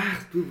бүр ингээ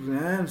гайх би бүр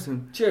аим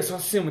сон. Чи яг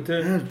сонссон юм те?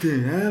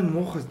 Тийм аим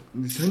муухай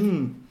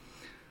сонин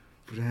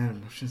бүр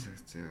аим навшин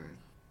сагцаа.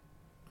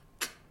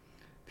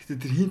 Гэтэ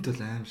тэр хинт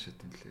бол аим шат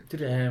юм лээ.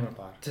 Тэр амар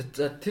баар.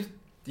 За тэр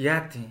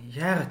яа тийм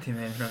яагаад тийм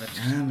амар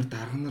байгаа амар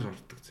дарганар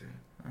ордог зөө.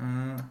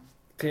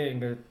 Тэг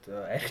ингээд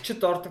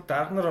архичд ордог,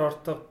 дарганар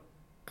ордог,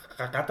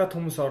 гадаад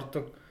хүмүүс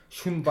ордог.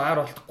 Шүн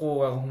баар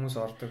болтохгүй байгаа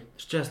хүмүүс ордог.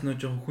 Чичээс нөө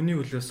жоохон хүний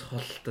хөлөөс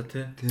хол та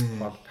тий.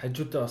 Бол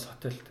хажуудаа бас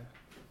хотелтэй.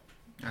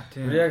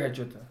 Тийм. Яг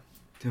хажууд.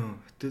 Тийм,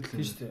 хотел.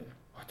 Тийм шүү дээ.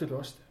 Хотел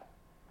баа шүү дээ.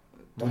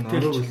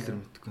 ороо үлэр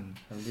мэдгүй.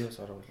 Би бас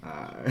ороо.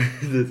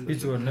 Би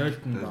зүгээр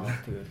 0-т нь баа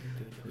тэгээд.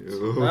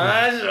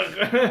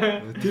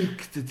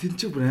 Тэр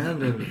чи бүр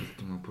амар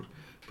юм бүр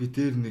би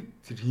дээр нэг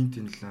тэр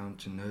хинтийн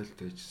лаунж 0-д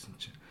байжсэн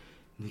чинь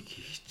нэг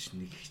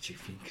хийчих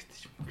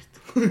фингэж юм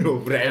гэдэг.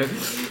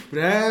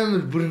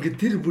 Бүр ингээд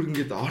тэр бүр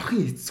ингээд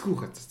орхон эцгүй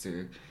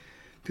газар яг.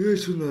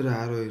 Тэгээ шөнөөрөө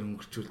 12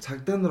 өнгөрчүүл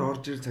цагдаа нар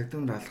орж ирэл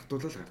цагдаа нар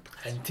алхтуулаад гардаг.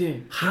 Харин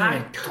тийм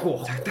хаагдахгүй.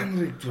 Цагдаа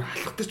нарыг зүр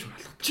алхтаж.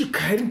 Чи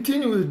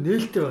карантины үеэр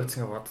нээлттэй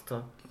байцгаа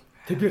боддоо.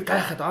 Тэг би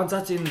гайхаад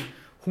заач энэ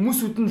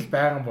хүмүүсүүд нь л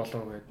байгаан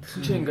болов гэдэг.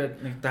 Чи ингээд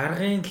нэг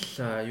даргын л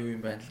юу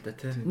юм байна л да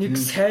тий. Нэг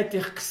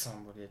сайдих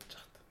гэсэн бүр яаж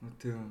байгаа.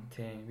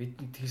 Тийм. Бид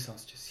тгий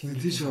сонсч байсан.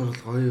 Тийш орол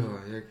гоё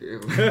яг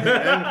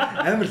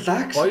амар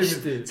лаг гоё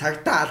шүү дээ.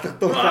 Цагдаа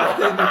алгадуулаад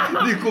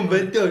нэг хүн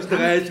бандын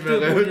очтойгоо айж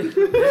байгаа юм.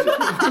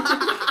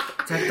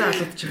 Цагдаа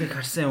алгадж чиг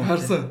харсан юм.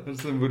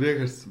 Харсан бүр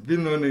яг харсан. Би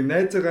нөгөө нэг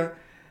найзаагаа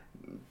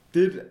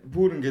дээр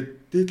бүр ингээд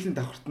дээдлийн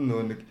давхарт нь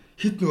нөгөө нэг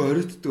хит нөгөө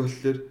оройтдаг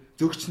болохоор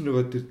зөгч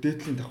нөгөө тэр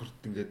дээдлийн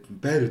давхарт ингээд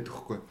байр өгдөг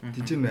хгүй.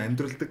 Тэнд чинь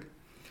амьдралдаг.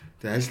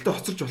 Тэгээ ажилдаа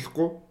хоцорч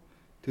болохгүй.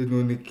 Тэгээ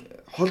нөгөө нэг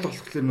хол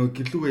болохлээр нөгөө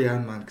гэрлүүгээ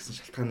яан маань гэсэн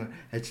шалтгаанаар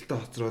ажилдаа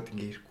хоцроод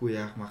ингээ ирэхгүй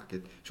яах мах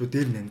гэд шууд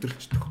дээр нь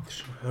амьдралчдаг.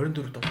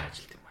 24 дол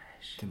ажилт юм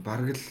ааш. Тийм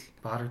бараг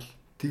л.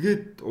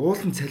 Тэгээд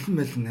уулын цалин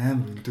малин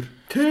амар өндөр.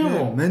 Тийм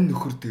үү? Мань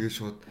нөхөр тэгээ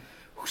шууд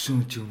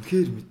хөшөө чи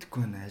үнэхээр мэдхгүй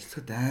байна.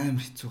 Ажиллахад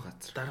амар хэцүү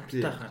газар.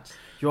 Дарамттай хаач.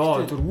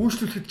 Йоо зүр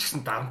үүшлүүлэхэд ч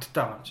гэсэн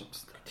дарамттай байгаа юм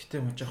шиг байна. Гэтэ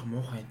мөн жоох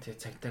муухай энэ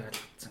цагдаа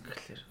галцсан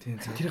гэхлээр. Тийм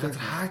тэр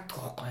газар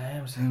хаагдах байхгүй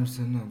амар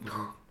сонио.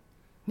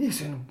 Нэг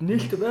сонь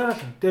нээлттэй байгаа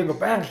л. Тэгээ ингээ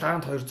байнга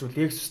лаанд 2 зүйл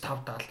Lexus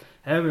 570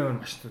 амар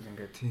машинууд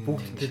ингээд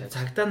бүгд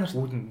цагдаа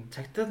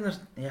нар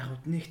яг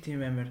нэг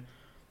тийм амар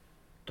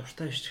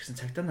дуртай биш гэсэн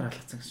цагдаа нар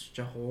алгацсан гэсэн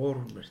жоох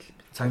уур хүмээр л.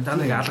 Цагдаа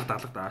нэг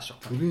алгад ааш.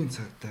 Төрийн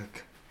цагдааг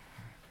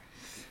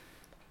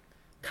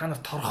та нар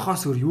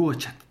торхоос өөр юу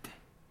чаддээ.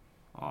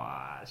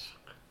 Ааш.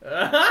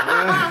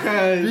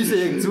 Бис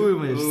яг зүү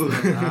юм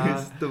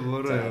ярьсан. Тэ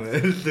бороо юм.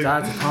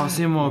 За тоос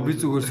юм уу би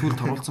зүгээр сүл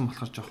торуулсан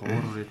болохоор жоох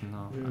уур ирнэ.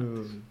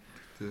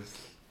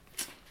 Тэс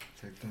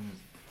цагтаа.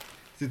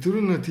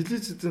 Түрүүн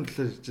телевизийн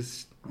талаар ярьжсэн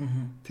шүү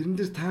дээ. Тэрэн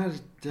дээр та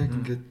яг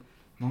ингээд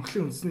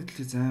Монголын үндэсний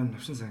телевиз аим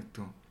навшин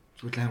санагдав.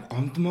 Зүгээр аим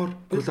гомдмоор,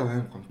 гол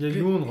аим гомд. Яг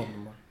юу нь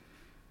гомдмоор.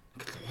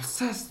 Ингээд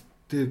усаас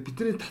тэгээ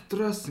бидний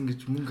татвараас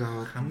ингэж мөнгө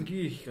аваад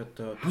хамгийн их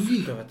одоо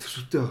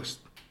төсөвтэй байгаа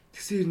шүү дээ.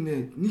 Тэгсэн хэрнээ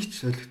нэг ч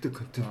солигтой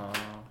контент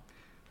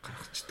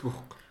гаргацдаг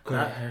байхгүй.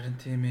 Харин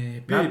тийм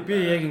ээ. Би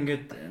яг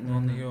ингээд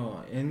нэг юу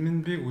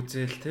NMB-г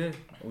үзээл те.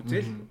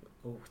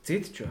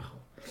 Үзээд ч байх.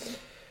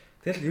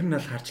 Тэгэл ер нь л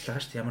харж байгаа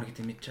шүү дээ ямар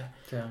гэдэг мэдчээ.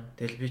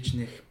 Тэгэл би ч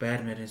нэг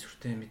байр марын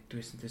сүртэй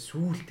мэддгүйсэн. Тэгэл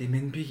сүүлд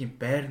MNB-гийн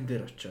байран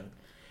дээр очиод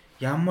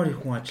ямар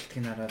их хүн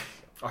ажилтгийг хараад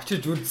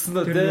очиж үлдсэн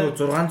дээ.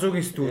 Тэр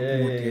 600-ийн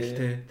студиуд гээл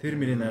те. Тэр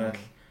мөрийг хараад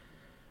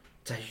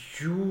за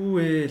юу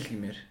вэ л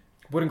гэмээр.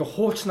 Бүр ингээ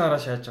хуучнаараа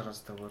шааж байгаа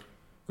зү бүр.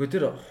 Гэхдээ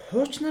тэр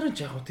хуучнаар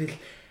нь яг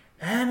тэгэл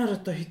амар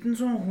одоо хэдэн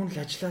зуун хүн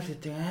л ажиллаа л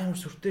гэдэг амар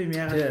сүртэй юм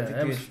яагаад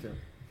гэдэг.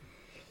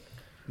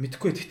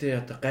 Мэдхгүй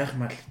гэхдээ одоо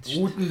гайхмаар л гэдэг.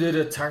 Үүдэн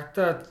дээр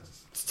цагдаа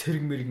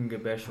цэрэг мэрэг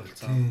ингээ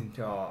байршуулсан.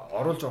 Тэгээ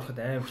оруулж ороход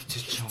амар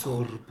хичээж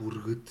цоор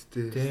бүргэд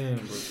те. Тийм.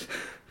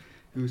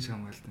 Юу ч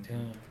хамгаалдаг.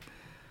 Тийм.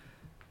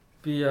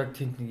 Би яг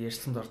тэнд нэг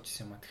ярьсланд орж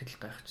исэн юм а тэгэхэд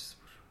л гайхчихсан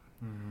бүр.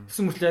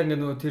 Тэсэн мөртлөө яг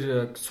ингээ нөгөө тэр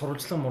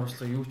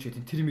сурвалжлан юу ч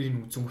гэдэг тэр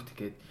мэрийн үзэнгүүт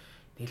гээд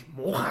нэг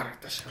муухай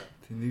харагдаж шээ.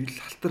 Тийм нэг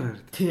л халтар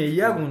харагдав. Тийм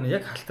яг үнэ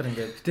яг халтар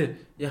ингээ. Гэтэ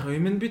яг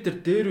MNB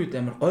дээр үед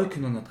амар гоё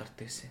кинонод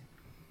гардаг гэсэн.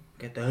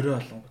 Ингээд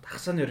орой болонгууд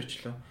хасааны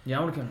өрөчлөө.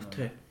 Ямар кино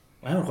вэ?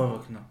 Амар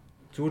гоё кино.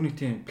 Зүгээр нэг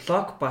тийм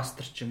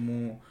блокбастер ч юм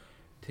уу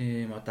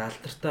тийм одоо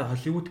алдартай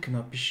Холливуд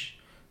кино биш.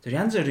 Зөв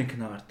янз бүрийн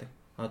кино гардаг.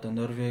 Одоо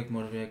Норвег,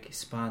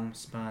 Испани,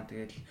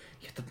 тэгээд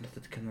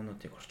хятад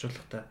кинонуудыг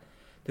орчуулгатай.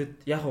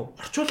 Тэгэд яг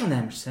орчуулга нь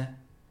амар сайн.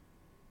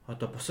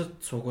 Одоо бусад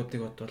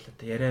суугуудыг бодвол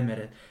яриа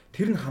мараад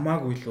тэр нь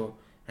хамаагүй лөө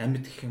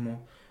амьд гэх юм уу.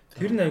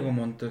 Тэр нь айгу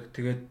мундаг.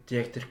 Тэгээд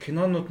яг тэр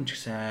кинонууд нь ч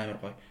гэсэн амар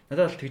гоё.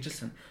 Надад л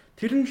тэгжилсэн.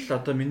 Тэр нь л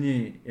одоо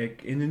миний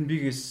яг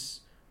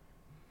NNB-гээс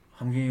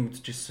хамгийн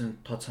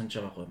үдчихсэн тод санаж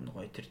байгаа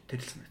гоё тэр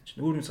л санагч.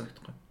 Өөр юм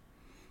санагдахгүй.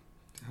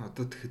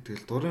 Одоо тэгэхэд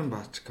тэгэл дурын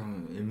баач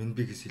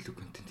MNB-гээс илүү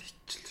контент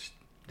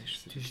хийчихлээ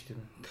шүү дээ. Тийм шүү дээ.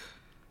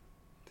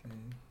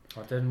 Тийм.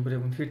 Одоо энэ бүр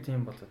яг үнэхээр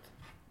тийм болоод.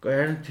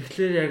 Харин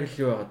тэгэхээр яг л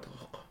юу байгаа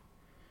байхгүй.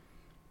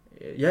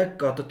 Яг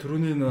одоо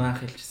түрүүний нөө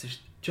анх хэлчихсэн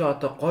шүү дээ. Чи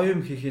одоо гоё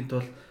юм хийхин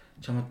тулд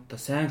чамд одоо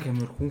сайн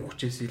камер хүн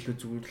хүчээс илүү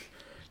зүгээр л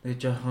нэг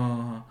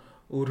жоохон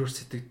өөрөөр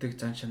сэтгэдэг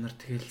зан чанар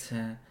тэгэл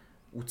сайн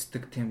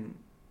үздэг тийм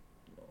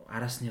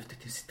араас нь явдаг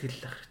тийм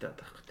сэтгэл ах хэрэгтэй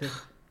байдаг тийм.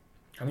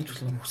 Хамгийн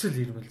чухал нь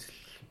хүсэл эрмэлзэл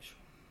юм шүү.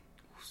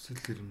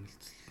 Хүсэл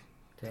эрмэлзэл.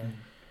 Тийм.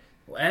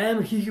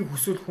 Амар хийхийг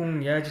хүсвэл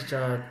хүн яаж иж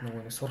аваад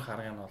нөгөө нэг сурах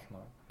арга нь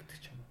олно гэдэг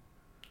ч юм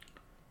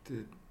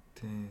уу.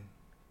 Тийм.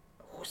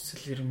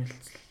 Хүсэл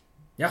эрмэлзэл.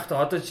 Яг та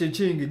одоо чи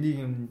ингэ нэг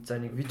юм за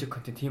нэг видео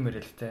контент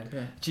хиймээр л те.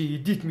 Чи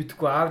эдит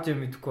мэдхгүй, аудио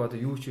мэдхгүй одоо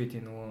юу ч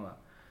байдیں۔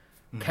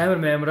 Нөгөө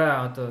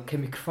камера одоо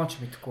микрофон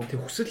ч мэдхгүй. Тэг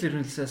хүсэл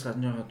эрмэлзлээс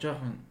гадна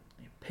жоохон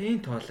pain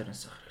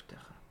tolerance ах хэрэгтэй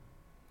хаа.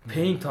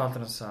 Pain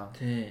tolerance.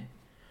 Тий.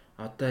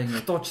 одоо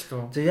ингэ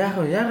дуучлаа. За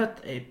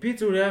яагаад би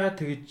зүгээр яагаад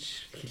тэгэж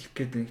хэлэх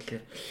гээд юм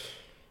гэхээр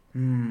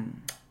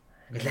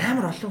ингээл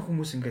амар олон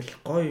хүмүүс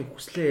ингээл гоё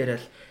хүслээ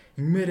яриад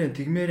ингэмээрэн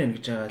тэгмээрэн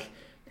гэж байгаа л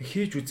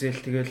хийж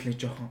үзээл тэгэл нэг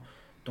жоохон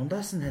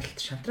дундаас нь хальт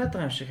шантраад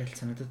байгаа юм шиг хальт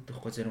санагдаад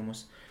байхгүй зэрэг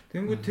хүмүүс.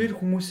 Тэнгүү тэр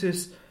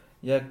хүмүүсээс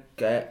яг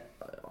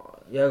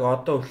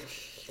одоо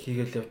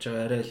хийгээл явж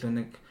байгаа арай илүү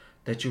нэг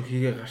дажиг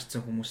хийгээ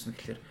гарцсан хүмүүс нь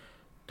гэхэлэр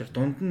тэр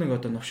дунд нь нэг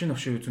одоо новшин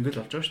үзэндэл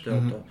болж байгаа шүү дээ.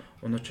 Одоо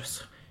унууч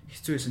бас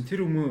хэцүү байсан.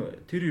 Тэр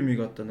юмыг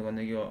одоо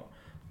нэг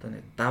одоо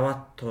нэг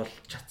даваад туул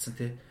чадсан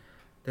тий.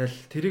 Тэгэл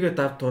тэрийгэ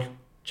дав туул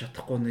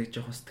чадахгүй нэг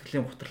жоохон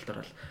сэтгэлийн готролд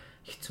орол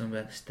хэцүү юм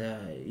байна сте.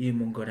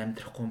 Ийм мөнгөөр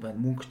амьдрахгүй юм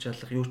байна. Мөнгө ч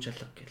алга, юу ч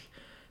алга гэл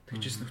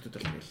тэгжээс нөхдөд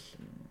бол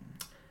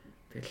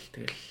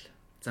тэгэл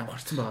зам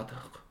гарцсан байгаа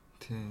байхгүй.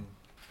 Тийм.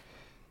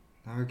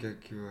 Наваг яг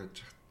юу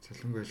яаж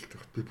цалингүй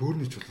ажилтдаг. Би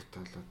бөөрний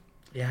чулуутай болоод.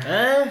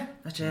 Яа.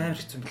 Наач амар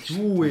хэцүү байл.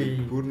 Юу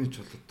вэ? Бөөрний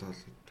чулуутай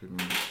болоод тэр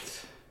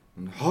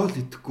хоол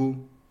идэхгүй.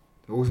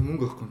 Уус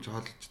мөнгө авахгүй ч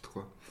хоол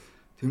идчихгүй.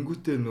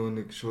 Тэнгүүтээ нөгөө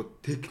нэг шууд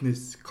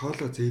технес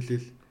кола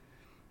зээлэл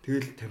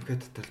тэгэл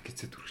тамхи татал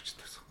гизэд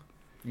үргэждэг гэсэн.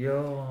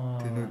 Йоо.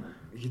 Тэр нэг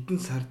хэдэн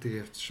сар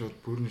тэг явц шууд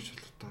бөөрний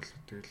чулуутай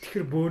болоод тэгэл.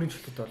 Тэгэхээр бөөрийн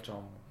чулуутай болж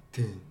байгаа юм.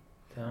 Тийм.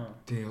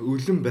 Тийм.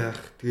 Өлөн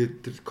байх. Тэгээд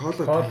тэр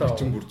кола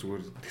тавьчин бүр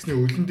зүгээр. Тэгснэ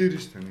өлөн дээр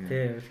ш тань.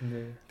 Тийм, өлөн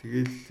дээр.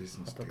 Тэгэл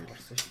лсэн ч тэгэл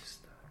гарсан шүү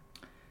дээ.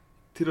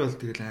 Тэр бол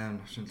тэгэл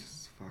амар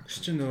навшинлс фак.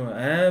 Чи нөгөө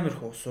амар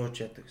их усууж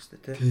яадаг гэсэн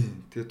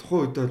тийм. Тэгээ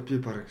тухайн үед бол би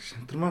баг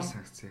шантармаар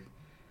санагцсан.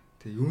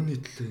 Тэгээ юуны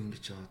төлөө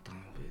ингэж яваад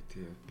байгаа юм бэ?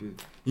 Тэгээ би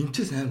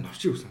эмчээс амар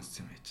навшиг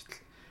сонссон юм байж тал.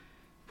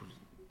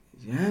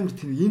 Амар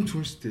тийм юм ч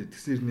хүн штэ.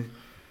 Тэгсэр нэ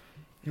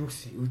юу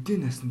гэсэн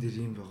өдийн насн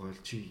дээр юм байгаа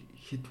бол чи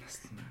хэд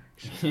наслана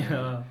гэж.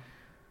 Яа.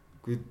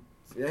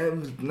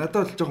 Гэхдээ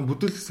надад бол жоохон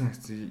бүдүүлсэн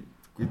санагдсан.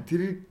 Гэхдээ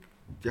тэр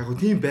яг гоо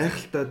тийм байх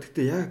л та.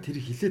 Гэхдээ яг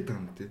тэр хилээд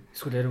байгаа юм те.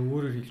 Эсвэл арай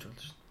өөрөөр хэлж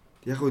болно шүү.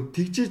 Яг гоо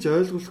тэгжээж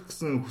ойлгох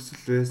гэсэн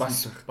хүсэл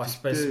байсан бас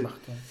байсан баг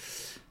тийм.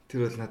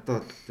 Тэр бол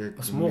надад бол яг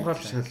бас муухай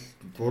шал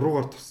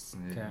буруугаар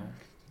туссан яг.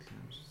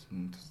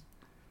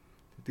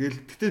 Тэгэл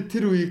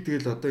тэр үеийг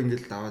тэгэл одоо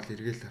ингээл даваад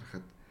эргээл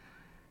харахад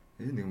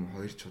нэг юм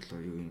хоёр чулуу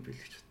юу юм бэ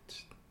гэж бодсон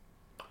шүү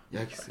дээ.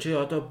 Яг чи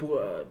одоо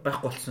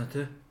байхгүй болцсон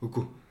тий?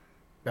 Үгүй.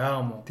 Яа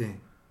мó. Тийм.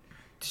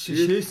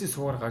 Шээсний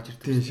суугаар гарч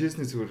ирдэг. Тийм,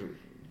 шээсний суугаар.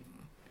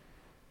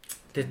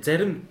 Тэгээ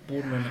зарим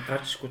бүр мань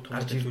гарч иргүй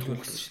гарч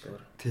ирдэг гэсэн шүү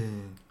дээ.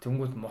 Тийм.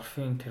 Тэнгүүд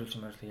морфин тариулж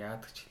маярлаа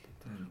яадаг ч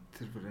хэлээ.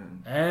 Тэр бүр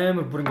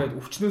амар бүр ингээд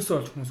өвчнөөсөө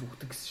олж хүмүүс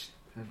өгдөг гэсэн шүү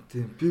дээ.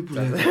 Тийм. Би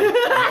бүр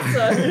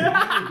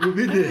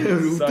би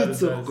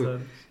өвдөцсөн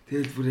байхгүй.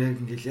 Тэгэл бүр яг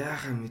ингээл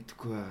яахаа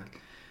мэдэхгүй байгаад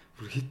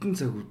бүр хитэн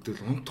цаг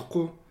үдэл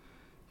унтахгүй.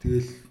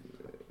 Тэгэл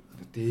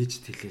ээж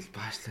тэлэл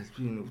баашлал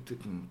би энэ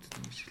өвдөд юм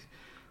шиг.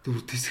 Тэг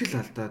бүр тэсгэл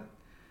алдаад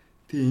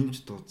тэг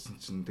имж дуудсан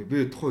чинь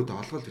би тухайд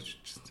олгол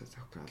гэж үтчихсэн. За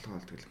окей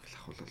олгол тэгэл ингээл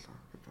ахуулалаа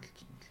гэж болж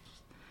байна.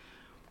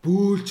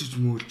 Бөөлжж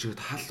мөөлжөд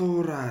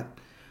халуураад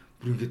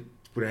бүр ингээд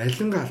бүр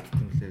алингаа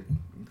алдсан юм лээ.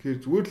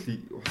 Тэгэхээр зүгээр л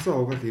усаа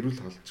угаал ирүүл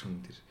халдчих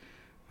юм тэр.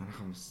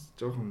 Манайхан бас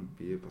жоохон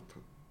бие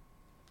бодоход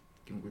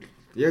гингүүл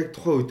яг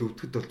тухайн үед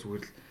өвдөхөд бол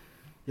зүгээр л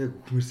яг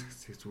өхмөр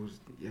сагсыг зүгээр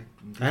яг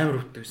амар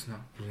өвддөг байсан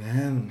аа. Бүр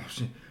амар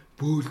навшин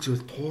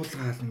бөөлжөл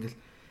туулгаал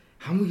ингээл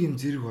хамгийн юм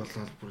зэрэг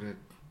болоод бүр яг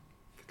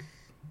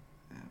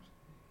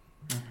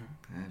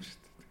амар шүү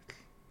дээ.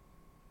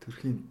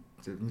 Төрхийн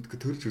мэдгүй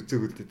төрж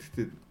үзээгүй л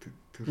дээ.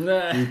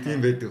 Тэгтээ тийм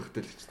байдаг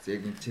хөтөл гэж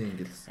яг юм чинь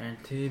ингээл.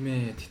 Тийм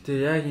ээ. Тэгтээ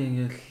яг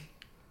ингээл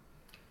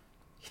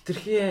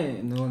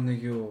хитрхи нөгөө нэг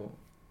юу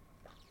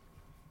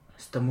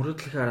ста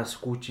мөрөдлөх араас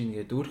гүйж ийн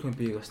гэдэг өөрхөн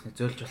биеийг бас нэг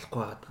зөөлж болохгүй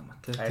байгаа юм а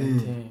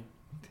тийм.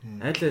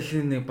 Аль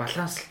алин нэг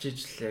баланслж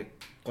ижил яг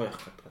гоё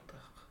явах гэдэг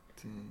байгаа.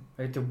 Тийм.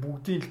 Тэгээ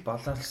бүгдийг л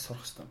баланс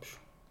сурах хэрэгтэй юм шүү.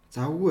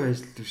 Завгүй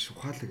ажил биш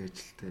ухаалаг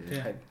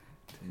ажилтай.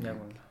 Яг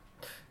үнэ.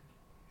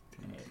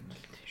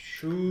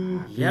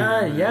 Шүү.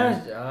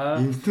 Яа.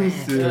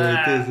 Инфлюенсер.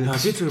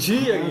 Чи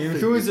яг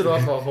инфлюенсер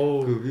болох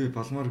уу? Би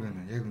болмоор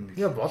байна. Яг үнэ.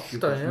 Яа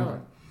болтой яа.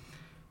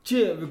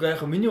 Чи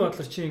яг миний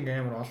бодлоор чи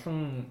ингээм амар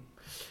олон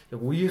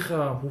яг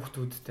үеийнхээ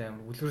хүүхдүүдтэй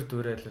амар үлгэр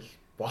дуурайл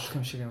болох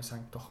юм шиг юм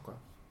санагдах байхгүй.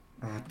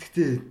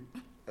 Тэгтээ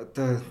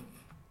одоо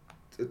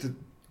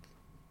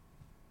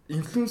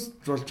инфлюенс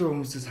болж байгаа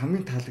хүмүүсээс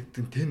хамгийн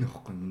таалагддаг тэн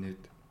байхгүй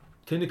минийд.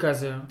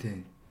 Тэникаас юм.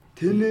 Тийм.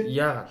 Тэнэ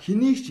яагаад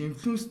хэнийг ч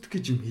инфлюенсдэх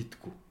гэж юм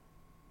хийдэггүй.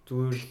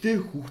 Зүгээр гэтээ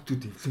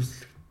хүүхдүүд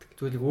инфлюенслэгдэг.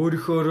 Зүгээр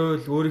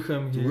өөрийнхөө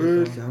юм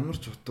зүгээр ямар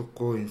ч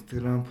утгагүй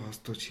Instagram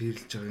постууд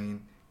шеэрлж байгаа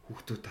юм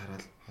хүүхдүүд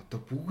хараад одоо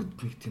бүгд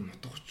нэг тийм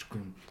утгагүй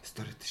юм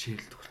сторид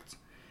шеэрлдэг болсон.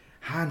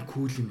 Хаана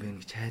кул юм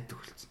бэ гэж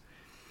хайдаг болсон.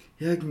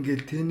 Яг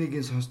ингээд тэнийг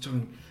сонсож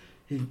байгаа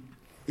юм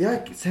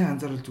яг сайн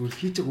анзаарвал зүгээр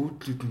хийж байгаа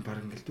үйлдэлүүд нь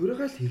баг ингээд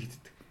дөрөөгөө л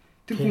хийгддэг.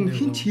 Тэр хүн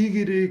хин ч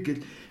хийгэрээ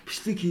гэл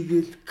бичлэг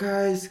хийгээл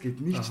guys гэд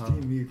нэг ч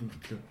тийм юм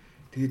гэлээ.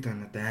 Тэгээд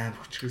танад аим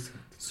хүчрээс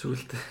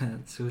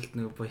сүлд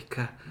нэг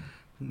бойка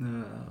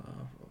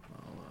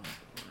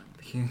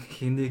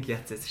хинэг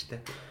яцсан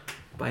штэ.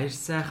 Баяр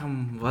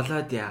сайхан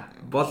болоод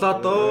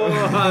оо.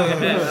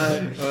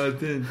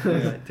 Тийм.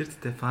 Тэр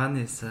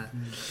Стефанеса.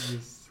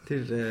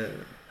 Тэр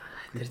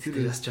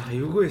Тэр бас жоо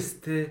эвгүй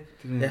эс те.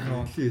 Яг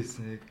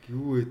хэлсэн яг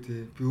юу вэ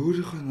те. Би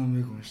өөрийнхөө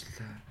номыг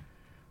уншлаа.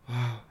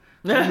 Вау.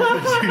 Тэр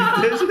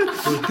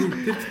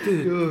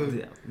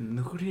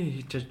нөхрийн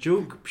хийж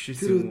жоог биш үү?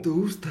 Тэр одоо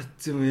өөрс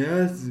татсан юм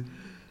яа.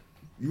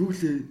 Юу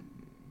лээ.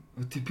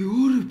 Би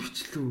өөрөө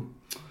бичлээ.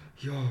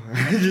 Йоо.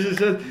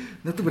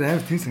 Надад бүр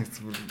амар тийм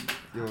санагдсан бүр.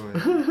 Йоо.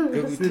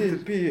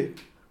 Би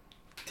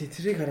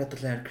тэрийг хараад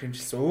л амар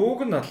кринжлсэн.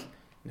 Ууг нь бол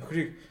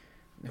нөхрийг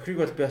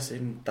бол би бас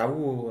энэ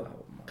давгүй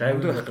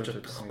гайвдаг авах гэж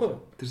боддог байхгүй.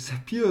 Тэр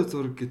Сапио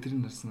зураг гэ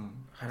тэрийг нарсан уу?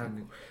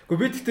 Хараагүй. Гэхдээ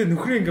би тэгтээ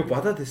нөхрийг ингээ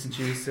бодоод байсан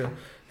чи юусэн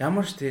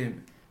ямар ч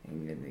тийм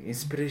ингээ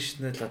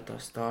инспирэшнл одоо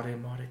стори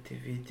море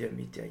видео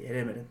медиа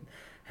яриа марад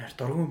хайр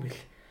дургуун бил.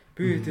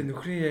 Би тэгтээ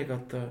нөхрийн яг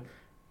одоо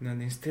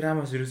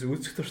инстаграмаас ерөөсөө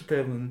үзэх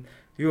дуртай юм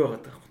юу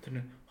байгаа даа.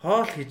 Тэр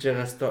хоол хийж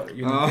байгаас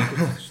юм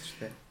хэлсэн шүү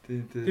дээ.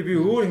 Тэгээ би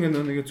өөр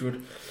ингээ зүгээр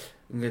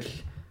ингээл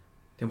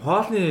тийм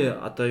хоолны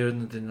одоо ер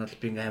нь энэ бол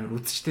би ингээм амар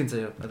үзчтэй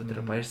заяа. Одоо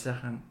тэр баяр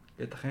сайхан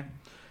гэдэг ах юм.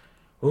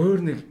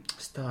 Өөр нэг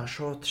ста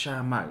шууд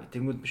шаамаа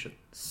гэнгүүт биш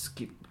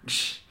скип.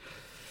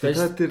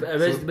 Бэст би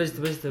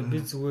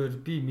зүгээр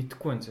би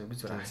мэдэхгүй байна заяа. Би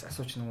зүгээр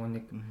асууч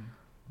нөгөө нэг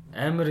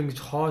амар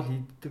ингэж хоол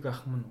иддэг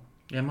ах мөн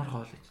үү? Ямар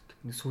хоол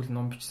иддэг? Нэг сүүл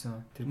ном бичсэн.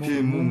 Тэр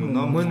мөн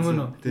ном.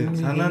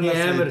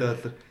 Санаанаас амар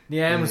нэг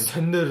амар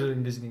сонноор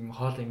ингэж нэг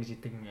хоол ингэж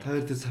идэг юм.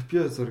 Та тэр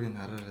Сапио зургийг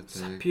хараарай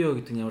заяа. Сапио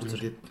гэдэг нь ямар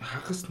зураг?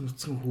 Хагас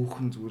нүцгэн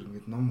хүүхэн зүгээр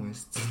ингэж ном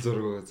уншсан зураг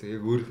байгаа заяа.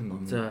 Яг өөрийнх нь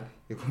ном.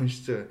 Яг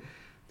уншиж байгаа.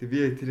 Тэг би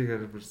яг тэрийг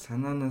хараад бүр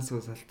санаанаас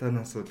уу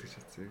салтаанаас уу гэж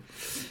бодсон.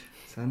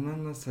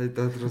 Санаанаас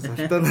сайдаад руу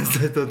салтаанаас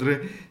сайдаад руу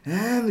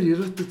амар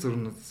эротик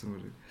зурнууд гэсэн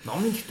мөр.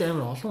 Номын ихтэй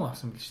амар олон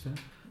авсан байл шүү дээ.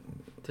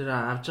 Тэр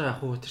авж байгаа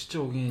хүү тэр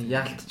чинь үгийн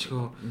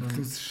яалтчгөө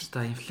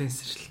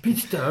инфлюенсер шүү. Би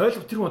тэгтээ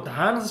ойлгох тэр удаа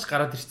хаанаас ч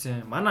гараад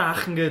ирсэн. Манай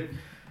ах ингээд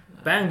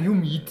баян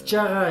юм идж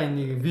байгаа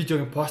энийг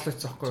видеог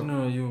постлогдсон байхгүй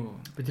юу? Юу?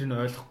 Би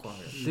тэрийг ойлгохгүй.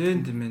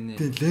 Ленд мэнэ.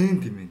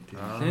 Ленд мэнэ.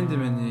 Ленд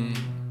мэнэ.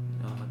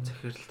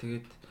 Захирал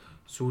тэгээд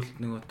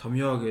сүүлд нөгөө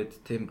Томьё гэдэг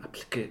тийм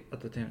аппликейшн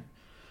одоо тийм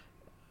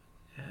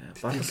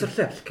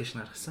боловсролын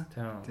аппликейшн гаргасан.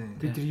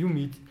 Би тэр юм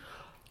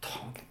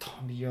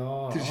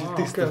Томьё. Тэр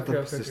шилдэг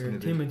стартап гэсэн шүү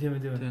дээ. Тийм ээ.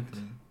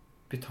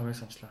 Би Томьёог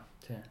санчлаа.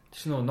 Тийм. Тэр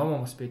чинь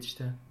ном бас байж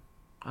штэ.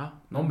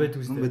 Ном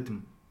байдаг үстэй.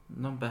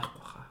 Ном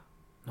байхгүй хаа.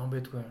 Ном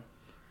байдгүй.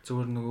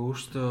 Зүгээр нөгөө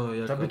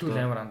өөртөө яг одоо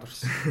амар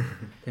андуурсан.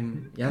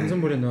 Тийм янз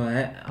бүрийн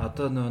нөгөө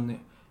одоо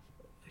нөгөө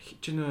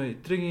чи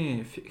нөгөө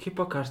эдрэгийн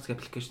Hippocrates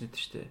аппликейшн гэдэг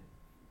штэ.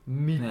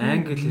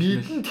 Англи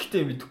хэлмэл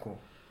гэхдээ мэдэхгүй.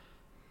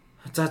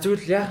 За зүгээр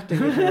л яах вэ?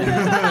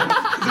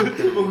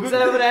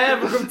 Зүгээр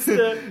аим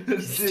хөвцтэй.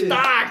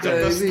 Стаг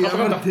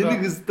ямар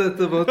тэнэг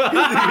стата бод.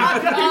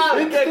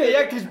 Ингээ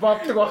яг тийж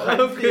бодлого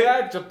бахаа.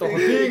 Яг жоо.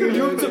 Би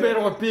юу ч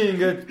байргаа би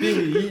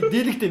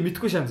дийлэгтэй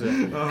мэдэхгүй шанс.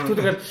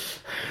 Түлгээр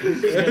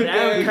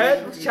аим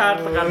хайр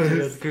шаардлага гарч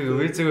ирээс.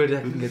 Үгүй зүгээр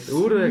яг ингээд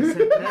өөрөө яг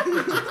сайн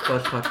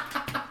болохоор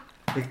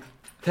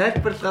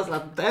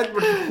тайлбарлахаас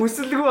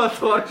хүсэлгүй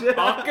болохоор шээ.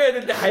 Окей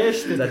энэ хаяа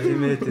штэ. За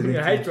тийм ээ тийм.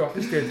 Хайж болох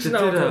штэ. Чи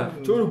наа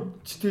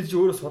чи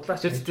өөрөө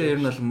судлаач. Тэр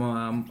ер нь бол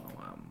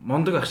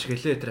мондог ах шиг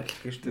лээ тэр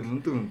аппликейшн.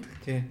 Мондог.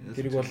 Тийм.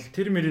 Тэрийг бол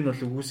тэр мөрийг бол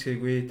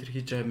үгүйсгээгүй тэр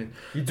хийж байгаа юм.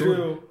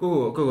 Идрөө.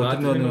 Гөө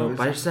тэр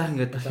нөө баяр сайхан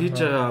гэдэг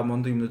хийж байгаа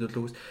мондог юмнууд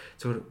бол үгүйс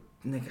зөвөр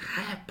нэг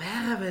хаа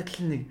байгаа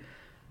байдал нэг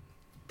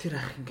тэр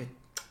ах ингээд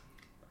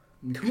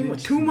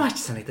too much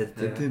санагдаад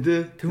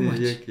тийм. Too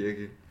much.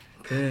 Яг.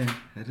 Тийм.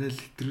 Арай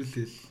л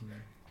хэтрүүлээл.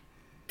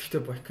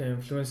 Тэгтээ бойка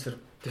инфлюенсер.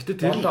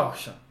 Тэгтээ болоо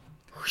өгшөө.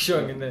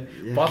 Өгшөө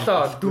ингэ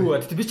болоо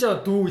дүү. Тэгтээ би ч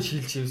дүү гэж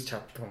хэлж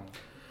чаддаг юм.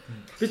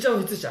 Би ч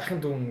хэзээ ч ахын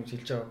дүү гэж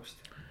хэлж байгаа юм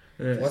шүү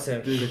дээ. Уус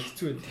аим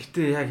хэцүү.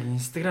 Тэгтээ яг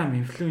Instagram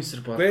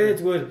инфлюенсер болоо. Бэ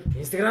зүгээр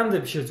Instagram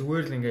дээр бишээ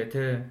зүгээр л ингэ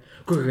тий.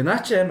 Үгүй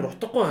наа чи амар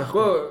утгагүй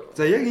байхгүй.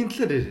 За яг энэ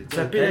талаар ярь.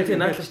 За би яг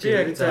наадлаа чи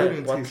яг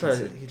бодлоо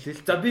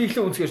хэлээ. За би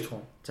ихлэ үнсгэрч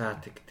хөө. За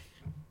тэг.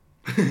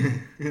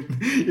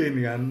 Яг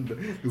нэг анд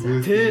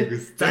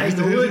нөгөөс. За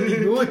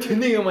нөгөө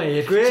тэнийг юм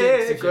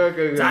ярьчих.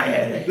 За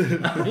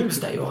юм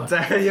ста юу.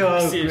 За ёо.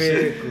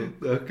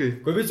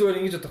 Окей. Гэхдээ би зүгээр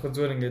ингэж бодохгүй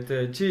зүгээр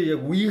ингээд чи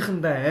яг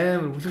үеийнхэндээ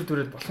амар хүлэг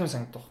дүрээд болох юм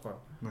санагдах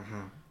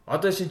байхгүй.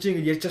 Одоо чи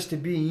ингэж ярьж байгаа шүү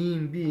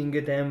дээ би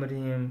ингээд амар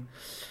юм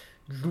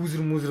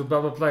лузер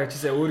бла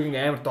гэжсээ өөрийг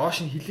амар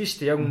доош нь хэлнэ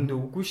шүү дээ. Яг үүндээ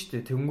үгүй шүү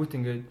дээ. Тэнгүүт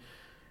ингээд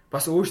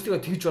бас өөртөө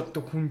тэгж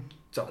боддог хүн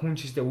ч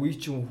гэсэн үе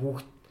чинь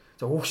хүүхд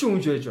за хөвшин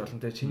үнж байж болно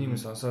те чиний юм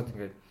сонсоод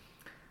ингээд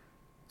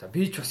за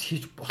би ч бас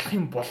хийж болох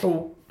юм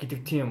болов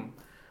гэдэг тийм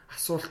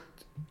асуулт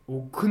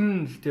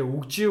өгөн л те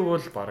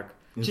өгжээвол баг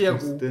чи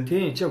яг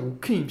тийм чи яг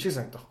өгөх юм шиг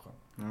санагдах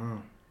байхгүй.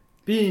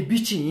 Би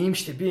чи ийм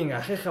штэ би ингээ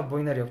ахыхаа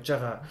буйнаар явж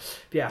байгаа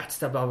би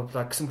ацтай бла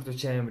гэсэн мэт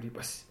чи амар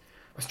бас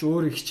ч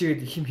өөрөө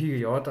хичээгээд их юм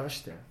хийгээ яваад байгаа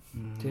штэ.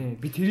 Тийм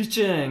би тэрий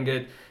чи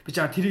ингээд би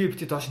чам тэрийг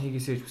бити доош нь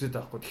хийгээсэй хүсэж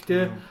байгаа байхгүй.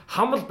 Гэхдээ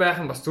хамбал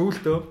байх нь бас зөв л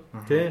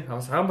дөө тий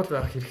бас хамбал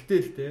байх хэрэгтэй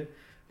л тий.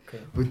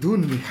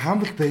 Дүүн нэг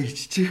хамбал баяр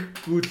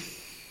чичихгүй л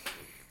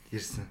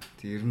ирсэн.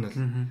 Тэг ер нь бол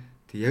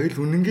тэг яг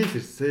л үнэнгээ л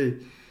ирсэн.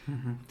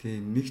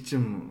 Тэг нэг ч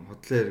юм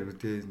худлаа яриг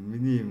тэг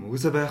миний юм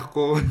угсаа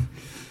байхгүй.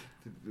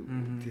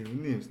 Тэг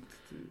үний юм.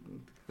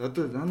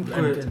 Одоо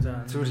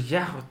зүгээр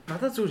яг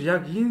надад зүгээр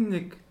яг энэ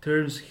нэг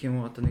terms гэх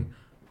юм уу одоо нэг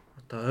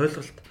одоо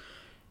ойлголт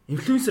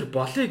инфлюенсер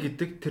болъё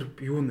гэдэг тэр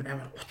юу н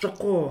амар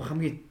утгагүй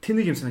хамгийн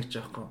тэнэг юм санагдаж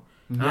байгаа байхгүй.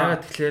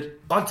 Яагаад тэгэхээр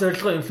гол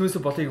зорилгоо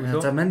инфлюенсер болъё гэвэл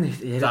үү? За мань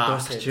яриад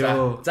дуусчих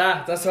ёо.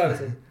 За суур.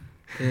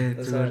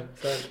 Зүгээр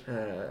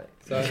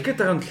хэлэх гээд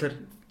байгаа юм болохоор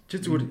чи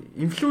зүгээр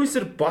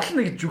инфлюенсер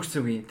болно гэж юу гэсэн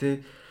үг юм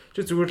те.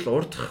 Чи зүгээр л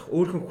урдах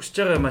өөрхөн хүсэж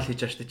байгаа юм аа хийж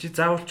байгаа шүү дээ. Чи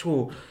заавалчгүй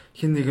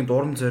хин нэгэнд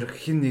урам зориг,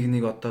 хин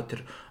нэг одоо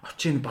тэр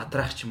очийн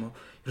бадраах ч юм уу.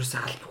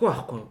 Ерөөсөө албагүй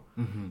байхгүй.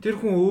 Тэр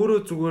хүн өөрөө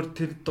зүгээр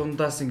тэр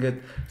дундаас ингээд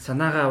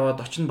санаагаа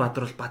аваад очин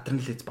бадруул бадрна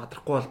л ийз,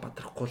 бадрахгүй бол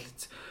бадрахгүй л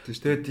ийз.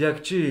 Тэгээд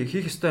яг чи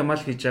хийх ёстой юм аа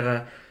л хийж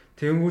байгаа.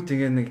 Тэнгүүд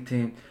ингээ нэг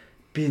тийм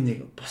би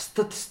нэг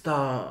бусдад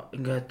өстой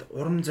ингээд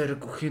урам зориг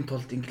өгөхийн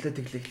тулд инглээ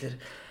тэглэхлээр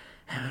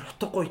амар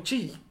утгагүй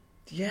чи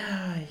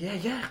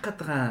яах гээд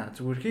байгаа.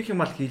 Зүгээр хийх юм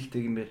аа л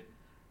хийлдэг юм байна.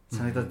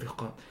 Санагдаад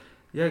байхгүй.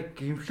 Яг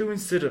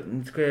инфлюенсер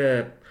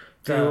нэгэ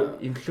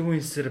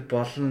инфлюенсер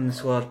болно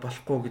эсвэл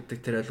болохгүй гэдэг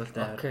тэр ойлголт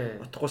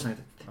амар утгагүй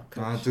санагдаад.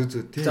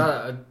 Зүг тийм.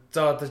 За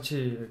одоо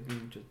чи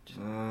юу гэж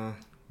бодож байна?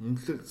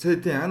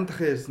 Инфлюенсер тийм ан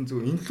дахиад ярьсан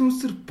зүг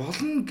инфлюенсер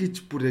болно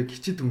гэж бүр яг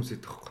хичээд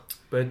хүмүүсэд байхгүй.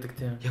 Байдаг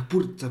тийм. Яг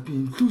бүр за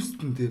би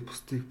инфлюенсертэн дээр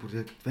бусдыг бүр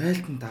яг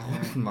байлдан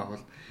дагуулна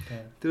магвал.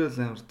 Тэр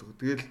бол амар дуу.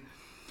 Тэгэл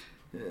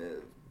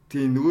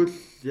тийм нөгөө л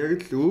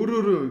яг л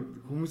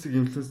өөрөөр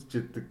хүмүүсийг инфлюенсж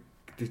яадаг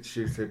гэдэг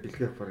жишээсээ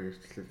бэлгээ апаар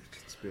ярьчлаа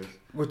гэж би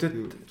бол.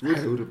 Зүгээр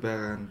л өөрөө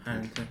байгаа нь.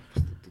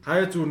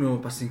 Хаяа зүгээр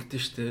нөгөө бас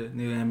ингэдэж штэ.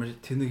 Нэг амар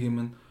тэнэг юм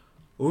нь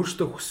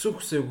өөртөө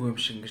хүсээгүй юм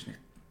шиг ингэж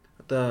нэг.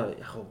 Одоо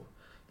яг хуу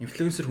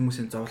инфлюенсер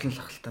хүмүүсийн зовлон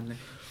лахалтай нэг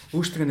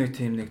өөртөө нэг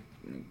тийм нэг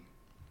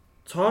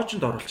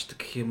цоочонд оруулцдаг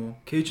гэх юм уу?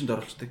 Кейжэнд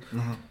оруулцдаг.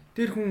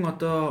 Тэр хүн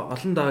одоо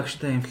олон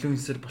даагчтай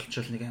инфлюенсер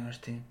болчихвол нэг амар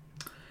тийм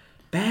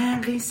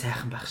байнгын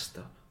сайхан байх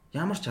хэвээр.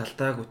 Ямар ч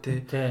алдаагүй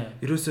те.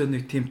 Ерөөсөө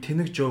нэг тийм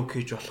тэнэг жоок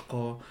хийж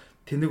болохгүй,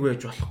 тэнэг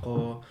байж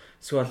болохгүй,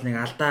 эсвэл нэг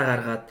алдаа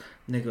гаргаад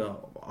нэг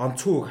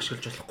онцгойг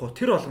ашиглаж болохгүй.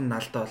 Тэр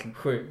болгоно алдаа болно.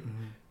 Хөөе.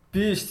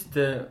 Би шүү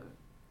дээ.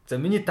 За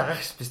миний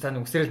дагагч биш та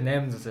нэг үсрэл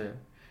 800 заяа.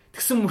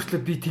 Тэгсэн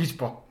мөртлөө би тэгж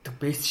боддог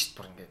байсан шүү дээ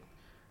бүр ингээд.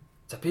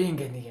 За би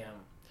ингээд нэг юм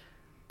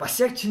бас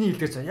яг чиний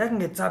хэлдэж байгаа. Яг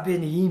ингээд за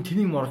би нэг ийм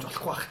тэнийг морож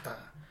болохгүй байх та.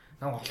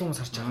 Нам олон хүмүүс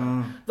харж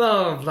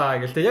байгаа.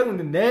 Бла гэлтэй яг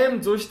үндэ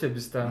 800 шүү дээ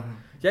биш та.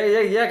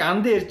 Яг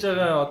амд ярьж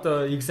байгаа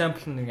одоо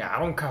example нэг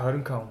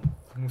 10k 20k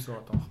хүмүүс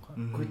байгаа байхгүй.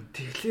 Үгүй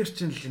тэгэхээр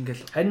чинь л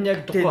ингээл харин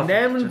яг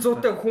 800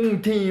 та хүн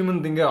тийм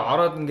юмд ингээ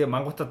ороод ингээ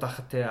мангуудад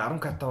байхад те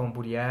 10k та хүн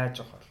бүр яаж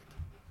байгаа бол.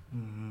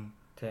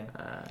 Тэ.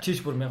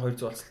 Чиш бүр 1200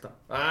 болцол та.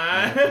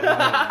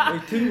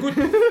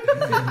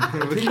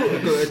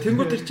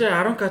 Тэнгүүд тэр чинь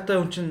 10k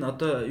та хүн чинь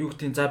одоо юу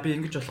гэдэг за би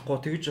ингэж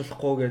болохгүй тэгж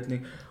болохгүй гэдэг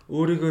нэг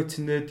өөрийгөө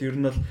цэнээд ер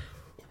нь бол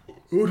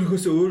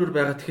өөрийнхөөсөө өөрөөр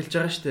байгаад эхэлж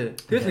байгаа шүү дээ.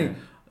 Тэгэл нэг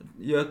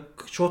яг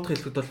шууд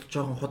хэлэхэд бол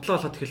жоохон худлаа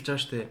болоод эхэлж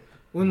байгаа шүү дээ.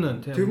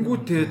 Үнэн тийм.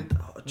 Тэнгүүд тэгээд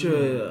чи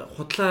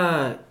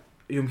худлаа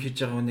юм хийж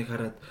байгаа хүнийг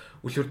хараад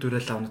үлгэр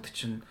дуурайл авнад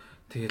чинь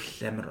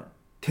тэгэл амар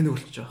тэнэг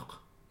болчих жоох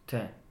байхгүй.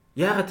 Тийм.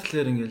 Яагаад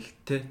тэгэхээр ингээл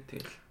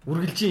тэгэл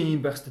үргэлжийн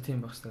юм байх хэрэгтэй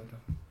тийм байх хэрэгтэй.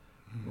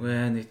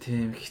 Үгүй нэг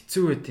тийм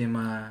хэцүү байт юм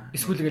аа.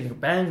 Эсвэл нэг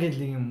байнгын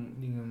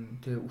нэг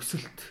юм тэг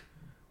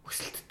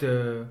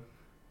өсөлттэй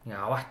нэг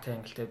аваатай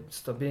ингээл тэг.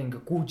 Өстой би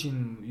ингээ гүүж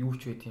юу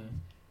ч байт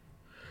юм.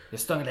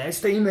 Ястаа ингээд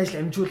айста ийм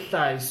ажил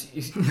амжууллаа.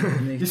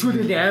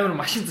 Эсвэл нэг амар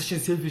машин зашин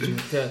селфи ч юм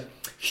те.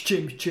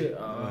 Хичээ мичээ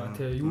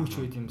те юу ч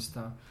байд юм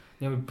хэвээр.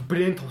 Ямар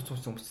брэнд тооцсон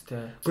хүмүүс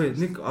те. Үгүй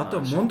нэг одоо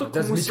мундаг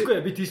хүмүүс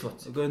би тийш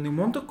бодсон. Үгүй нэг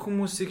мундаг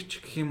хүмүүсийг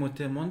ч гэх юм уу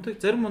те. Мундаг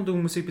зарим мундаг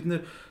хүмүүсийг бид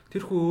нэр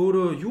тэрхүү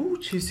өөрөө юу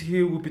ч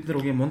хийсгээгүй бид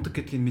нар үгийн мундаг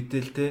гэдгийг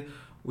мэдээл те.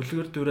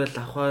 Үлгэр дуурайл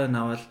авахаа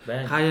навал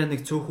хаяа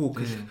нэг цөөхөн үг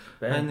гэх.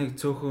 Хаяа нэг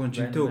цөөхөн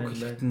жинтэй үг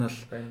хэлэхэд нь бол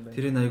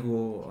тэрийг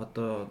айгу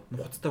одоо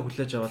нухацтай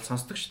хүлээж аваад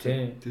сонсдог шүү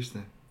дээ. Тийм шүү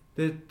дээ.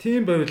 Тэгээ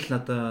тийм байвал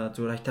надаа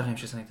зүгээр айтайхан юм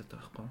шиг санагдаад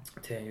байгаа байхгүй.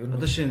 Тийм, ер нь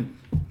одоо шин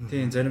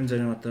тийм зарим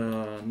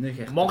одоо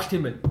нэг яг Монгол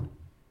тийм байна.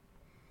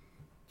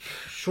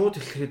 Шууд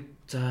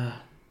хэлэхэд за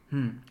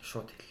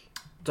шууд хэл.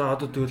 За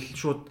одоо тэгвэл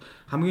шууд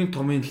хамгийн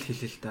томын л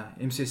хэлээ л да.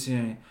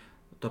 MCC-ийн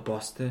одоо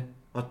босс те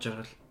од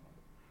жаргал.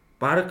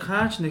 Бараг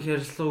хаач нэг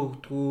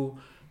ярилцлага өгдөггүй,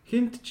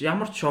 хинт ч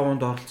ямар ч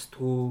шоунд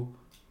оролцдоггүй.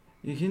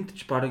 Хинт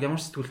ч бараг ямар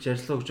сэтгүүлч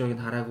ярилцлага өгж байгааг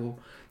нь хараагүй.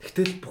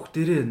 Тэгтэл бүх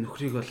дээрээ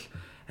нөхрийг бол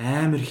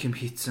амар их юм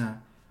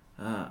хийцэн.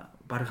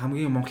 Баг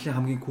хамгийн Монголын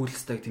хамгийн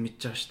кулстайг тийм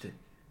мэдж байгаа шүү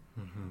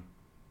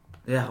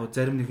дээ. Яг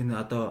зарим нэг нь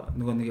одоо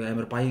нөгөө нэг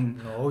амар баян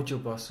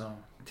өөжө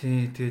боосон.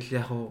 Тий,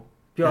 тэгэл яг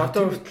би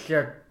одоо хүртэл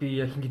яг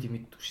би яг ингэж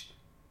мэддэг шүү дээ.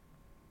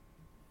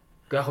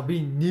 Яг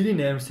би нэрийг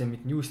амар сайн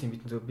мэднэ, юу гэсэн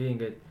мэднэ зөв би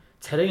ингээд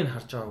царайг нь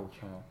харж байгаагүй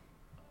гэх юм уу.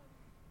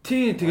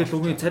 Тий, тэгэл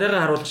үгийн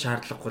царайгаа харуулах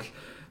шаардлагагүй л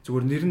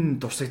зүгээр нэр нь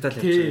дурсагдаад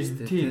явж байгаа шүү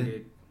дээ. Тий,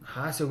 ингээд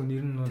хаасаг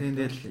нэр нь тий,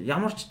 тэгэл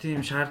ямар ч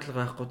тийм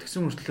шаардлага байхгүй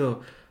тэгсэн мөртлөө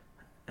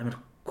амар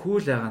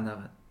кул байгаа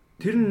наа.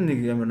 Тэр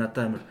нэг ямар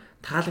надад амар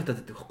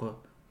таалагдаад байдаг байхгүй.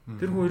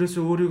 Тэр хүн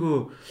ерөөсөө өөрийгөө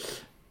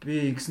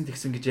би ингэсэн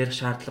тэгсэн гэж ярих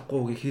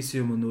шаардлагагүй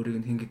хийсэн юм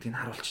өөрийг нь хин гэдгийг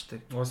нь харуулцдаг.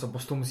 Уусаа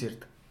бус хүмүүс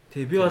ярьдаг.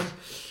 Тий, би бол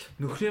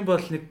нөхрийн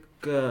бол нэг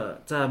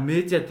за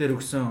медиа дээр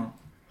өгсөн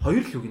 2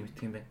 л үг юм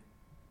гэдэг юм байна.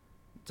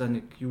 За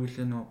нэг юу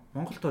лээ нөө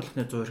Монгол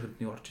толгойн 100 ирэхэд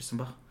нэг орж исэн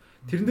баг.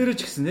 Тэрэн дээрээ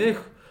ч гэсэн нэх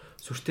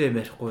сүртэй юм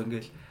ярихгүй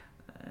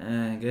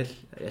ингээл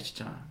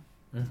яачиж байгаа.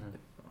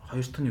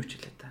 Хоёр дахь нь юу ч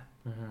хэлээ та.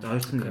 За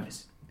хоёр дахь нь юм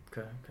байсан.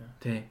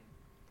 Тий.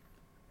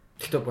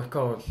 Тэгтээ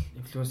Бойко бол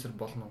инфлюенсер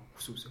болно уу?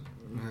 Хүсвүсээ.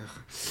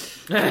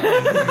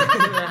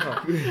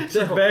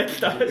 Яг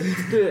байлаа.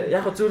 Тэгтээ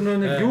яг зөв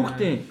нэг юу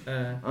гэдэг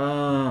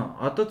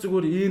одоо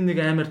зүгээр ийм нэг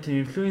амар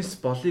тийм инфлюенс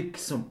болыг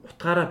гэсэн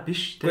утгаараа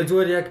биш. Тэгвэл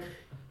зүгээр яг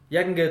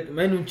ингээд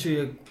мань хүн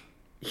чи яг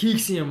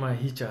хийгсэн юм а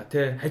хийж байгаа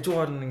тий.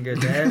 Хажуугаар нь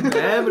ингээд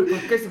амар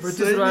подкаст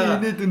продюсер байгаа.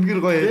 Энийг дүнгэр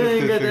гоё яриад.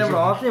 Ингээд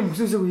амар олон юм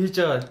хүсээсээ хийж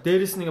байгаа.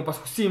 Дээрээс нь ингээд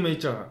бас хүсэн юм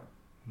хийж байгаа.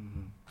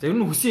 За ер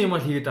нь хүсэн юм аа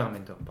хийгээд байгаа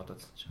юм даа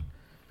бодоод чинь.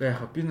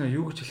 Яг би нөө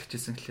юу гэж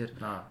хэлчихсэн гэхээр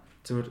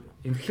зөвөр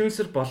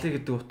инфлюенсер болъё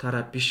гэдэг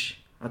утгаараа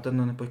биш. Одоо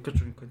нөө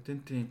бойкотын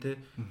контентын те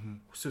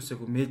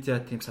хүсвэсэйг медиа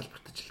тийм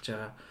салбарт ажиллаж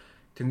байгаа.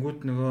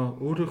 Тэнгүүд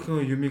нөгөө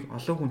өөрийнхөө юмыг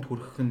олон хүнд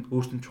хүргэх нь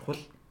өөртөө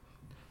чухал.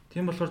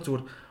 Тийм болохоор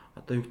зөвөр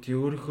одоо юу гэдгийг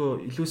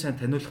өөрийнхөө илүү сайн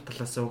таниулах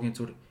талаас үгийн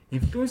зөвөр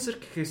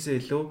инфлюенсер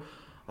гэхээсээ илүү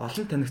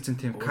олон танигдсан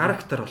тийм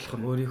характер болох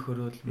нь өөрийнхөө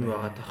л юу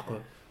байгаа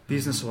таахгүй.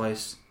 Business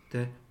wise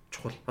те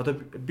чухал. Одоо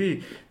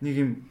би нэг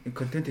юм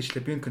контент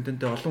хийлээ. Би энэ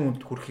контентээ олон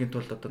хүнд хүрэхийн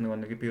тулд одоо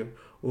нэг би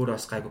өөрөө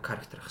бас гайгүй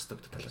характер ах хэрэгтэй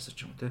гэдэг талаас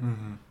ч юм уу те.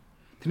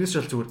 Тэрнээс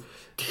шал зүгээр.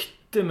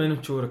 Тэгтээ мань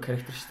ч өөрөө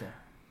характер шүү дээ.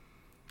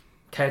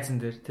 Тайзан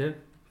дээр те.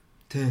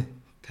 Тий.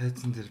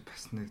 Тайзан дээр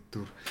бас нэг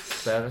дүр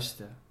байгаа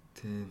шүү дээ.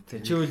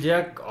 Тий. Чи үл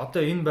яг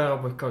одоо энэ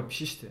байгаа бойкот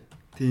биш шүү дээ.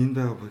 Тий энэ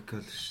байгаа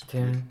бойкот шүү.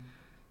 Тий.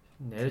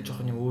 Нэрэ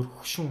жоохон өөр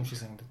хөшүүн шиг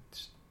санагдаад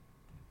шүү.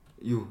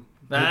 Юу?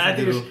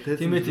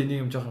 Тиймээ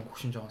тийм юм жоохон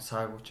хөшин жоохон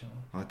саагүй ч юм.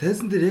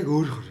 Тайзан дээр яг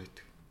өөрөөр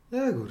байдаг.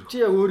 Яг өөрөөр. Чи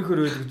яг өөрөөр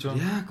байдаг ч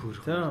юм. Яг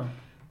өөрөөр.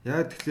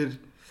 Яг тэгэхээр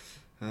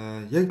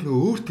яг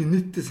нөгөө өөртөө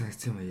нийтдээ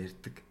санагцсан юм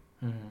ярьдаг.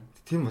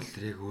 Тийм бол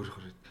яг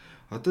өөрөөр.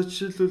 Одоо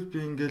жишээлбэл би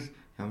ингээл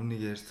ямар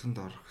нэг ярьцанд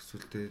орох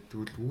эсвэл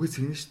тэгвэл үгээ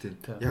сэгнэ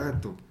штэ.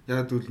 Ягаад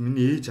гэвэл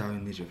миний ээж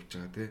аавын нэр явж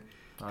байгаа тий.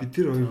 Бид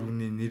тэр хоёр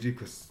хүний нэрийг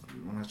бас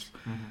манайч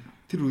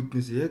тэр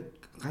үднээс яг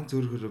ганц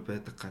өөрөөр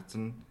байдаг газар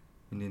нь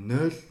миний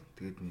 0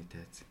 тэгээд миний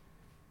тайз.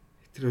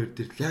 Тэр хоёр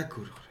дээр яг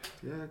өөрөөр.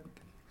 Яг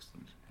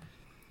хүснээр.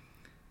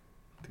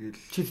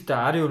 Тэгэл чи тэ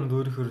арын өрөнд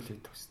өөрөөр л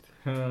хийдэг үстэй.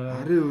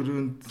 Арын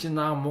өрөөнд чи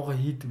наа мууга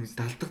хийдэг үс.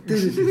 Далдаг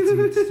дээр л хийсэн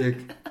мэт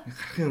яг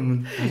гарахын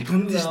өмнө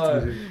далдганд шүү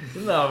дээ.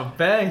 Энэ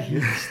бай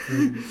хийх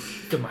шүү дээ.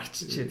 Тэ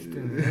марччихээ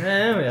тэ.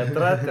 Аим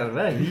ядраад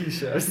бай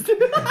хийш шүү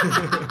дээ.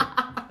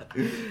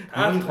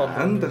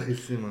 Андах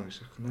хэлсэн юм аа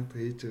шах.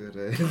 Надад хийж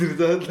байгаарай.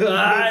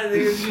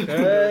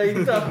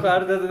 Энэ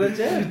тавхардаад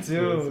байна ч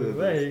зөө.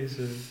 Бай хийш.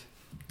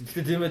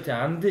 Гэхдээ тийм ээ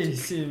андын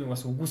хэлсэн юм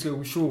бас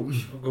үгүйсгээгүй шүү.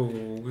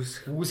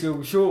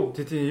 Үгүйсгээгүй шүү.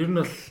 Тийм ер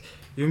нь бол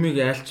юмыг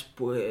айлч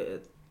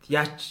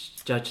яаж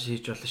жааж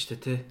хийж болно шүү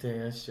дээ тий.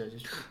 Яаж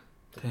жааж.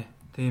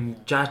 Тийм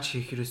жааж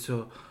хийх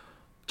хэрэгсөө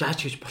жааж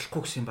хийж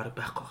болохгүй гэсэн юм баг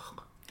байхгүй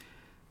байхгүй.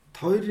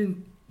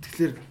 Хоёрын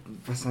тэгэхээр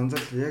бас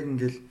анзаарл яг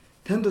ингээл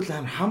танд бол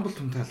амар хамбал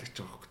хүн таалагч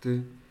байгаа байхгүй тий.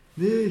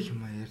 Нэх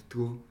юм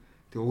ярьдгүү.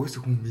 Тэгээ угаасаа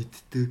хүн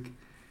мэддэг.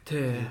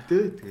 Тий.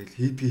 Тэгэл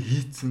хийдгээ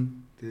хийцэн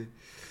тий.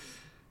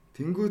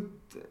 Тэнгүүд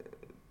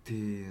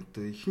тий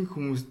одоо ихэнх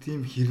хүмүүс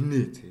тийм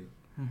хэрнээ заяа.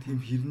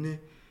 Тийм хэрнээ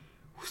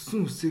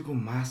өссөн үсээгүй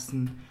маас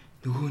нь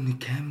нөгөө нэг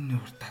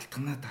камерны урд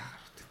талтганаад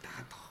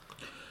байгаа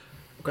байхгүй.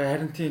 Уга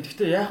харин тийм.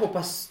 Гэхдээ яг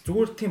бас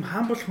зүгээр тийм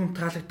хамбал хүн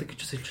таалагддаг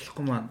гэж хэлж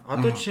болохгүй маань.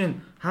 Одоо жишээ нь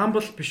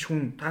хамбал биш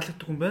хүн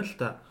таалагддаг хүн байна л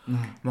да.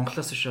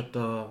 Монголоос ш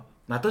одоо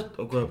надад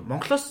уга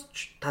Монголоос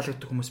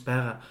таалагддаг хүмүүс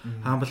байгаа.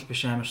 Хамбал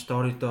биш амар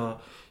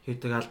сторидо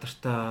хийдэг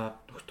алдартай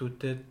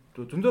нөхдүүдтэй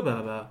зөндөө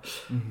байгаа.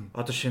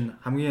 Одоо жишээ нь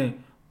хамгийн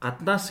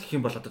гаднаас гэх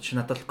юм бол одоо чи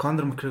надад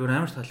Conor McGregor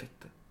амар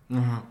таалагддаг.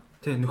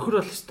 Тэ нөхөр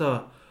бол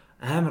өстой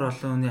амар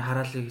олон хүний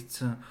хараалыг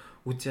ийдсэн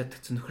үз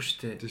ядагцсан нөхөр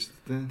штэ.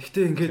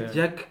 Гэхдээ ингээд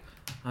яг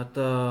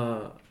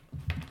одоо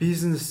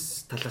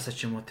бизнес талаасаа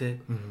ч юм уу те.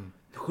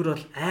 Нөхөр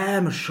бол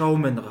амар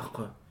шоумен байгаа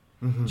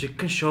байхгүй.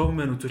 Жигэн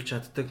шоумен үзүүлж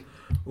чаддаг.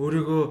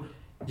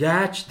 Өөрийгөө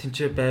яаж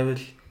тэнцээ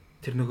байвал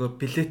тэр нөгөө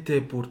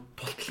билетээ бүр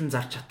тултлан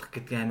зарж чадах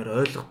гэдгийг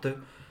амар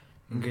ойлгодог.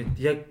 Ингээд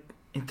яг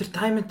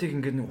entertainment-ыг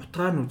ингээд нэг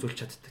утгаар нь үзүүлж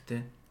чаддаг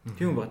те.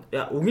 Тийм бат.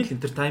 Үгүй л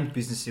entertainment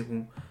бизнесийг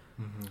хүн.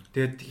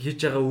 Тэгээд хийж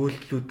байгаа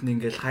үйлдэлүүд нь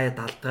ингээл хаяа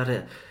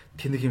далдгаар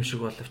тэнэг юм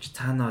шиг боловч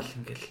цаанаа бол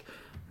ингээл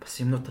бас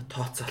юмнуудаа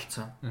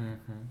тооцоолцсон.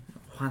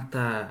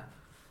 Ухаантай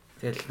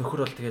тэгэл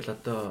нөхөр бол тэгэл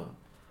одоо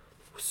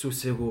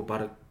өсвөсэйгүү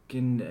баг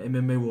энэ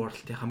MMA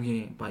World-ийн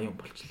хамгийн баян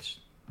болчихлоо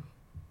шүү.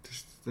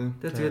 Тийм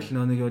шүү. Тэгэл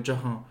нөө нэг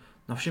жоохон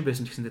новшин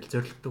байсан ч гэсэн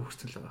тэгэл зоригтой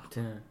хүрсэн л байгаа.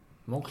 Тийм.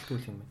 Монголд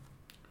үл юм байна.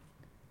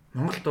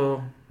 Монголд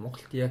уу?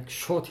 Монголд яг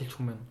шууд хэлэх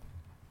юм байна.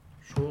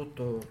 Шууд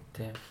уу?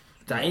 Тийм.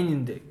 За энэ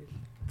энэ.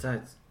 За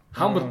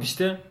хамбал биш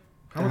те.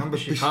 Хамбал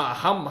биш.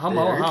 Хам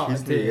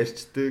хийсний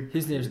ярьцдаг.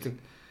 Хийсний ярьцдаг.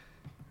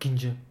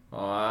 Гинжин.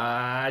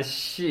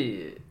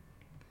 Ши.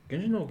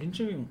 Гинжин уу?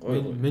 Гинжин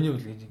гоё. Миний үл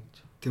гинжин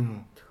гэж. Тийм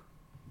үү?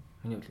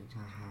 Миний үл гинжин.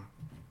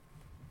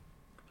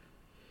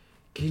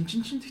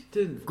 Гинжин чинь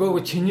тэгтээ гоо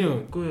чиний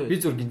юу? Би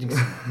зүр гинжин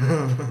гэсэн.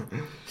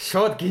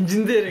 Шууд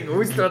гинжин дээр ингэ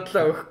үзэл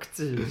бодлоо өгөх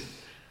гэсэн юм.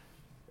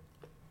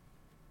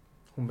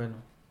 Хүн байна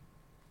уу?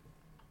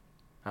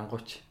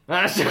 Ангууч.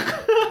 Ааш.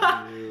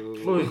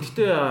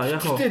 Гэтэ яг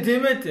Гэтэ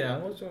тийм ээ тий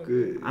ангууч.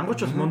 Ангууч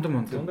бол мундаг.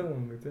 Мундаг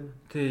тий.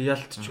 Тий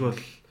ялтч бол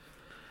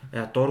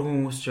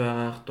дурган хүмүүс ч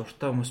байгаах,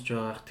 дуртай хүмүүс ч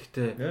байгаах.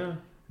 Гэтэ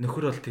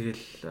нөхөр бол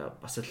тэгэл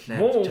бас л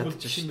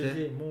чадчих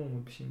штэ.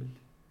 Муу биш юм бэл.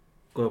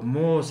 Гэхдээ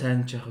муу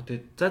сайн ч яг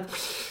тий. За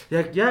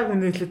яг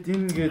үнэхээр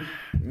энэ ингээд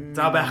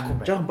за байхгүй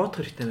байна. Жохон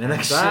бодох хэрэгтэй байна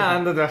гэж.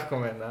 За андад байхгүй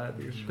байна.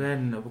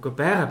 Байна. Үгүй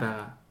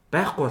байгаа.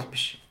 Байхгүй бол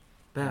биш.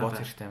 Бод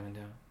хэрэгтэй юм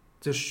даа.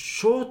 Зөв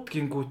шууд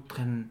гингуудх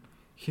нь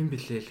хэн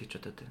блээ л гэж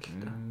бодоод байна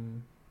л да.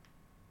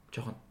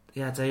 Жохон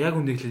за яг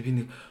үнэхээр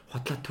би нэг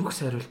хотлоо төгс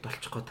хариулт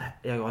болчихгоо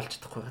яг олж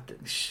чадахгүй байгаа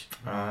юм биш.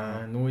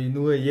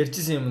 Нүгэ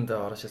ярьжсэн юмд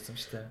ороош яцсан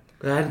шүү дээ.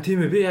 Харин тийм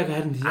ээ би яг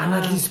харин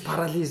анализ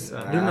парализ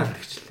ер нь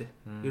алдчихлээ.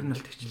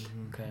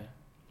 Окей.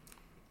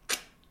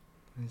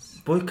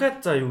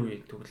 Бойкот за юу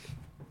вэ тэгвэл?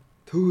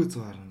 Төгөө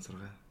 116.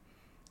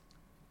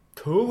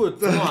 Төгөө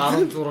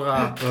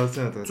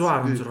 116.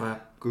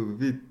 116. Үгүй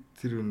би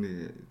тэр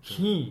үнийг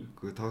хин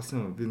үгүй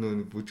тоосон би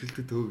нөгөө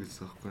бүжгэлдэг төгөө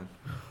гэсэн байхгүй.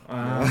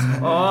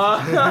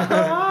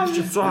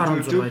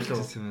 116 лөө.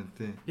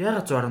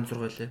 Яагаад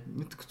 116 лээ?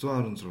 Мэдгүй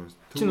 116.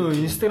 Чи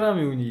нөгөө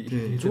Instagram юу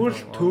нэг зүгээр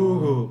л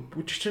төгөө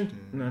бүжигчин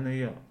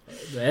нэг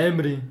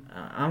амрын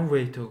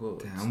Amway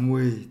төгөө. Тий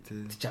Amway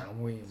тий. Чи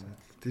Amway юм.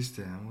 Тий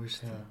шүү дээ Amway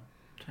шүү дээ.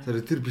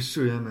 Тэр биш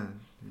үү яана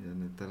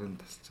дараа нь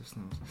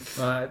тасчихсан юм.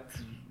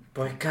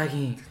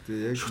 Бойкагийн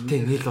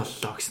шүтээ нийл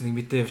боллоо гэсэн нэг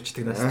мэдээ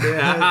явчихдаг нас тий.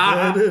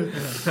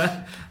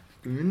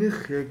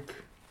 Минийх яг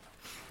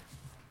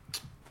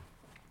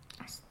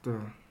одоо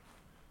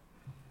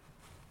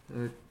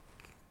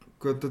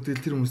гот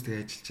тэр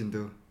хүмүүстэй ажиллаж байна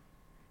дөө.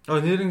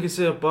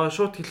 Нэрнгээсээ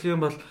шууд хэлэх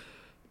юм бол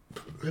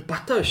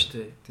Бата биш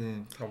үү?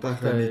 Тийм.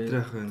 Батаа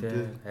мэдрэх байна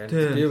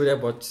тий. Би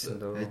яг бодчихсон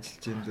дөө. Ажиллаж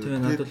байна дөө.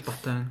 Тийм надад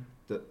Бата.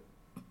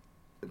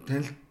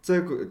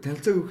 Танилцаагүй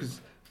гэхээс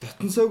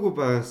дотносоогүй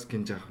байгаас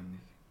гинж авах юм.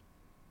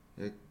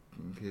 Яг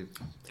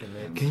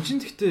тэгэхээр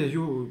гинжин гэхдээ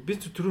юу би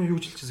түрүүн юу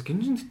жилжсэн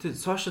гинжин гэхдээ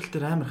сошиал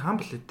дээр амар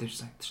хамбл гэдэг юм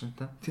санагдчихна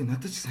та. Тийм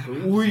надад ч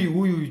сайн.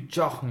 Үе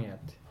жоохон яа.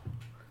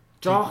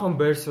 Жоохон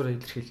байрсуур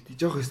илэрхийлдэг.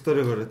 Жоохон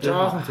сторигоор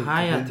жоохон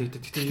хаяа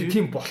тэгдэг. Гэхдээ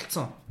тийм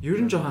болцсон.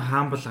 Ер нь жоохон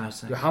хамбл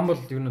аасан. Хамбл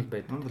ер нь л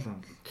байдаг.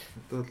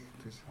 Одоо л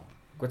тэгс.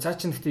 Гэхдээ цаа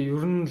чин гэхдээ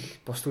ер нь л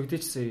бус үедээ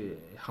ч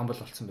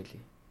хамбл болцсон байлий.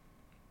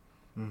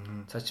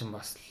 Цаа чин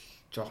бас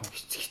жоохон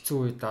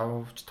хэцүү үе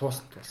давж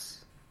туусна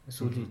бас.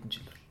 Сүүлийн хэдэн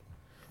жил бол.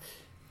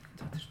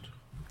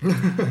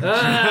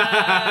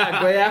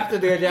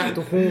 Гэхдээ яг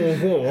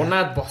хүн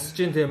унаад босч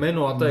जैन тийм мэн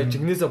одоо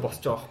жигнэсээ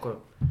босч байгаа байхгүй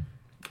юу?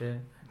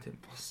 Тийм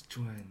босч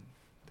байна.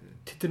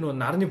 Тэр нөө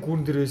нарны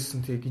гүрэн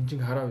дээрээсэн тэгээ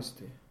гинжин хараа байс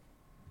тээ.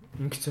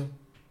 Ингэсэн.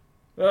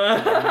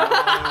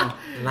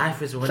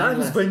 Life is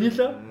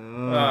vanilla.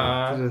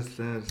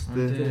 Тэрслээс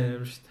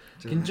тийм шүү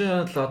дээ.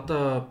 Гинжин л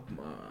одоо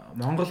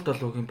Монголд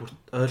бол үгийн бүр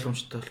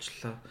ойлгомжтой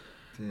болчихлоо.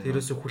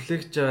 Тэрөөсө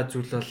хүлээгч байгаа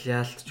зүйл бол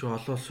яалтч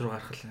олон улс руу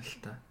гарах юм л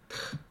та.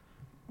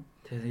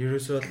 Тэгээ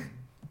ерөөсөө л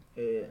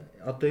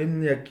одоо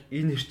энэ яг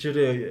энэ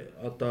хэрчээрээ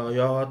одоо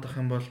яваад ах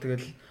юм бол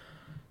тэгэл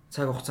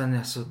цаг хугацааны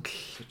асуудал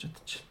гэж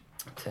бодож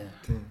байна.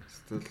 Тийм.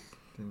 Эсвэл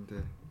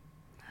тэмдээ.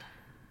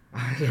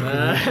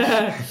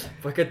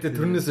 Бакет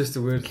төрнөөс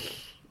зүгээр л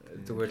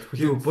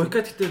хүлээ.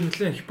 Бойкот гэдэг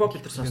нэлээд хипхоп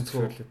гэдэг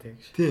сонсцгоо.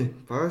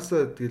 Тийм.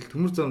 Багасаа тэгэл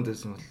төмөр замд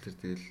байсан бол тэр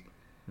тэгэл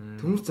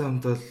төмөр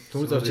замд бол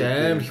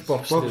амар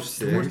хипхоп шүү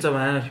дээ. Төмөр зам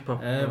амар хипхоп.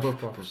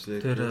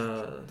 Тэр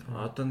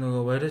одоо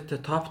нөгөө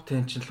Variety Top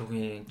 10 ч л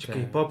үгийн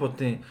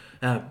хипхопуудын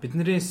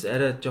бидний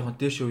арай жоохон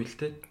дээш үйл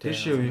те.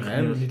 Дээш үеийн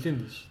амар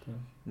нэлээд дээ шүү дээ.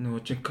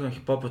 Нөгөө жинхэнэ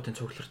хипхопуудын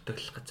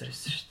цуглардаг газар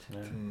байсан шүү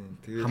дээ.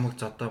 Тэгээд хамаг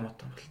зодоо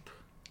мотон болдог.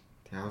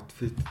 Тэг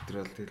аутфит дээр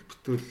бол тэгэл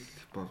бүтүүл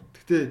хипхоп.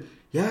 Гэтэ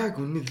яг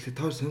үннийг хэлээ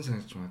тоо сон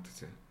санаж магадгүй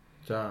заа.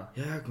 За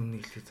яг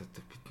үннийг хэлээд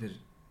одоо бид нэр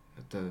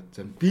одоо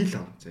зам бил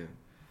ав заа.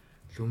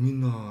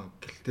 Lumino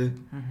гэлтэй.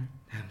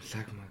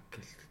 Амлагмаг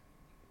гэл.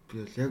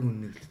 Би бол яг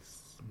үннийг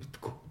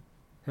мэдгүй.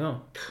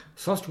 Яа.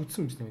 Сонсч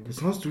үзсэн биз дээ.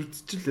 Сонсч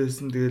үзчихэл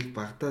байсан. Тэгэл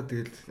багтаа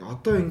тэгэл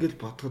одоо ингэж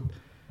бодоход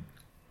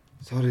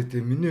sorry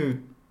тэг миний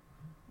хувьд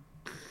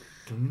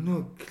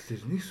Lumino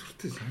гэхэлэр нэг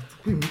сүртэй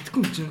санагдахгүй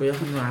мэдгүй юм чинь.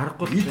 Яг нэг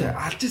аргагүй би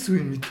алж ирсэн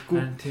үе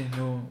мэдгүй. Тийм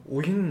нөө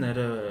уян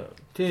арай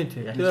тийм.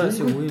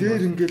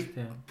 Дээр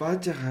ингээл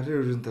баажа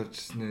харын өрөөнд орж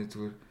ирсэн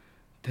зүгээр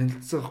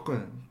танилцсан байхгүй.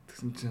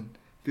 Тэгсэн чинь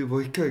би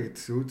Войка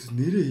гэдсэн өөдөөс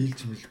нэрээ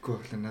хэлж мэлэхгүй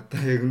байхлаа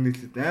надаа яг үннийг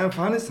хэлээд амар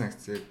фаны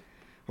санагцсан.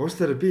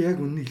 Уучлаарай би яг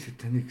үннийг хэлээд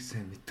таныг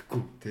сайн мэдгүй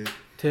тий.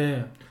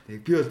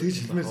 Яг би бол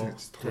тэгж хэлмээр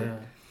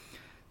санагдсан.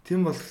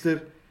 Тийм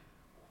болохоор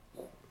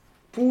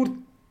бүр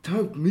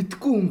таг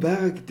мэдгүй хүн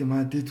байгаа гэдэг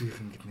маа дэд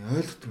үеийнх юм гэдэг нь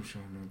ойлгох юм шиг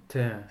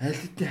байна. Аль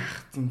хэдийн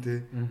хахцсан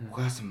тий.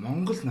 Угаас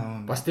Монгол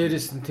наваа. Бас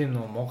дээрээс нь тийм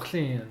нөө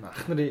Монголын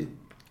ах нарын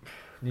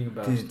нэг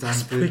байгаа.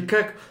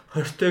 Спикаг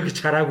хортой гэж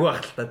хараагүй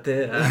байх л та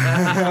тий.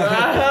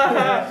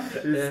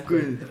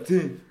 Үгүй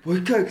тий.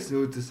 Войка гэсэн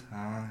өөдөөс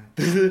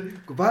Гэхдээ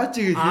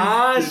баажиг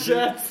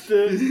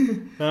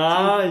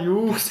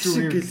юу гэж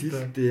юм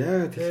хэлдэг.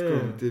 Яагаад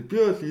тэгэхгүй. Тэгээ би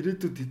бол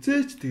ирээдүйд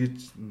хизээч тэгэж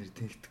нэр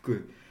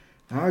тэнхтэхгүй.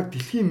 Нааг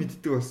дэлхийн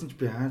мэддэг болсон ч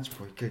би хааж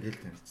Войка гэж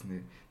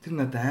танилцсан. Тэр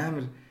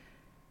надад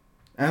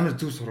амар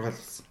зүг сургаал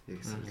болсон.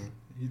 Яг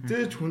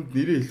Хизээч хүнд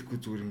нэрээ хэлэхгүй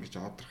зүгээр ингэж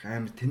одрох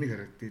амар тэнэг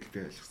харагддаг л би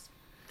ойлгосон.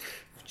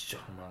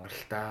 Жохон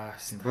мангаралтаа.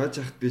 Бааж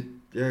ахт би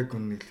яг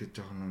үнэхээр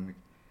жохон нэг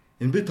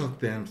энэ би тог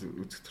би амар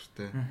үзэх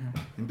туртай.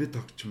 Энэ би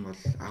тог ч юм бол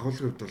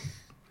агуулгын хувьд бол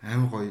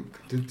амар гоё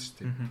контент шүү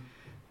дээ.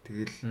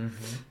 Тэгэл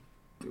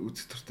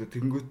үзэх туртай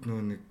тэнгуут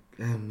нэг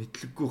амар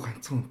мэдлэггүй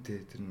ганцхан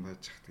үнтэй тэр нь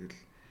бааж ах тэгэл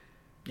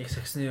яг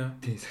саксны юу?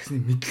 Тийм саксны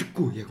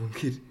мэдлэггүй яг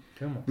үнэхээр.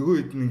 Тийм үү. Нөгөө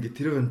хэд нь ингээ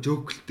тэрийг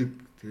жоокэлдэг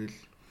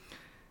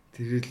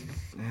тэгэл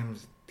амар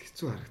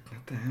хэцүү харагд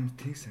надад амар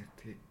тийм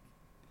санагддаг.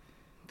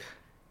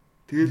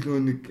 Тэгэл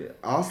нөгөө нэг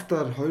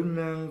All-Star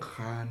 2008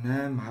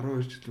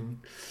 12 жил өмнө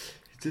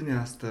хизээний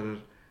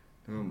All-Star-аар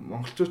нөгөө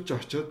монголчууд ч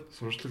очиод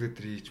сурчлага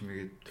өдр хийж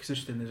мэгээд тэгсэн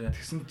шүү дээ нэрээ.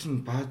 тэгсэн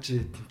чинь бааж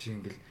тэмцээ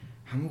ингээл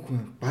хамгийн хүн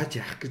бааж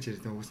яах гэж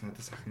ярьдаг уус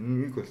надаас ах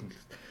энийг болно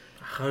л.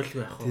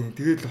 Ахаалгүй яах вэ? Тийм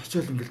тэгэл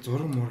очиод ингээл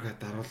зураг муургаа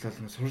даруулаад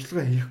нөгөө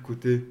сурчлага хийхгүй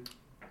те.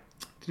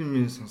 Тэр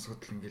юм сонсоход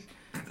л ингээл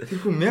тэр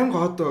хүн 1000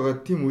 хот байгаа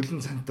тийм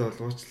үлэн цантай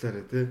бол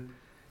уучлаарай те.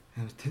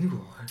 Амар тэнэг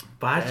байгаа.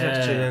 Бааж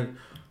яах чи яг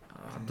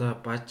одоо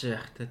бааж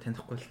яахтай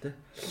танихгүй л те.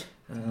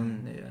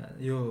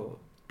 Юу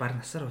баг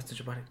насаар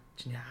уцаж баг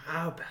чиний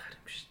аав байхаар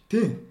юм биш.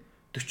 Тийм.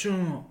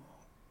 40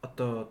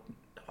 одоо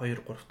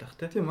 2 3 таах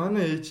те. Тийм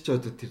манай ээж ч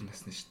одоо тэр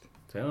насны шүү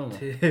Тийм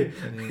дээ.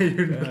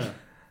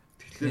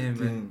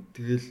 үү.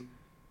 Тэгэл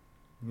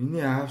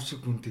миний аав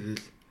шиг хүн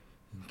тэгэл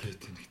ингээд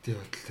тэнэгтэй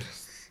бодол дээр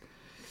бас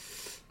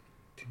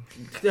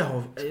гэтээ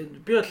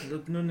би бол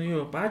нөө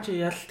юу бааж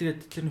яал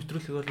тэгээд тэр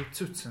нэвтрүүлгийг бол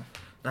үзсэн.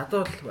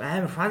 Надад бол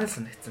амар фан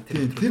санагдсан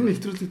тэр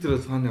нэвтрүүлэг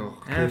дээр бол фан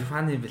явах. Амар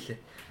фан юм бэлээ.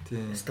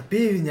 Тийм. Хэвээ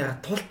би яа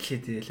тулт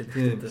хэлээд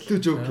байлээ. Битүү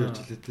жоок хийж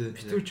лээ тий.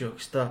 Битүү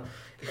жоок. Хэвээ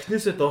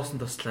эхнээсээ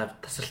дуусан туслаа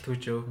тасралтгүй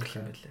жоок гэх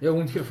юм байлээ. Яг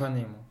үнэхээр фан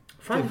юм уу?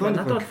 Фан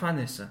надад бол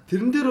фан байсан.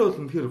 Тэрэн дээр бол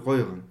үнэхээр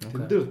гоё юм.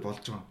 Тэрэн дээр бол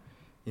болж байгаа.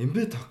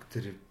 Эмбэ ток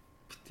тэр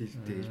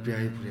битэлтэй би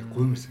аяа бүр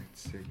гомер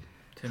санагдсан.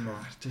 Тийм үү.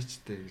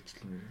 Харчаачтай гэж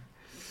л юм.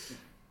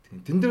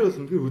 Тэн дээр бол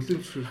үнэхээр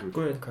хүлээмжшгүй.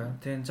 Үгүй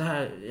тийм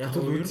за яг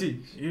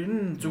ер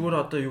нь зүгээр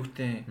одоо юу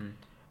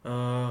гэдэг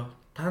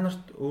та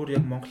нарт өөр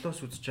яг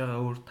Монголоос үзэж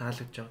байгаа өөр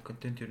таалагдж байгаа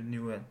контент ер нь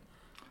юу вэ?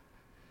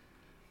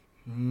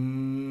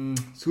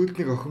 Сүүлд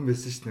нэг охин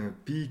байсан шүү дээ.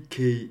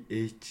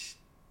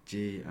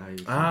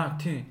 BKHJI.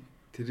 Тийм.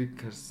 Тэрийг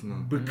харсан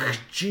уу?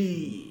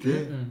 BKG.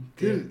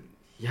 Тэр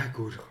яг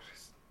өөр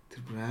байсан.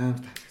 Тэр бүр амар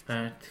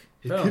таалагдсан.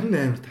 Тэр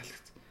нь амар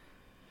таалагдсан.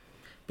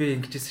 Би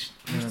ингэжсэн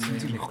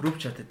шүү дээ.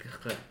 Групп чат гэдэг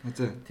байхгүй.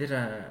 Тэр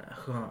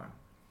охин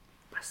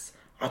бас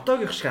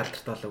одоогийн шиг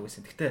алдартай болоо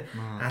гэсэн. Гэтэ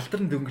алдар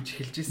нь дөнгөж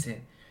эхэлж ийсэн.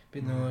 Би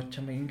нөгөө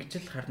чамаа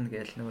ингэж л харна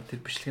гээл нөгөө тэр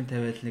бичлэгэн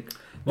тавиал нэг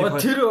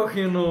тэр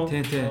охин уу?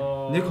 Тийм.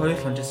 Нэг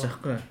хоёр хонжсэн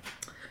байхгүй.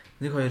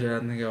 Нэг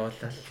хоёр нэг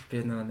явуулаад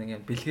би нөгөө нэг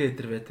юм бэлгээ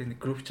өдр байдаг нэг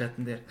групп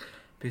чатан дээр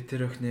би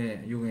тэр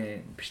охины юу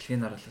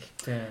бичлэгийг оруулал.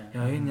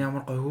 Яа энэ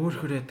ямар гоё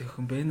хөөрхөр байдаг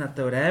хүн бэ? Энэ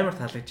надад амар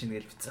таалагдж байна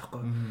гэж бичсэн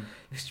байхгүй.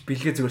 Тэгэж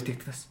бэлгээ зүгээр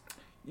тэгдэгнээс.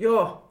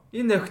 Йоо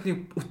энэ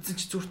охиныг үтсэн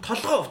чи зүгээр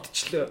толгоо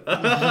утчлаа.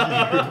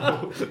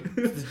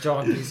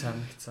 Жоон тийм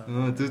санагдсан.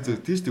 Зү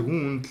тийш тэг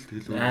хүн үндэл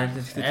хэлв.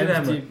 Тэр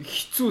амар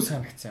хэцүү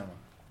санагдсан юм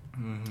аа.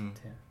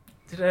 Тийм.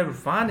 Тэр амар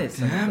фан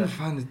байсан. Амар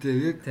фан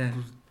дээ яг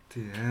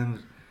тий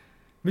амар.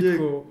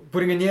 Мэдгүй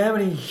бүр ингэ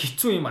амар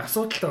хэцүү юм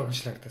асуудалтай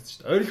өгч лагдаад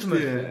шүү дээ. Ойлгож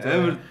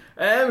байна.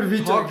 Амар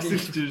видео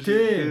хийлж шүү.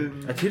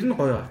 Тийм. Тэр нь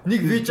гоё.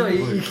 Нэг видео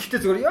ихтэй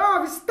зүгээр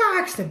яа би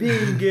стаа би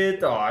ингээд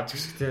ч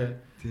гэх тий.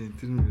 Тийм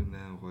тэр нь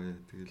амар гоё.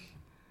 Тэгэл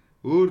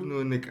өөр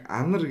нөө нэг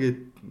анар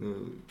гээд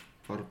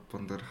бор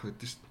бондарах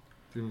байдаг шүү дээ.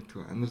 Тэр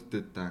мэдгүй анар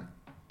дээр да.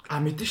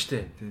 Мэдэн шүү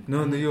дээ.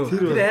 Нөө юу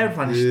тэр амар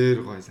фан шүү.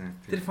 Тэр гоё санагд.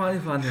 Тэр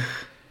фан.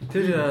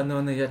 Тэр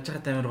нөө нэг яаж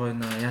байгаа амар гоё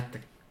нөө яадаг.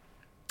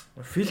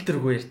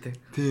 Фильтргүй ярьдаг.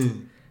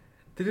 Тийм.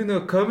 Тэр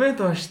нөө комент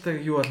уншдаг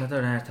юу бол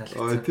надад амар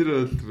таалагдсан. Тэр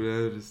бол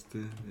амар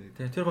өстэй.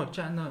 Тэр гоё чи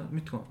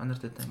мэдгүй анар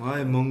дээр та.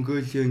 My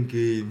Mongolian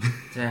game.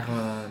 За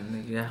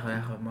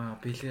яг маа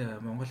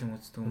бэлгээ Монгол юм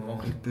үздэг юм уу?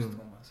 Монгол үздэг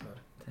юм аа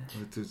sorry.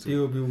 Би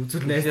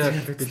үзэл найзтай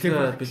бэлгээ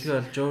бол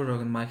Joe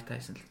Rogan, Mike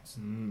Tyson л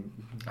үзсэн.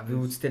 Би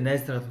үзтээ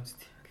найзтайгаа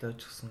үзтээ.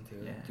 Лоожчихсан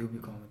тэгээ UB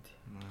comedy.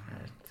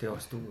 Тэгээ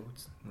бас дүү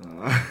үзсэн.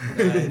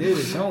 Нэр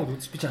шоуд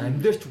үзчих би ч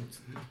амьдэр ч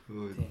үзсэн.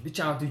 Би ч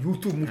аа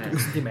YouTube мөрдөг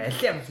гэсэн тийм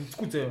алиа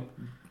үзэхгүй заяа.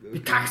 Би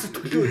такс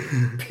төглөө.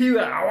 Пив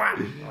аваа.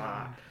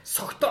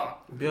 Согтоо.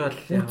 Би бол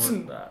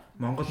үзсэн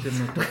Монгол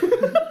юмнууд.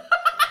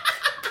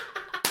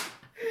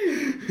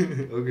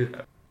 Окей.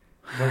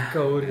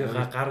 Бака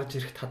өөрийгөө гаргаж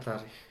ирэх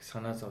талаар их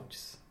санаа зовж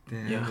ирсэн.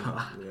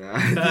 Яа.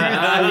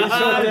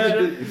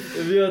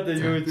 Би одоо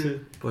юу ч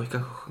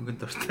Бойка хөхөнгөн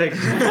дуртай гэж.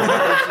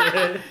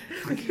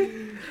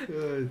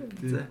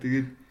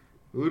 Тэгээд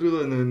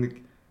өөрийгөө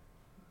нэг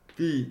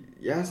би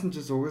яасан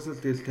ч угаасаа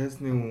л тэгэл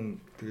тайсны хүн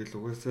тэгэл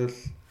угаасаа л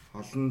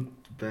олонд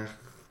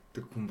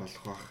байхдаг хүн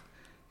болох бах.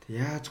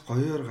 Тэг яаж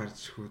гоёор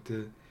гарч ирэх үү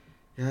те?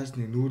 Яаж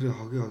нэг нүрээ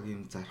хогийн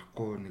юм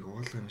зарахгүй нэг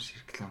уулгын юм шиг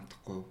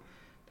рекламдахгүй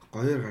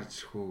гоёор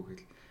гарч ирэх үү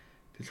гэл.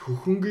 Тэгэл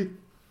хөхөнгөө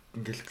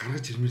ингээл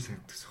гаргаж ирмээр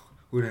санагддаг.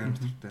 Өөр амар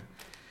туртай.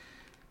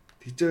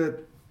 Тэгжээд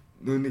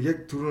нөө нэг яг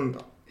түрүүнд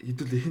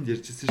хэдүүл ихэнд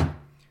ярьжсэн шүү.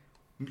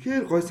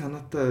 Үнэхээр гой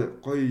санаатай,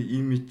 гой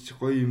имиж,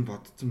 гой юм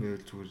бодсон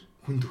байвал зүгээр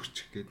хүнд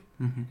өгчих гээд.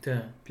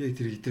 Тийм. Би яг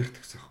тэр идрэх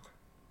тагсан байхгүй.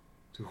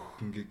 зөв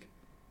хөнгөийг.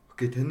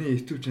 Окей, таны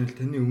YouTube channel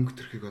таны өнгө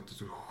төрхийг одоо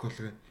зөв хөх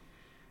болгоё.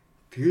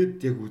 Тэгээд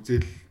яг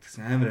үзэл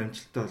гэсэн амар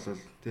амжилттай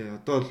болол тий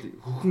одоо л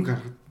хөхөн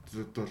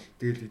гаргадад бол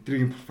тэгэл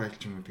эдрийн профайл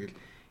ч юм уу тэгэл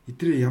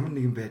эдрээ ямар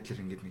нэгэн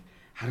байдлаар ингээд нэг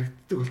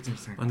харагддаг болсон юм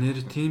санагдав.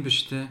 Нэр тийм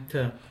биш те.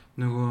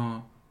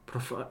 Нөгөө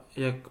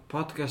яг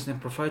подкастны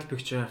профайл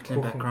picture артлын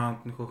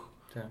background нөхөх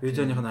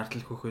видеоных нь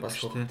артлал хөх байдаг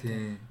шүү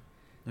те.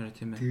 Нэр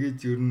тийм ээ. Тэгээд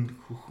ер нь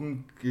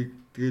хөхөнгийг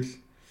тэгэл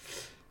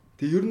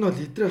ер нь бол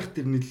эдрэх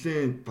тэр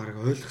нэлээд баг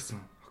ойлгосон.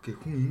 Окей,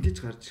 хүн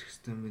ингэж гарч ирэх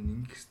хэрэгтэй юм байна,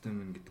 ингэх хэрэгтэй юм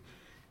байна гэдэг.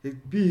 Яг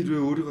би хэрвээ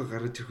өөрийгөө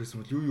гаргаж ирэх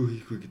байсан бол юу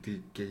хийх вэ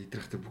гэдгийг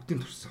эдрехтэй бүгдийг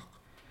турсан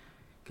аахгүй.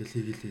 Гэл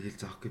хийгээл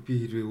заахгүй. Би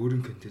хэрвээ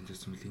өөрийн контент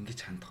байсан бол ингэж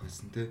хандах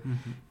байсан те.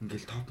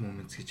 Ингээл топ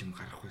моментс гэж юм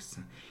гарах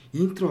байсан.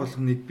 Интро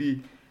болгоныг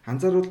би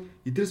анзаарвал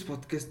Идрэс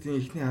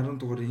подкастын эхний 10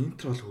 дугаарын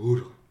интро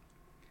бол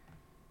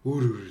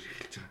өөр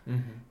эхэлж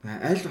байгаа.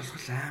 Аль болох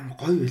аим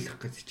гоё байх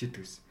гэж хичээдэг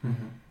байсан.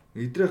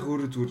 Идрэх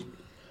өөрөө зүгээр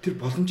тэр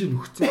боломжийг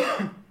нөхцөн.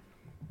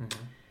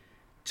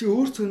 Чи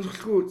өөр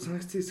сонирхолгүй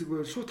санагцсан хэсэг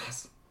байвал шууд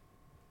хас.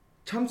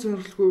 Чам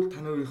сонирхолгүй бол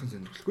таны өөрийнх нь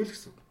сонирхолгүй л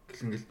гэсэн.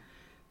 Гэл ингээл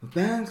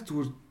байнга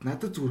зүгээр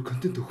надад зүгээр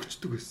контент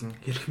өгчдөг байсан.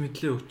 Ярих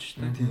мэдлээ өгч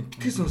та. Тийм.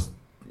 Битгий сонс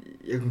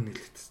яг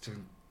үнэлэгдэж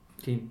байгаа.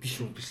 Тийм биш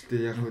үү? Биш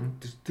дээ. Яг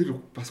тэр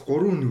бас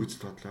 3 үний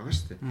үзэл бодол байгаа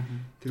шүү дээ.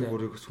 Тэр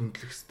 3-ыг бас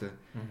хүндлэх хэрэгтэй.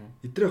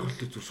 Идрэх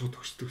болтой зүгээр шууд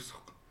өгчдөг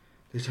гэсэн.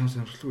 Тэгээ чам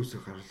сонирхолгүй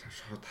үсэг гаргал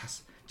шууд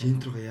хас. Чи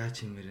интрого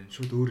яаж хиймээр вэ?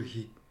 Шууд өөрөө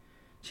хий.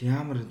 Чи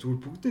ямар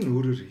зүгээр бүгдийг нь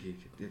өөрөөр хий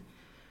гэдэг.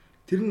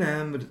 Тэр нь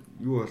амар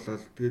юу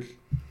болоод тэгэл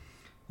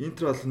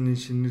интро болгоны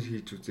шинээр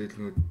хийж үзээл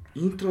нөгөө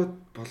интро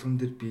болгон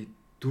дээр би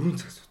 4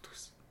 цаг суудаг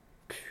гэсэн.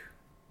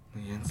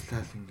 Нэг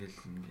янзлал ингээл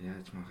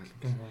яаж махал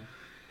ингээл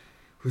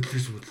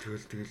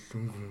хөдөлгөөл тэгэл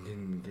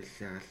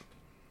ингээл яагаал.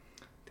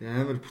 Тэгээ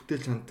амар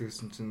бүтээл чандаг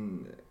гэсэн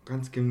чинь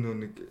ганц гэмнөө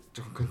нэг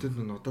жоохон контент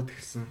нь удаад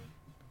ирсэн.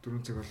 4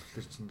 цаг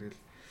болохоор чинь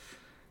тэгэл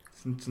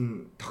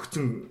чинь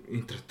тогтсон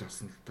интротой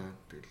болсон л да.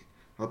 Тэгэл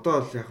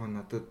одоо бол яг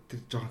надад тэр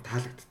жоохон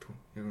таалагддаг.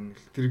 Яг нь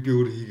тэр би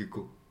өөрөө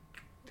хийгээгүй.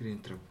 Тэр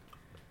интро.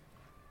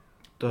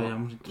 Одоо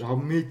ямар Raw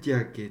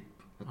Media гээд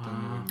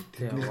одоо нэг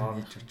тэднийх нь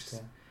хийж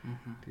өгчсэн.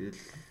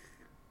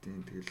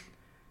 Тэгэл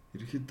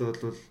ерөөхдөө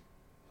бол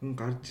хүн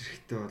гарч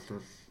ирэхдээ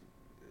бол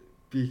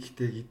би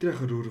ихтэй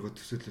идрахаар өөрийгөө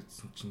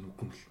төсөөлөдсөн чинь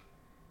үгүй юм л.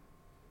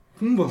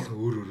 Хүн бол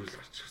өөр л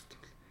гарч ирэх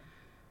юм.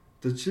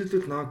 Одоо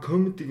жишээлбэл наа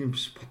комедигийн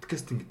биш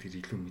подкастинг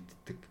гэдгийг илүү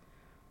мэддэг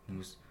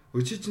хүмүүс.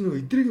 Өчигч нэг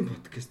эдрийн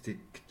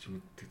подкастыг гэж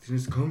мэддэг.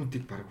 Тэрнээс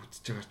комедиг баг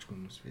үзэж байгаа ч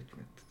хүмүүс байж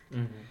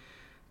мэддэг.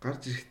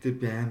 Гарч ирэхдээ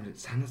би амар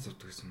санаа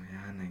зовдөг гэсэн юм.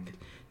 Яана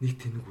ингээл нэг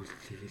тэнэг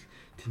үйлдэлгээл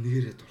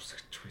тэнэгээрээ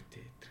дурсагч бай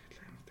дээ.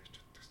 Тэгэл амар гэж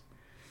боддог.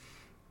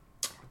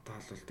 Одоо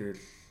бол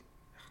тэгэл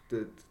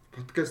яг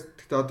подкаст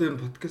гэхдээ одоо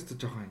энэ подкаст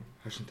жоохон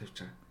хойшин тавьж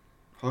байгаа.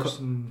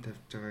 Хойшин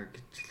тавьж байгаа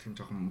гэж хэлэх нь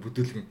жоохон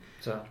бүдүүлгэн.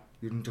 За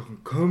ер нь жоохон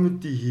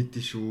комеди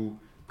хийдэг шүү,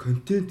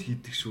 контент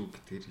хийдэг шүү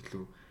гэдгээр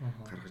илүү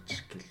гаргаж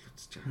ирэх гээл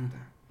үзэж байгаа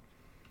да.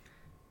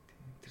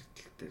 Тэр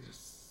тал дээр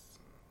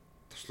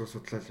туршлага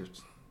судлаад явж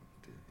байна.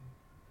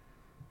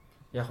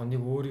 Яг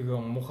нэг өөрийгөө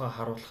муухай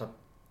харуулхад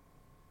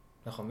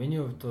яг миний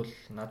хувьд бол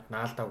над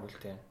наалдаагүй л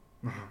дээ.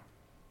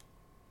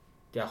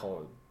 Яг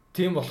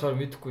тийм болохоор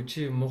мэдэхгүй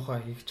чи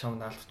муухай хийх чам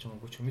наалдах ч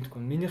юм уу ч мэдэхгүй.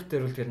 Минийх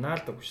дээр бол тэгээд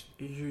наалдаагүй шүү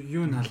дээ.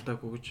 Юу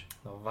наалдаагүй гэж?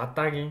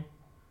 Вадагийн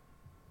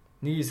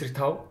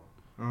 1/5.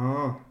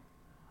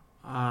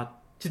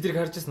 Чи тэрийг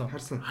харж ирсэн үү?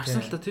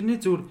 Харсан л та. Тэрний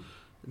зүгээр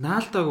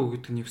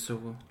наалдаагүй гэдэг нь юу гэсэн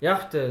үг вэ?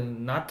 Яг тэ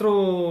над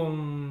руу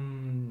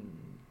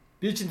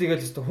би чинь тэгэл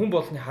өстө хүн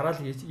болгоны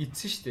хараал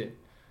ийдсэн шүү дээ.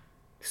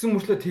 Тэгсэн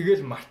мөрчлөө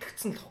тэгэл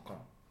мартагдсан л тохгүй.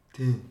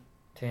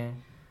 Тийм.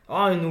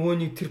 Энэ нөгөө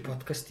нэг тэр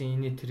подкастын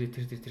инээ тэр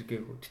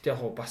гээгүй. Тэгтээ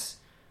яг бас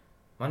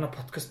манай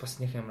подкаст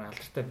бас нэг амар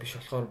алдартай биш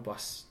болохоор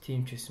бас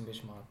тийм ч байсан байж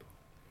магадгүй.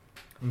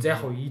 За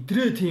яг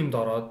идрээ тиймд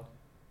ороод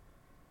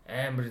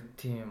амар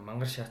тийм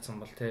мангар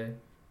шаацсан бол те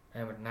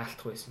амар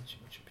наалтах байсан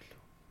ч юм билүү.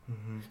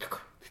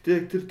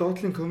 Гэтэ яг тэр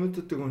доотлын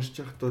комментуудыг уншиж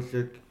байхад бол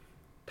яг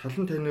тал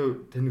нь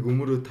таныг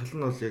өмөрөө тал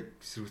нь бол яг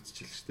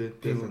эсрүүцчихлээ шүү дээ.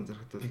 Тэр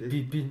анзаархад бол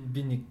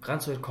би нэг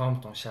ганц хоёр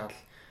коммент уншаал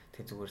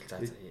тэг зүгээр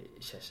л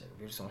шаашаа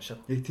вирус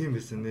уншаад. Яг тийм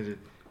байсан нэрээ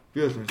би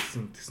бол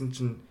уншсан. Тэгсэн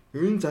чинь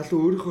энэ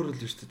залуу өөрийнхөө л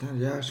шүү дээ. Та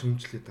яа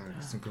шүмжлээд байгаа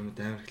гэсэн коммент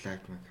амар их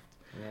лайк маяг.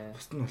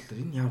 Бус нь болохоор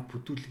энэ ямар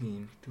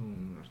бүдүүлгийн эмгтэн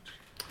хүн орж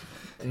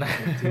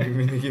ирэх. Тэр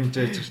миний юм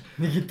жааж ш.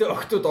 Нэг хитэ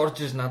октод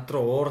орж иж над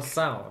руу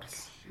ууралсан.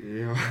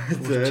 Яа.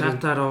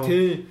 Чатаараа.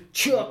 Тий.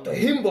 Чи одоо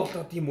хэн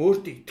болоод тийм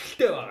өөртөө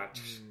итгэлтэй байгаа ч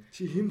ш.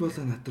 Чи хэн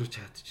болоо над руу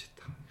чатж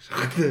чаддаг.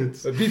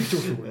 Би ч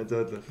үгүй.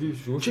 Заалаа. Би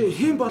шүү. Чи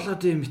хэн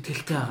болоод ийм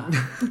итгэлтэй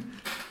байгаа?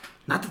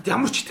 Надад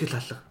ямар ч итгэл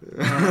алга.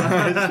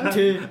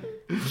 Тий.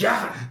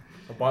 Яа.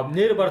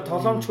 Нэр бар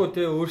толомчгүй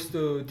те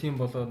өөрөөсөө тийм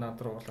болоо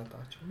над руу болоод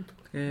байгаа ч юм.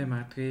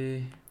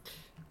 Магадгүй.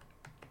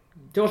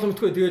 Тэг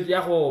боломжгүй тэгэл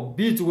яг уу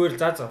би зүгээр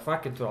за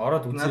fuck гэдэг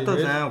ороод үзье.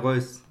 Надад айн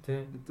гойс.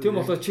 Тийм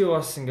болоо чи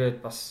бас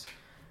ингээд бас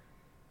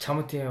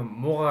чам тийм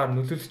муугаар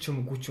нөлөөлөх ч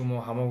юм уу ч юм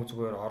уу хамаагүй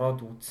зүгээр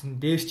ороод үзсэн.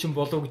 Дээр чин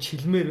болоо гэж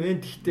хэлмээр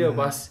байна. Тэгтээ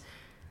бас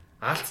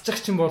алдчих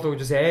чинь болов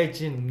гэж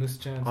айж ийн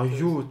өмнөөс ч юм. А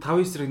юу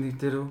 5-9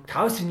 дээр үү?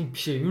 5-1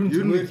 биш ээ. Ер нь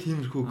зүгээр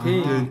тиймэрхүү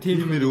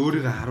тиймэр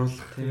өөрийгөө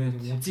харуулах.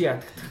 Үзий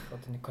ядагдах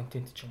одоо нэг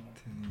контент ч юм уу.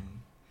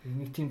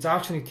 Нэг тийм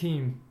заавч нэг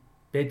тийм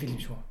байдаг юм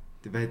шүү.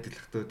 Тэг байдаг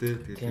л хтөө тий.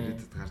 Тэгээд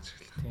ирээдүйд гарч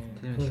эхлэх.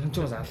 Тийм ч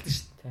бас алдсан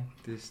шүү дээ.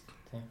 Тийм шүү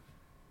дээ.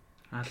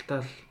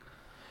 Алдаал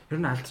ер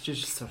нь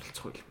алдчихж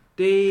суралцах үйл.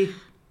 Дээ.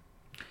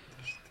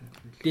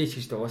 Дээч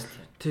гэж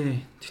дуусна.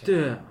 Тий.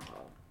 Гэтэ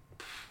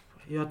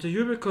яа за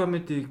UB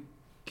comedy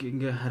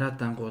ингээ хараад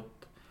ангууд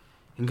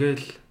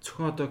ингээл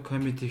зөвхөн одоо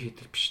comedy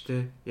хийдэг биш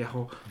те. Яг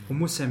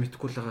хүмүүс сайн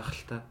мэдгүй л байгаа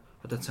хэл та.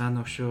 Одоо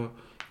цаана өшөө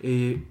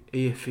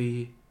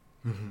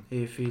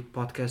AFE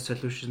podcast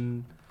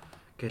solution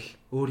гэл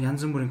өөр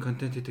янз бүрийн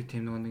контент хийдэг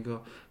тийм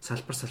нэг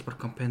салбар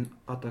компани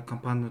одоо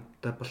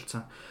компаниудтай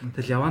болцсон.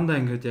 Тэгэл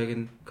явандаа ингээд яг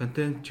энэ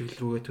контент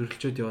чиглэл рүүгээ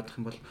төрөлжөөд явах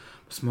юм бол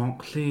бас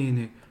Монголын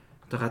нэг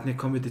одоо гадны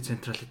comedy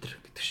central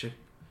гэдэг шиг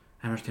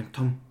амар тийм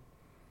том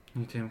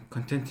нэг тийм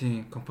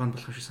контентын компани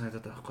болох шиг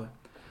санагдаад байгаа байхгүй.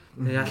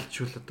 Тэгээ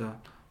яалтчул одоо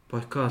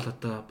Бойко бол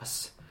одоо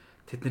бас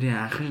тэдний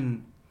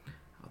анхан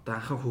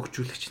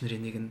хөгжүүлэгч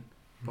нарын нэг нь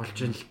болж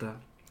байна л да.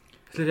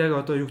 Тэгэхээр яг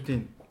одоо юу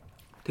гэдэг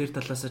тэр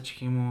талаас ч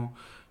гэх юм уу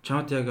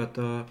чамд яг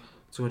одоо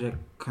зүгээр яг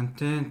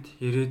контент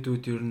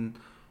ирээдүйд ер нь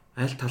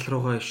аль тал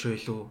руугаа ишөө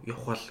илүү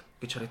явах бол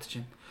гэж харагдаж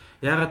байна.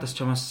 Яагаад бас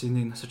чамаас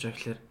энийг асууж байгаа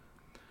гэхээр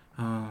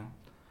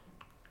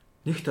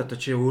нэгт одоо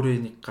чи өөрөө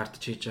нэг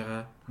гардж хийж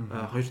байгаа.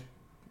 Хоёр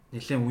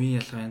нэлээд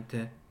үеийн ялгаа юм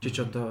те. Чи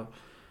ч одоо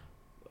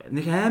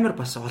нэг амар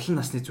бас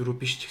олон насны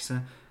зүрх биш ч гэсэн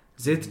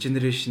Z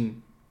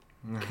generation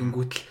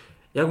гингүүтэл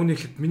яг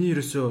үнэхээр миний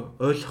ерөөсөө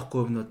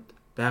ойлгохгүй юмнууд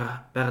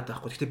байгаад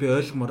байхгүй. Гэхдээ би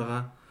ойлгомоор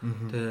байгаа.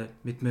 Тэ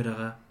мэдмээр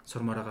байгаа,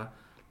 сурмаар байгаа.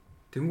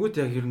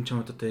 Тэнгүүд яг ер нь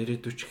чамд одоо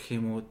ирээдүйч гэх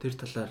юм уу тэр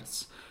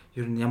талаас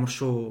ер нь ямар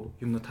шүү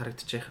юмнууд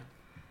харагдчих яах.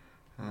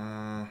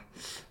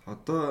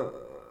 Одоо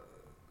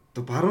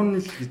баруун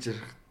нийл гэж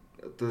ярих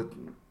одоо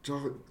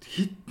жоо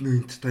хит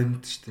нэг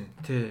entertainment шүү дээ.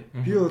 Тий.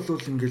 Би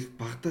болвол ингээл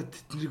багтаа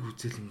тэднийг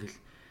үзэл ингээл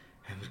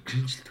амар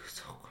кринжлдэг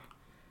гэсэн юм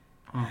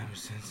байна. Амар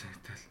сайн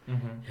санагдал.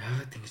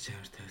 Яагаад ингэж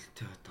амар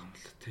тавилттай байдаг юм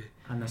бэ те?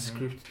 Хана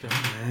скрипттэй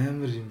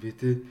амар юм бэ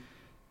те?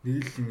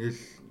 Нэг л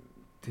ингээл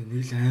тэг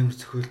нэг л амар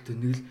зохиолтой,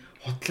 нэг л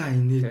худлаа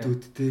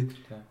инээдүүд те.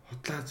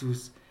 Худлаа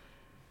зүйлс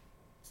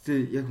тэ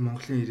яг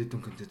Монголын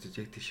ирээдүйн контентууд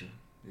яг тийш.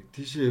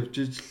 Тийшээ явж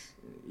иж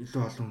илүү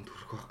олон хүнд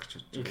хүрэх байх гэж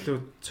бодож байна. Илүү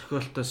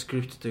зохиолтой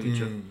скрипттэй гэж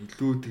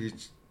илүү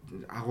тэгж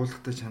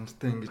агуулгатай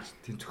чанартай ингэж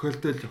тийм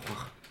зохиолтой л явах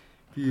байх.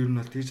 Би ер нь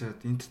бол тэгж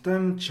хараад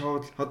entertainment show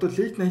одоо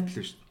late night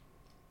л шүү дээ.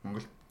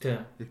 Монгол. Тий.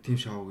 Яг тийм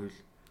шоу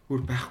гэвэл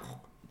өөр байхгүй.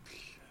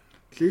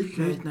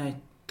 Late night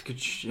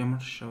гэж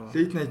ямар шоу?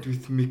 Late night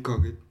with Miko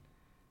гэдэг.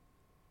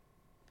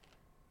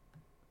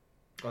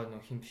 Гоо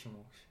нөх хин биш юм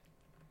уу гэж.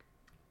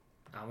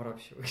 Амраа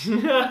биш үү.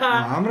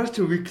 Амраа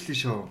ч weekly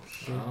show.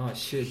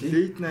 Shit.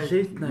 Late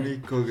night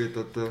Miko гэдэг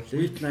одоо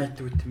Late night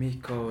with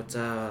Miko.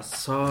 За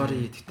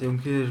sorry. Гэтэ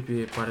үнэхээр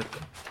би баг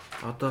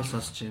одоо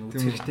сонсож байна.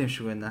 Үзэх хэрэгтэй юм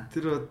шиг байна.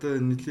 Тэр одоо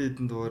нэлээд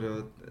хэдэн дугаар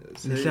яваад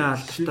нэлээд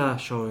албатай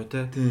шоу юу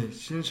те. Тийм,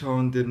 шинэ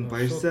шоун дээр нь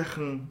баяр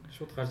сайхан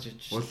шууд гарч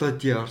иж.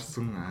 Болоди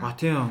орсон.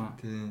 Тийм.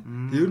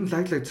 Тийм. Ер нь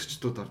лаглаг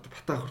зочдод ордог.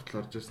 Бата хүртэл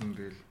орж ирсэн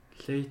тэгэл.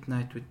 Late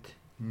night with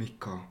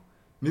Miko.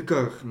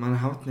 Мика манай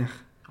хамтных.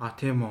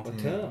 Тийм үү.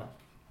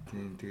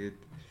 Тийм тэгээд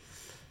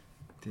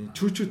тийм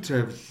чүчү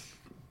travel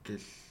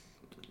гэл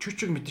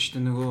чүчүг мэдэн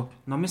штэ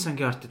нөгөө номын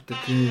сангийн арт гэдэг.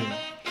 Тийм.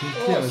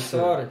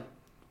 Sorry.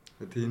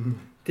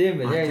 Тийм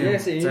бай.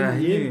 Яг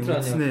ийм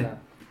интро.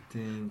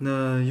 Тийм.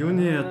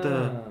 Юуны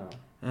одоо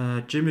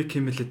Jimmy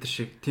Kimmel гэдэг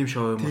шиг тим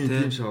шоу юм уу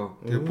те? Тийм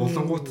шоу. Тэгээ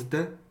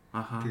булангууттай.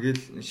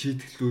 Тэгэл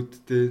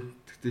шийтгэлүүдтэй.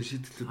 Тэгтээ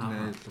шийтгэлүүд нь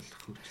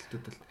айлуулах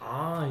хөвчлөлтөд бол.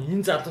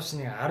 Энэ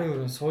залууч нэг 10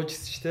 өрөө сууж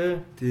ирсэн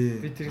шүү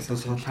дээ. Би тэрийг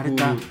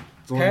хараа.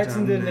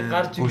 Тайзан дээр нэг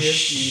гарч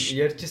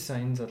ярьж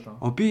исэн энэ залуу.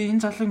 Би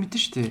энэ залууг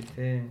мэдэн шүү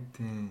дээ.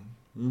 Тийм.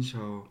 Энэ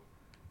шоу.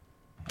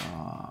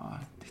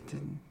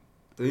 Тэгтээ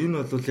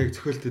энэ бол яг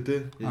зохиолтой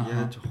те.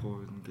 Яаж явах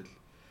вэ ингээл.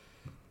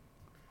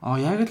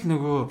 Яг л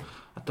нөгөө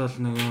одоо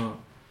л нөгөө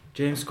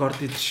Джеймс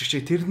Горди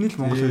шиг тэрний л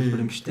Монгол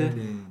хэлбэр юм шүү дээ.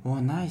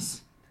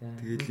 Nice.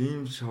 Тэгэл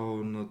ийм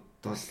шоунууд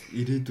бол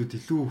ирээдүйд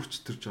илүү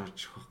хүчтэрж орж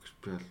ирэх гэж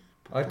би бол.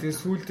 Тэгээ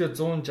сүүлдээ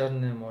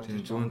 168 орж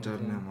ирж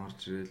 168 орж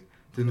ирэл.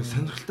 Тэр нэг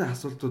сонирхолтой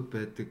асуултууд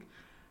байдаг.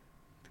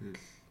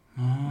 Тэгэл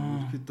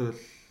ерхэд бол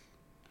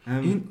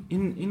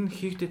энэ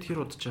хийгдэд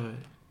хэр удаж байгаа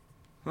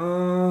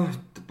вэ?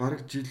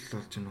 Бараг жил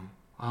болж байна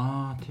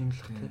уу? Тийм л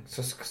хэ.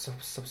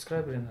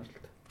 Subscriber-ийн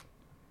харлт.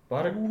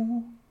 Бараг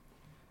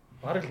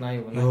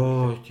 80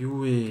 байна.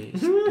 Юу вэ?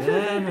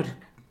 Амар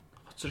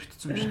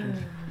хоцрогдсон юм шиг.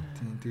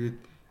 Тийм тэгээд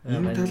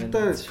энэ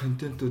талдаа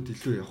контентууд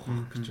илүү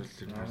явах гэж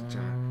бол юм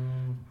харж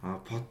байгаа.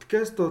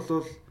 Подкаст бол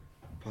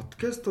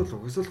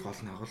угсаал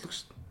гол нь агуулга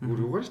шүү дээ.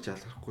 Өөрөөр ч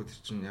ялгархгүй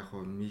тэр чинь яг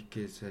хөө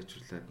микээ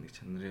сайжруулад нэг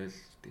чанарыг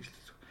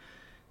дэвшлэх.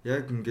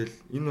 Яг ингээл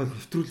энэ бол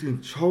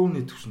нэвтрүүлгийн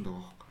шоуны төвшөнд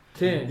байгаа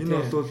байхгүй.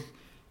 Энэ бол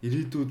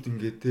ирээдүйд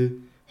ингээд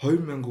те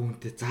 2000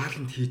 хүнтэй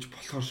зааланд хийж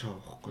болохоор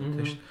шоу байхгүй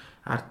тийм шүү.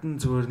 Ард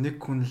нь зүгээр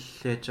нэг хүн л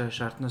яаж байгаа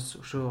шаарднаас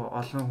өшөө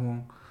олон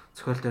хүн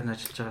зохиол дээр нь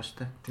ажиллаж байгаа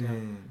шүү дээ.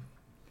 Тийм.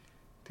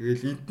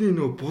 Тэгэл эдний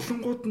нөгөө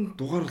булангууд нь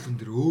дугаар болгон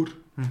дэр өөр.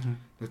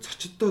 Нөгөө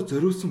цочдоо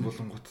зориулсан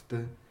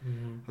булангуудтай.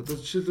 Одоо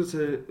жишээлбэл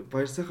сая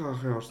Баяр сайхан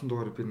ахын орсон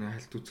дугаар би нэг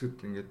хальт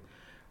үзэхэд ингээд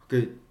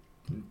окей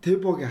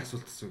Тэбогийн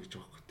асуулт асуу гэж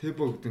байгаа байхгүй.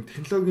 Тэбо гэдэг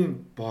технологийн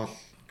боол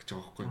гэж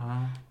байгаа байхгүй.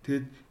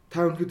 Тэгээд та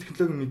өнөхөр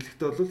технологийн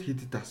мэдлэгтэй бол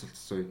хийдэд асуулт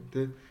асууя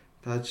тий.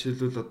 Та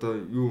жишээлбэл одоо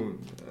юу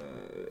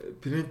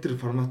принтер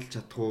форматлж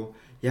чадах уу?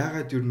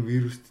 Яагаад ер нь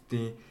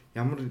вирусдын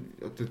ямар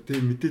одоо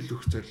тэг мэдээлэл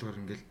өгөх зорилгоор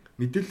ингээл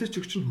мэдээлэлч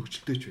өгч нь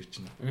хөгжилтэйч байж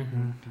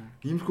байна.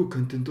 Иймэрхүү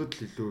контентууд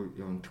л илүү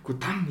явна. Тэгэхгүй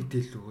дан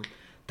мэдээлэл өгвөл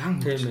дан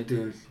хөгжилтэй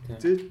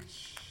байвал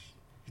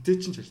хизээ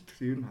чинь ажилладаг.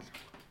 Ер нь халах.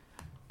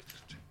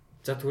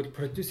 За тэгвэл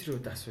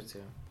продюсерүүд асуу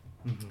заяа.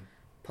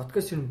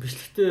 Подкаст ер нь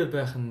бичлэгтэй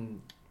байх нь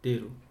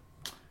дээр үү?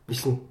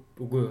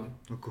 Үгүй юу?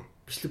 Үгүй.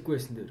 Бичлэггүй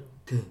байсан дээр үү?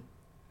 Тийм.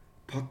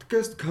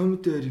 Подкаст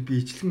комедиэр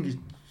би ижлэн гэж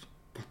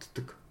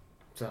боддог.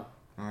 За.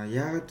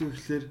 Яагаад вэ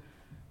гэхээр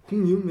хүн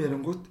юм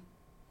ярангуут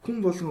хүн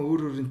болгон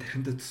өөр өөрийн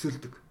тархиндаа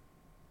төсөөлдөг.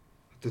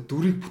 Одоо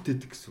дүрийг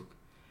бүтээдэг гэсэн үг.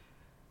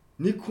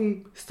 Нэг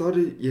хүн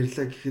стори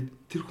ярьлаа гэхэд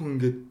тэр хүн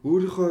ингээд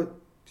өөрийнхөө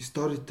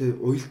сторитой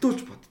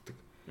уялдуулж боддог.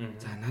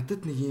 За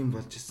надад нэг юм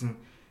болж исэн.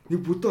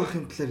 Нэг бүдүү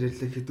ахын талаар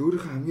ярьлаа гэхэд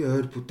өөрийнхөө хамгийн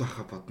ойр бүдүү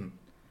ахаа бодно.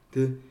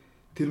 Тэ?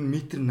 Тэр нь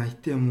метр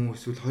 80 юм уу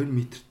эсвэл 2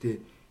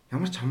 метртэй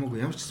ямар ч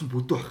хамаагүй ямар ч гэсэн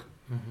бүдүү ах.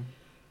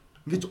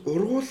 Ингэж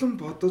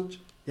ургуулсан бодож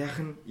яах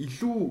нь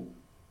илүү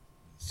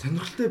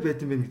сонирхолтой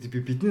байд юм байна гэдэг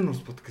би бидний нууц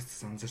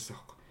подкастаас анзаарсан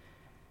байхгүй.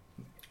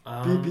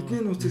 Би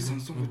бидний нууцыг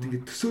сонсонгууд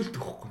ингэ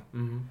төсөөлдөг байхгүй.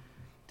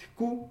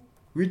 Тэгэхгүй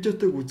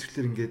видеотойг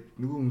үзэхлээр ингээд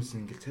нөгөө хүмүүс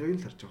ингээд царайг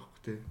л харж байгаа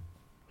байхгүй тий.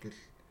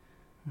 Ингээл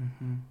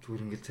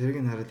зүгээр ингээд царайг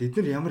нь хараад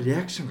эдгээр ямар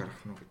реакшн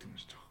гаргах нь гэдэг юм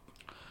ярьж байгаа.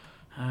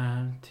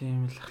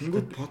 Тийм л.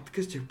 Тэнгүүд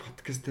подкаст яг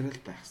подкастаар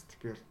л байх хэрэгтэй.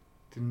 Би бол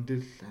тэрэн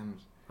дээр л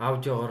амар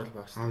аудиогоор л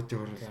байх хэрэгтэй.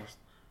 Аудиогоор л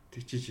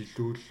тэгчиж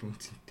илүү л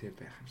үнцэнтэй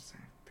байх юм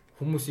санагдав.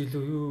 Хүмүүс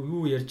илүү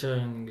юу ярьж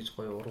байгаа юм ингэж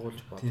гоё ургуулж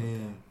боддог.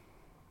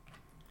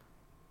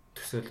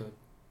 Төсөөлөд.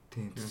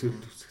 Тийм,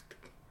 төсөөлөлд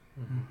үсгдэг.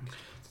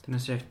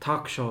 Тэрнээс яг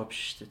ток шоу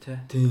биш шүү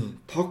дээ, тий. Тийм,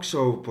 ток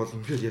шоу бол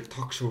үнэхээр яг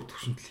ток шоу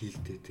төвшөнд л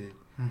хийлдэ, тий.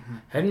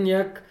 Харин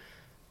яг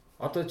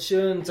одоо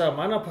жишээ нь за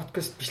манай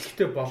подкаст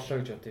бичлэгтэй боллоо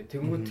гэж бодъё.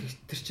 Тэнгүүд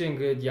тэр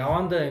чинь ингээд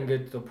явандаа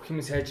ингээд бүх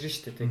юм сайжрна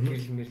шүү дээ, тий.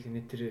 Гэрэл мэрэл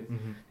нэтэр.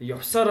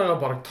 Явсараа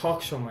баг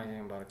ток шоу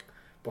маяг баг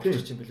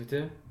болчих юм билүү,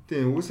 тий.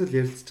 Тийм, угсаал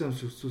ярилцж байгаа юм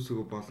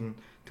сүсүсээгөө болно.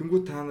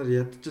 Тэнгүүд та нар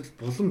ядчил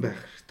булан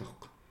байх хэрэгтэй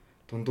байхгүй.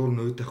 Дундуур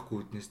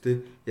нөйдахгүй үднэс,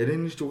 тий.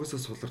 Ярианы ч угсаа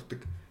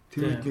сулардаг.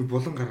 Тэр үднийг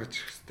булан гаргаж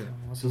ирэх хэрэгтэй.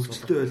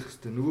 Хөгжилтэй байх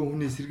хэрэгтэй. Нөгөө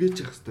хүнээ сэргээж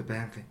явах хэрэгтэй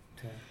байнгын.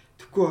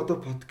 Тэгэхгүй одоо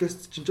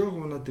подкаст чинь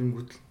жоохон унаад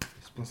ирэнгүүт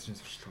спонсорын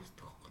сурчлага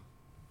авдаг байхгүй.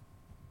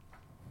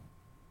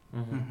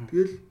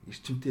 Тэгэл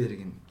эрчимтэй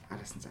яриг нь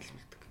араас нь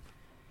залбуулдаг.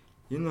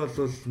 Энэ бол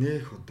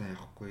нэх удаа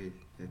явахгүй.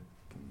 Яг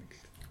нэг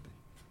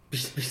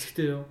л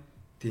бичлэгтэй юу?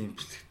 Тийм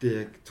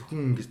бичлэгтэй яг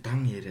зөвхөн ингэж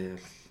дан яриа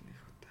бол нэх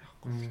удаа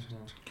явахгүй.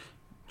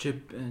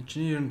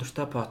 Чиний ер нь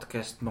дуртай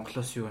подкаст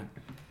Монголоос юу вэ?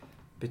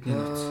 Бидний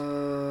нууц.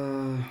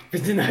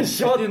 Бидний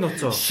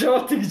нууц.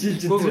 Шот гэж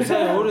хэлж байна. Гэхдээ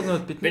сая өөрөө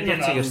нууц бидний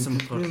нууцыг ярьсан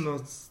болохоор. Бидний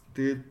нууц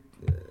тэгээд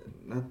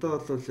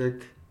надад бол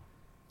яг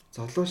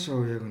золоо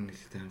шоу яг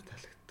үнэлт амар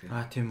таалагддаг.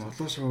 Тийм үү.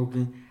 Золоо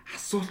шоугийн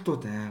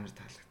асуултууд амар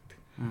таалагддаг.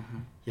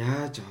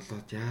 Яаж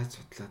олоод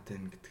яаж судлаад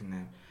байна гэдэг нь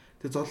амар.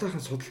 Тэгээд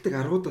золоохийн судалдаг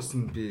аргуудаас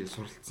нь би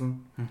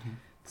суралцсан.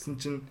 Тэгсэн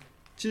чинь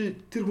чи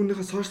тэр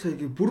хүнийхээ сошиал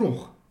хаягийг бүрэн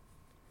ухах.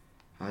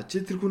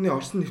 Чи тэр хүний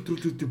орсон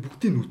нэвтрүүлгүүдийг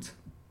бүгдийг нь үз.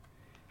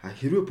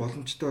 Хэрвээ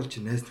боломжтой бол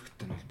чи найз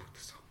нөхдөдтэй нь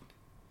холбогдсон.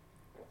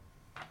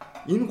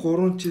 Энэ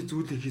гурван чи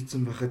зүйлийг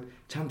хийсэн байхад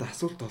чамд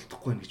асуулт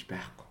олдохгүй байх гэж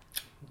байхгүй.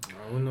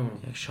 Үнэн.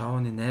 Яг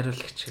шоуны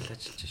найруулагч хэл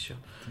ажиллаж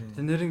шүү.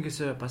 Тэр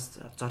нэрнгээсээ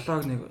бас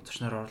золоог нэг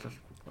зочноор оруулах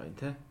гоё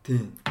тий.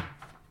 Тийм.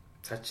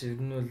 За чи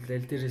энэ бол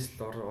аль дээрээс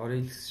л орё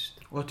л гэсэн шүү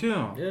дээ.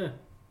 Тийм. Яа.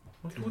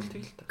 Үгүй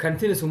тэгэл та.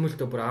 Карантинээс өмнө л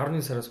дээ бүр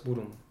 10 сараас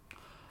бүр юм.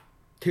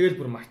 Тэгэл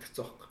бүр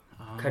мартагцсан байхгүй.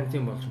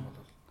 Карантин болж юм бол.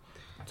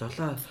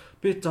 Золоо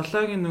би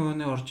золоогийн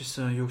нөгөөний орж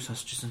исэн юуг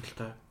сонсч исэн л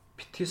та.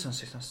 Битгий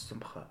сонсож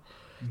сонссон баха.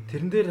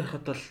 Тэрэн дээр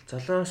хахад бол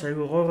золоос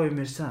айгүй гой юм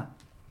ярьсан.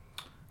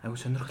 Айгүй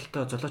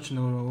сонирхолтой золооч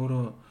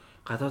өөрөө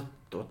гадаад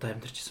удаа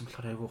амьдарч исэн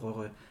болохоор айгүй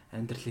гой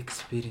амьдрал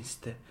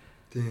экспириенстэй.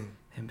 Тийм.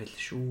 Юм байл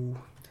шүү.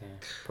 Тийм.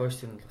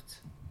 Постэр нь л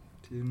үз.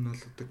 Тэр нь бол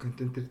одоо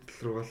контент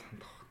тал руугаа л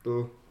хандах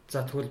дөө.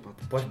 За тэгвэл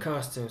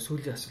Болкагаас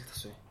сүүлийн асуулт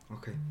асууя.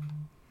 Окей.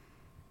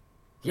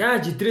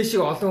 Яаж идрээ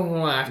шиг олон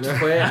хүн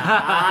авчихгүй.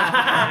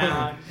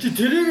 Чи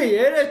тэрийг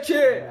яриач.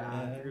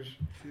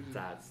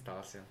 За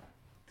таасан.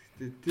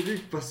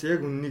 Тэрийг бас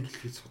яг үннийг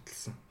хэлхийд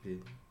судалсан.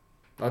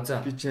 За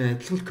би чинь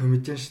адилхан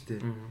комедиан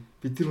шүү дээ.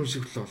 Би тэр хүн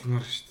шиг л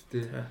олмоор шүү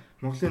дээ.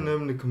 Монголын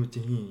номер 1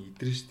 комедиан хин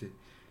идрээ шүү дээ.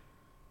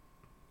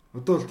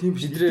 Одоо бол тийм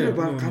биш. Идрээ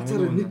баг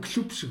ганцаараа нэг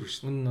клуб шиг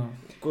байна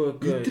шүү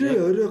дээ. Идрээ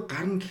орой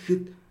гарна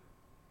гэхэд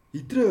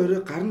идрээ орой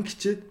гарна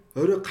гэчээд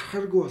орой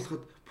гарахааргүй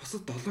болоход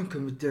бусад 7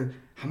 комедиан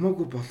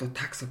хамаагүй болоо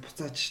такса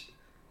буцааж шít.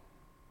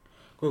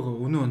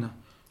 Гөө үнэ.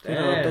 Тэр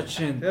одоо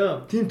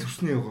жишээ тийм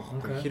төвчний байгаа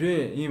байхгүй.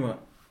 Хэрвээ ийм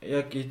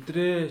яг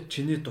идрээ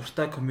чиний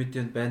дуртай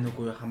комедиан байна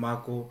уугүй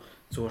хамаагүй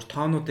зүгээр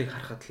тоонуудыг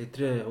харахад л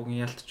идрээ уг нь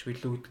ялтч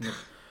билүү гэдэг нь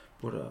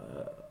бүр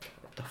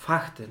одоо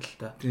факт л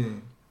да.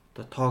 Тийм.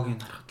 Одоо тоог нь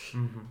харахад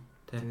л.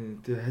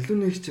 Тэгээ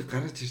халууны их чи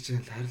гараж ирж байгаа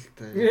л харал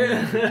та.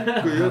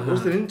 Үгүй яг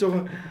уусаа энэ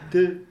жоохон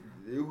тий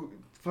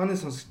фаны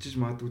сонсогчиж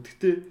магадгүй.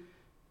 Гэхдээ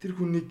тэр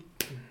хүнийг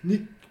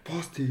нэг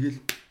пост хийгээл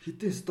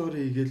хэдэн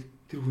стори хийгээл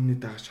тэр хүний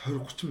дагаж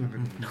 20-30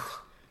 мянган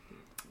төгрөг.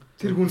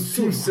 Тэр хүн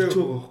сүнс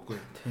байгаа байхгүй.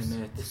 Тийм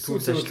ээ.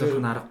 Сүнс ажиллах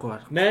нь аргагүй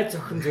арга. Найз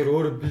охин зөв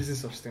өөрөө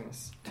бизнес орчдөг юм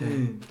бас.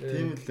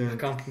 Тийм л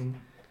аккаунт нь.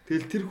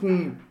 Тэгэл тэр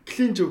хүн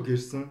клин жог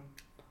ирсэн.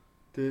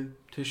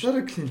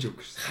 Шараа клин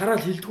жог ирсэн. Хараал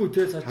хилдэггүй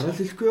те цааш. Хараал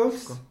хэлэхгүй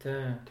явуулсан.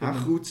 Тийм.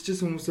 Анх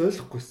үзчихсэн хүмүүс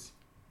ойлгохгүйсэн.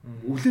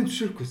 Өвлийн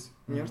зөвшөөрөхгүйсэн.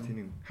 Ямар тийм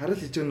юм. Хараал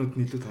хийж байгаанууд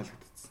нь илүү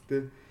таалагдсан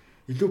те.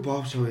 Илүү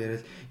бов шоу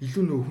яриад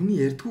илүү нөгөө хүний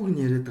ярьдгүйг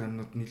нь яриад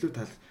байгаанууд нь илүү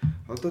таал.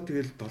 Одоо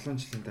тэгэл 7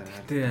 жилийн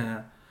дараа.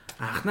 Тийм.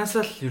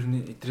 Анхнаасаа л ер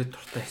нь идрээ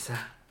дуртай байсан.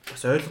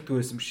 Бас ойлгодгүй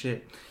байсан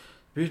бишээ.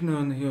 Би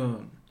нэг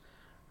юу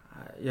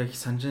яг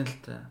санаж л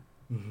та.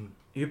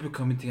 UB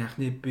comedy-ийн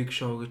анхны big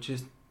show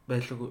гэж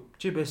байлгүй.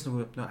 Чи байсан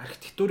уу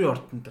архитектурын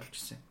ордонд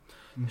олчихсан.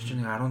 Тэр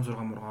чинь 16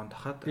 мургаанд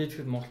тахад. Би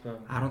тэгэхэд Монгол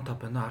байв. 15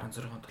 байна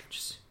 16-нд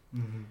олчихсан.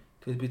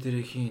 Тэгээд бид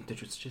нэр хийн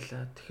интэж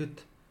үзчихлээ.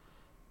 Тэгэхэд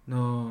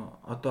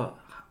одоо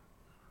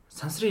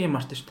сансрын юм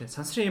арт шүү дээ.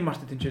 Сансрын юм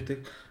арт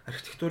тэнцээдэг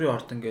архитектурын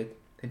ордон гээд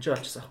тэнцээ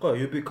олчихсан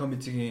аахгүй. UB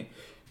comedy-ийн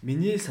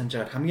миний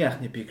санджаар хамгийн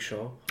анхны big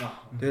show.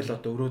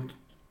 Тэгэл одоо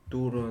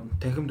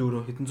танхим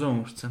дөрөв хэдэн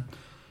зуун өмөрцөн.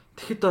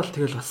 Тэгэхэд бол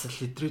тэгэл бас л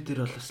идрээ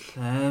дээр бол бас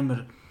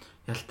амар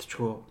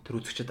ялтчгүй тэр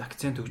үзэгчд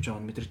акцент өгж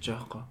байгаа нь мэдэрч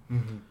байгаа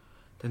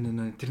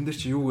байхгүй. Тэрэн дээр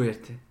чи юу вэ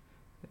те?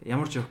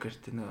 Ямар жок гэр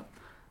те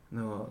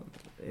нөгөө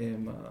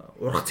ийм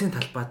ургацын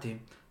талбай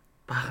тийм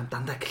баахан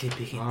дандаа клип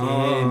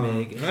хийхтэй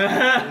мэг.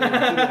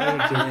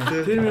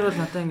 Тэр мөр бол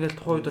надаа ингээл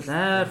тухайн үед бол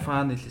айр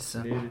фан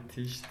хэлсэн.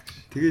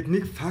 Тэгээд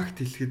нэг факт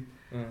хэлэхэд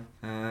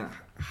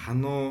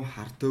хануу,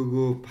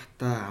 хардөгөө,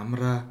 бата,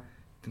 амраа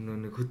тэр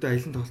нэг хөдөө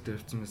аялын тоглолтод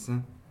явсан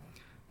байсан.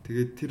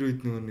 Тэгээд тэр үед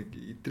нөгөө нэг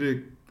идрээ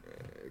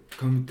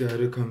комеди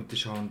орой комеди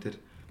шоун дээр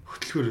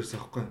хөтлөхөр байсан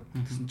аахгүй.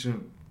 Тэгсэн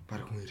чинь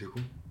баг хүн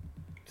ирээгүй.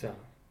 За.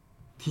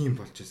 Тийм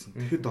болж байсан.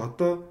 Тэгэхэд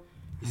одоо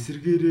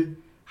эсэргээрээ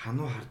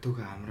хануу,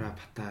 хардөгөө, амраа,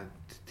 бата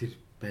тэр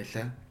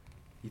байлаа.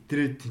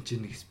 Идрээ тэнцээ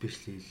нэг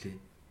спешиал хийлээ.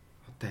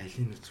 Одоо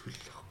аялын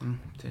үзүүлэл аахгүй.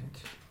 Тийм.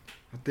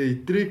 Одоо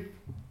идрээ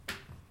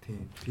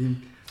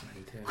тийм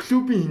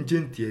клубын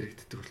хэмжээнд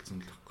яригддаг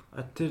болсон л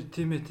байна. Тэр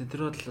тийм ээ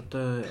тэр бол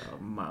одоо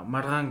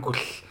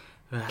маргаангүл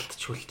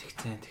алтчгүй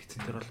тэгцэн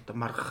тэр бол одоо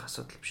маргах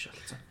асуудал биш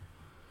болсон.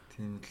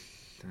 Тийм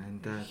л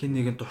анда хин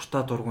нэгэн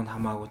дуртай дургуун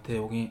хамаагүй те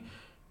үгийн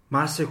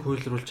массыг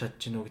хуйлруулж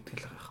чадчих нү гэдэг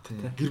л байгаа байхгүй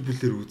те. Гэр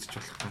бүлээр үзэж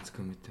болох ганц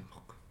комеди юм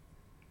байхгүй.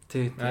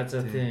 Тийм.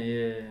 За тийм.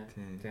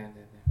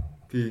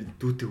 Би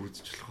дүүтийг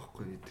үзэж болох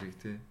байхгүй эдрийг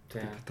те.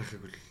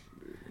 Батахыг бол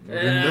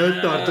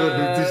 0-д орж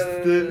байгаа үзэн шүү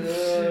дээ.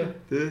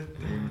 Тэ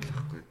тийм л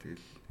байхгүй.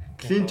 Тэгэл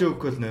клин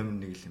жок бол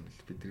номер 1 л юм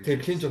бэл бид.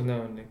 Тэгээ клин жок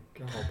номер 1.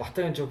 Яг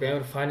батагийн жок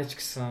амар фанич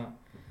гэсэн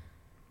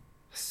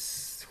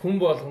хүн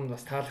болгонд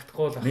бас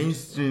таалагдахгүй л байна.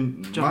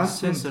 Мейнстрим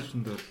массенсорд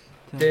бол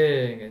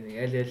тий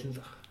ингээ аль аль нь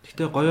л байна.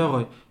 Гэтэ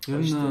гоё.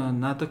 Ер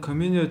нь надад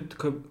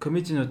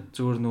комединууд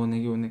зүгээр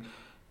нөгөө нэг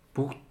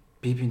бүгд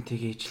бие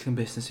бинтэйгээ ижилхэн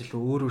байснаас илүү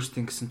өөр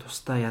өөрсдийн гэсэн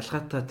тусдаа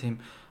ялгаатай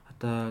тийм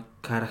одоо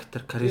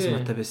характер,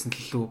 каризматай байсан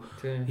л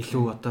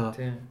илүү одоо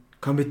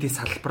комеди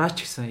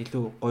салбараач гэсэн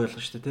илүү гоё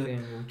болгоо шүү дээ тий.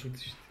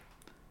 Үжигдэн шүү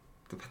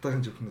дээ. Батагийн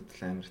жокнууд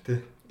л амар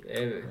тий.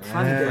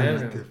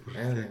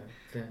 Амар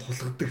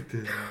тулгадаг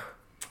тий.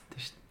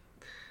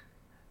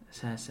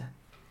 Сайн.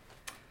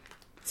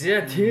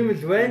 За тийм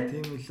л байна.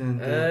 Тийм л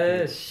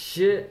байна.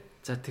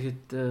 За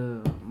тэгэхэд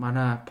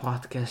манай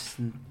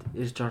подкастэнд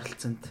ирж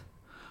оролцсонд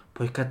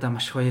Бойкада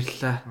маш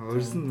баярлалаа.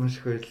 Өөрсөнд маш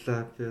их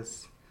баярлалаа.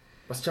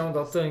 Бас чамд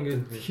одоо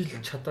ингээд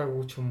хэлж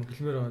чадаагүй ч юм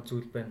хэлмээр байгаа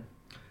зүйл байна.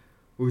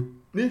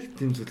 Нэг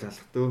тийм зүйл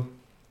алгадөө.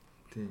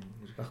 Тийм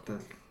эргэтээ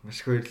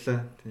маш их баярлалаа.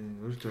 Тийм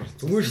урьж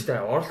оролцсон. Зүгээр шүү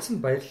дээ. Оролцсонд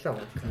баярлалаа.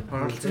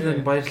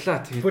 Оролцсонд баярлалаа.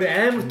 Тэгээд бүр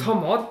амар том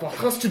од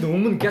болохоос ч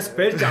өмнө газ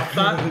барьж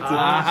авлаа.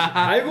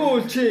 Айгуу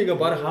үл чи ингээ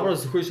баг хамраа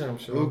сөхөө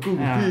шарам шүү. Үгүй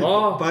би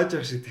бааж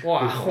ах шиг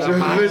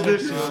тэгхгүй.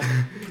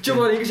 Чи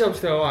баг ингэ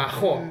шавчтай ах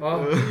уу.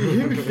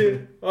 Хим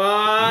блэ.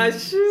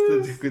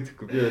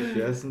 Тэггүй би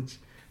яасан ч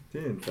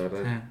тийм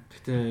дараа.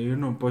 Гэтэ ер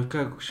нь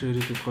Бойка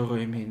гүшээрээд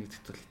гой юм хийнэ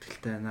гэдэгт бол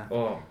итгэлтэй байна.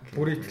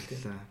 Бүр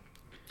итгэлтэй.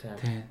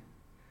 Тийм.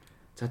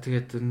 За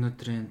тэгээд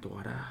өнөөдрийн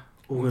дугаараа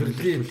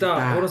өгөрлөө.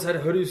 3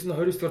 сарын 29-нд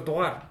 29 дугаар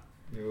дугаар.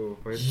 Йоо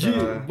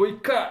баярлалаа.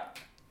 Бойка.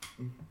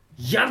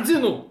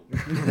 Янзэн уу?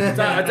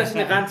 За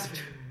ажаашны ганц.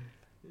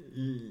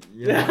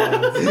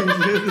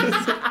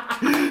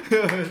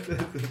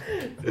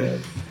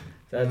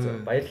 За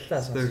баярлалаа.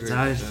 За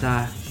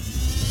баярлалаа.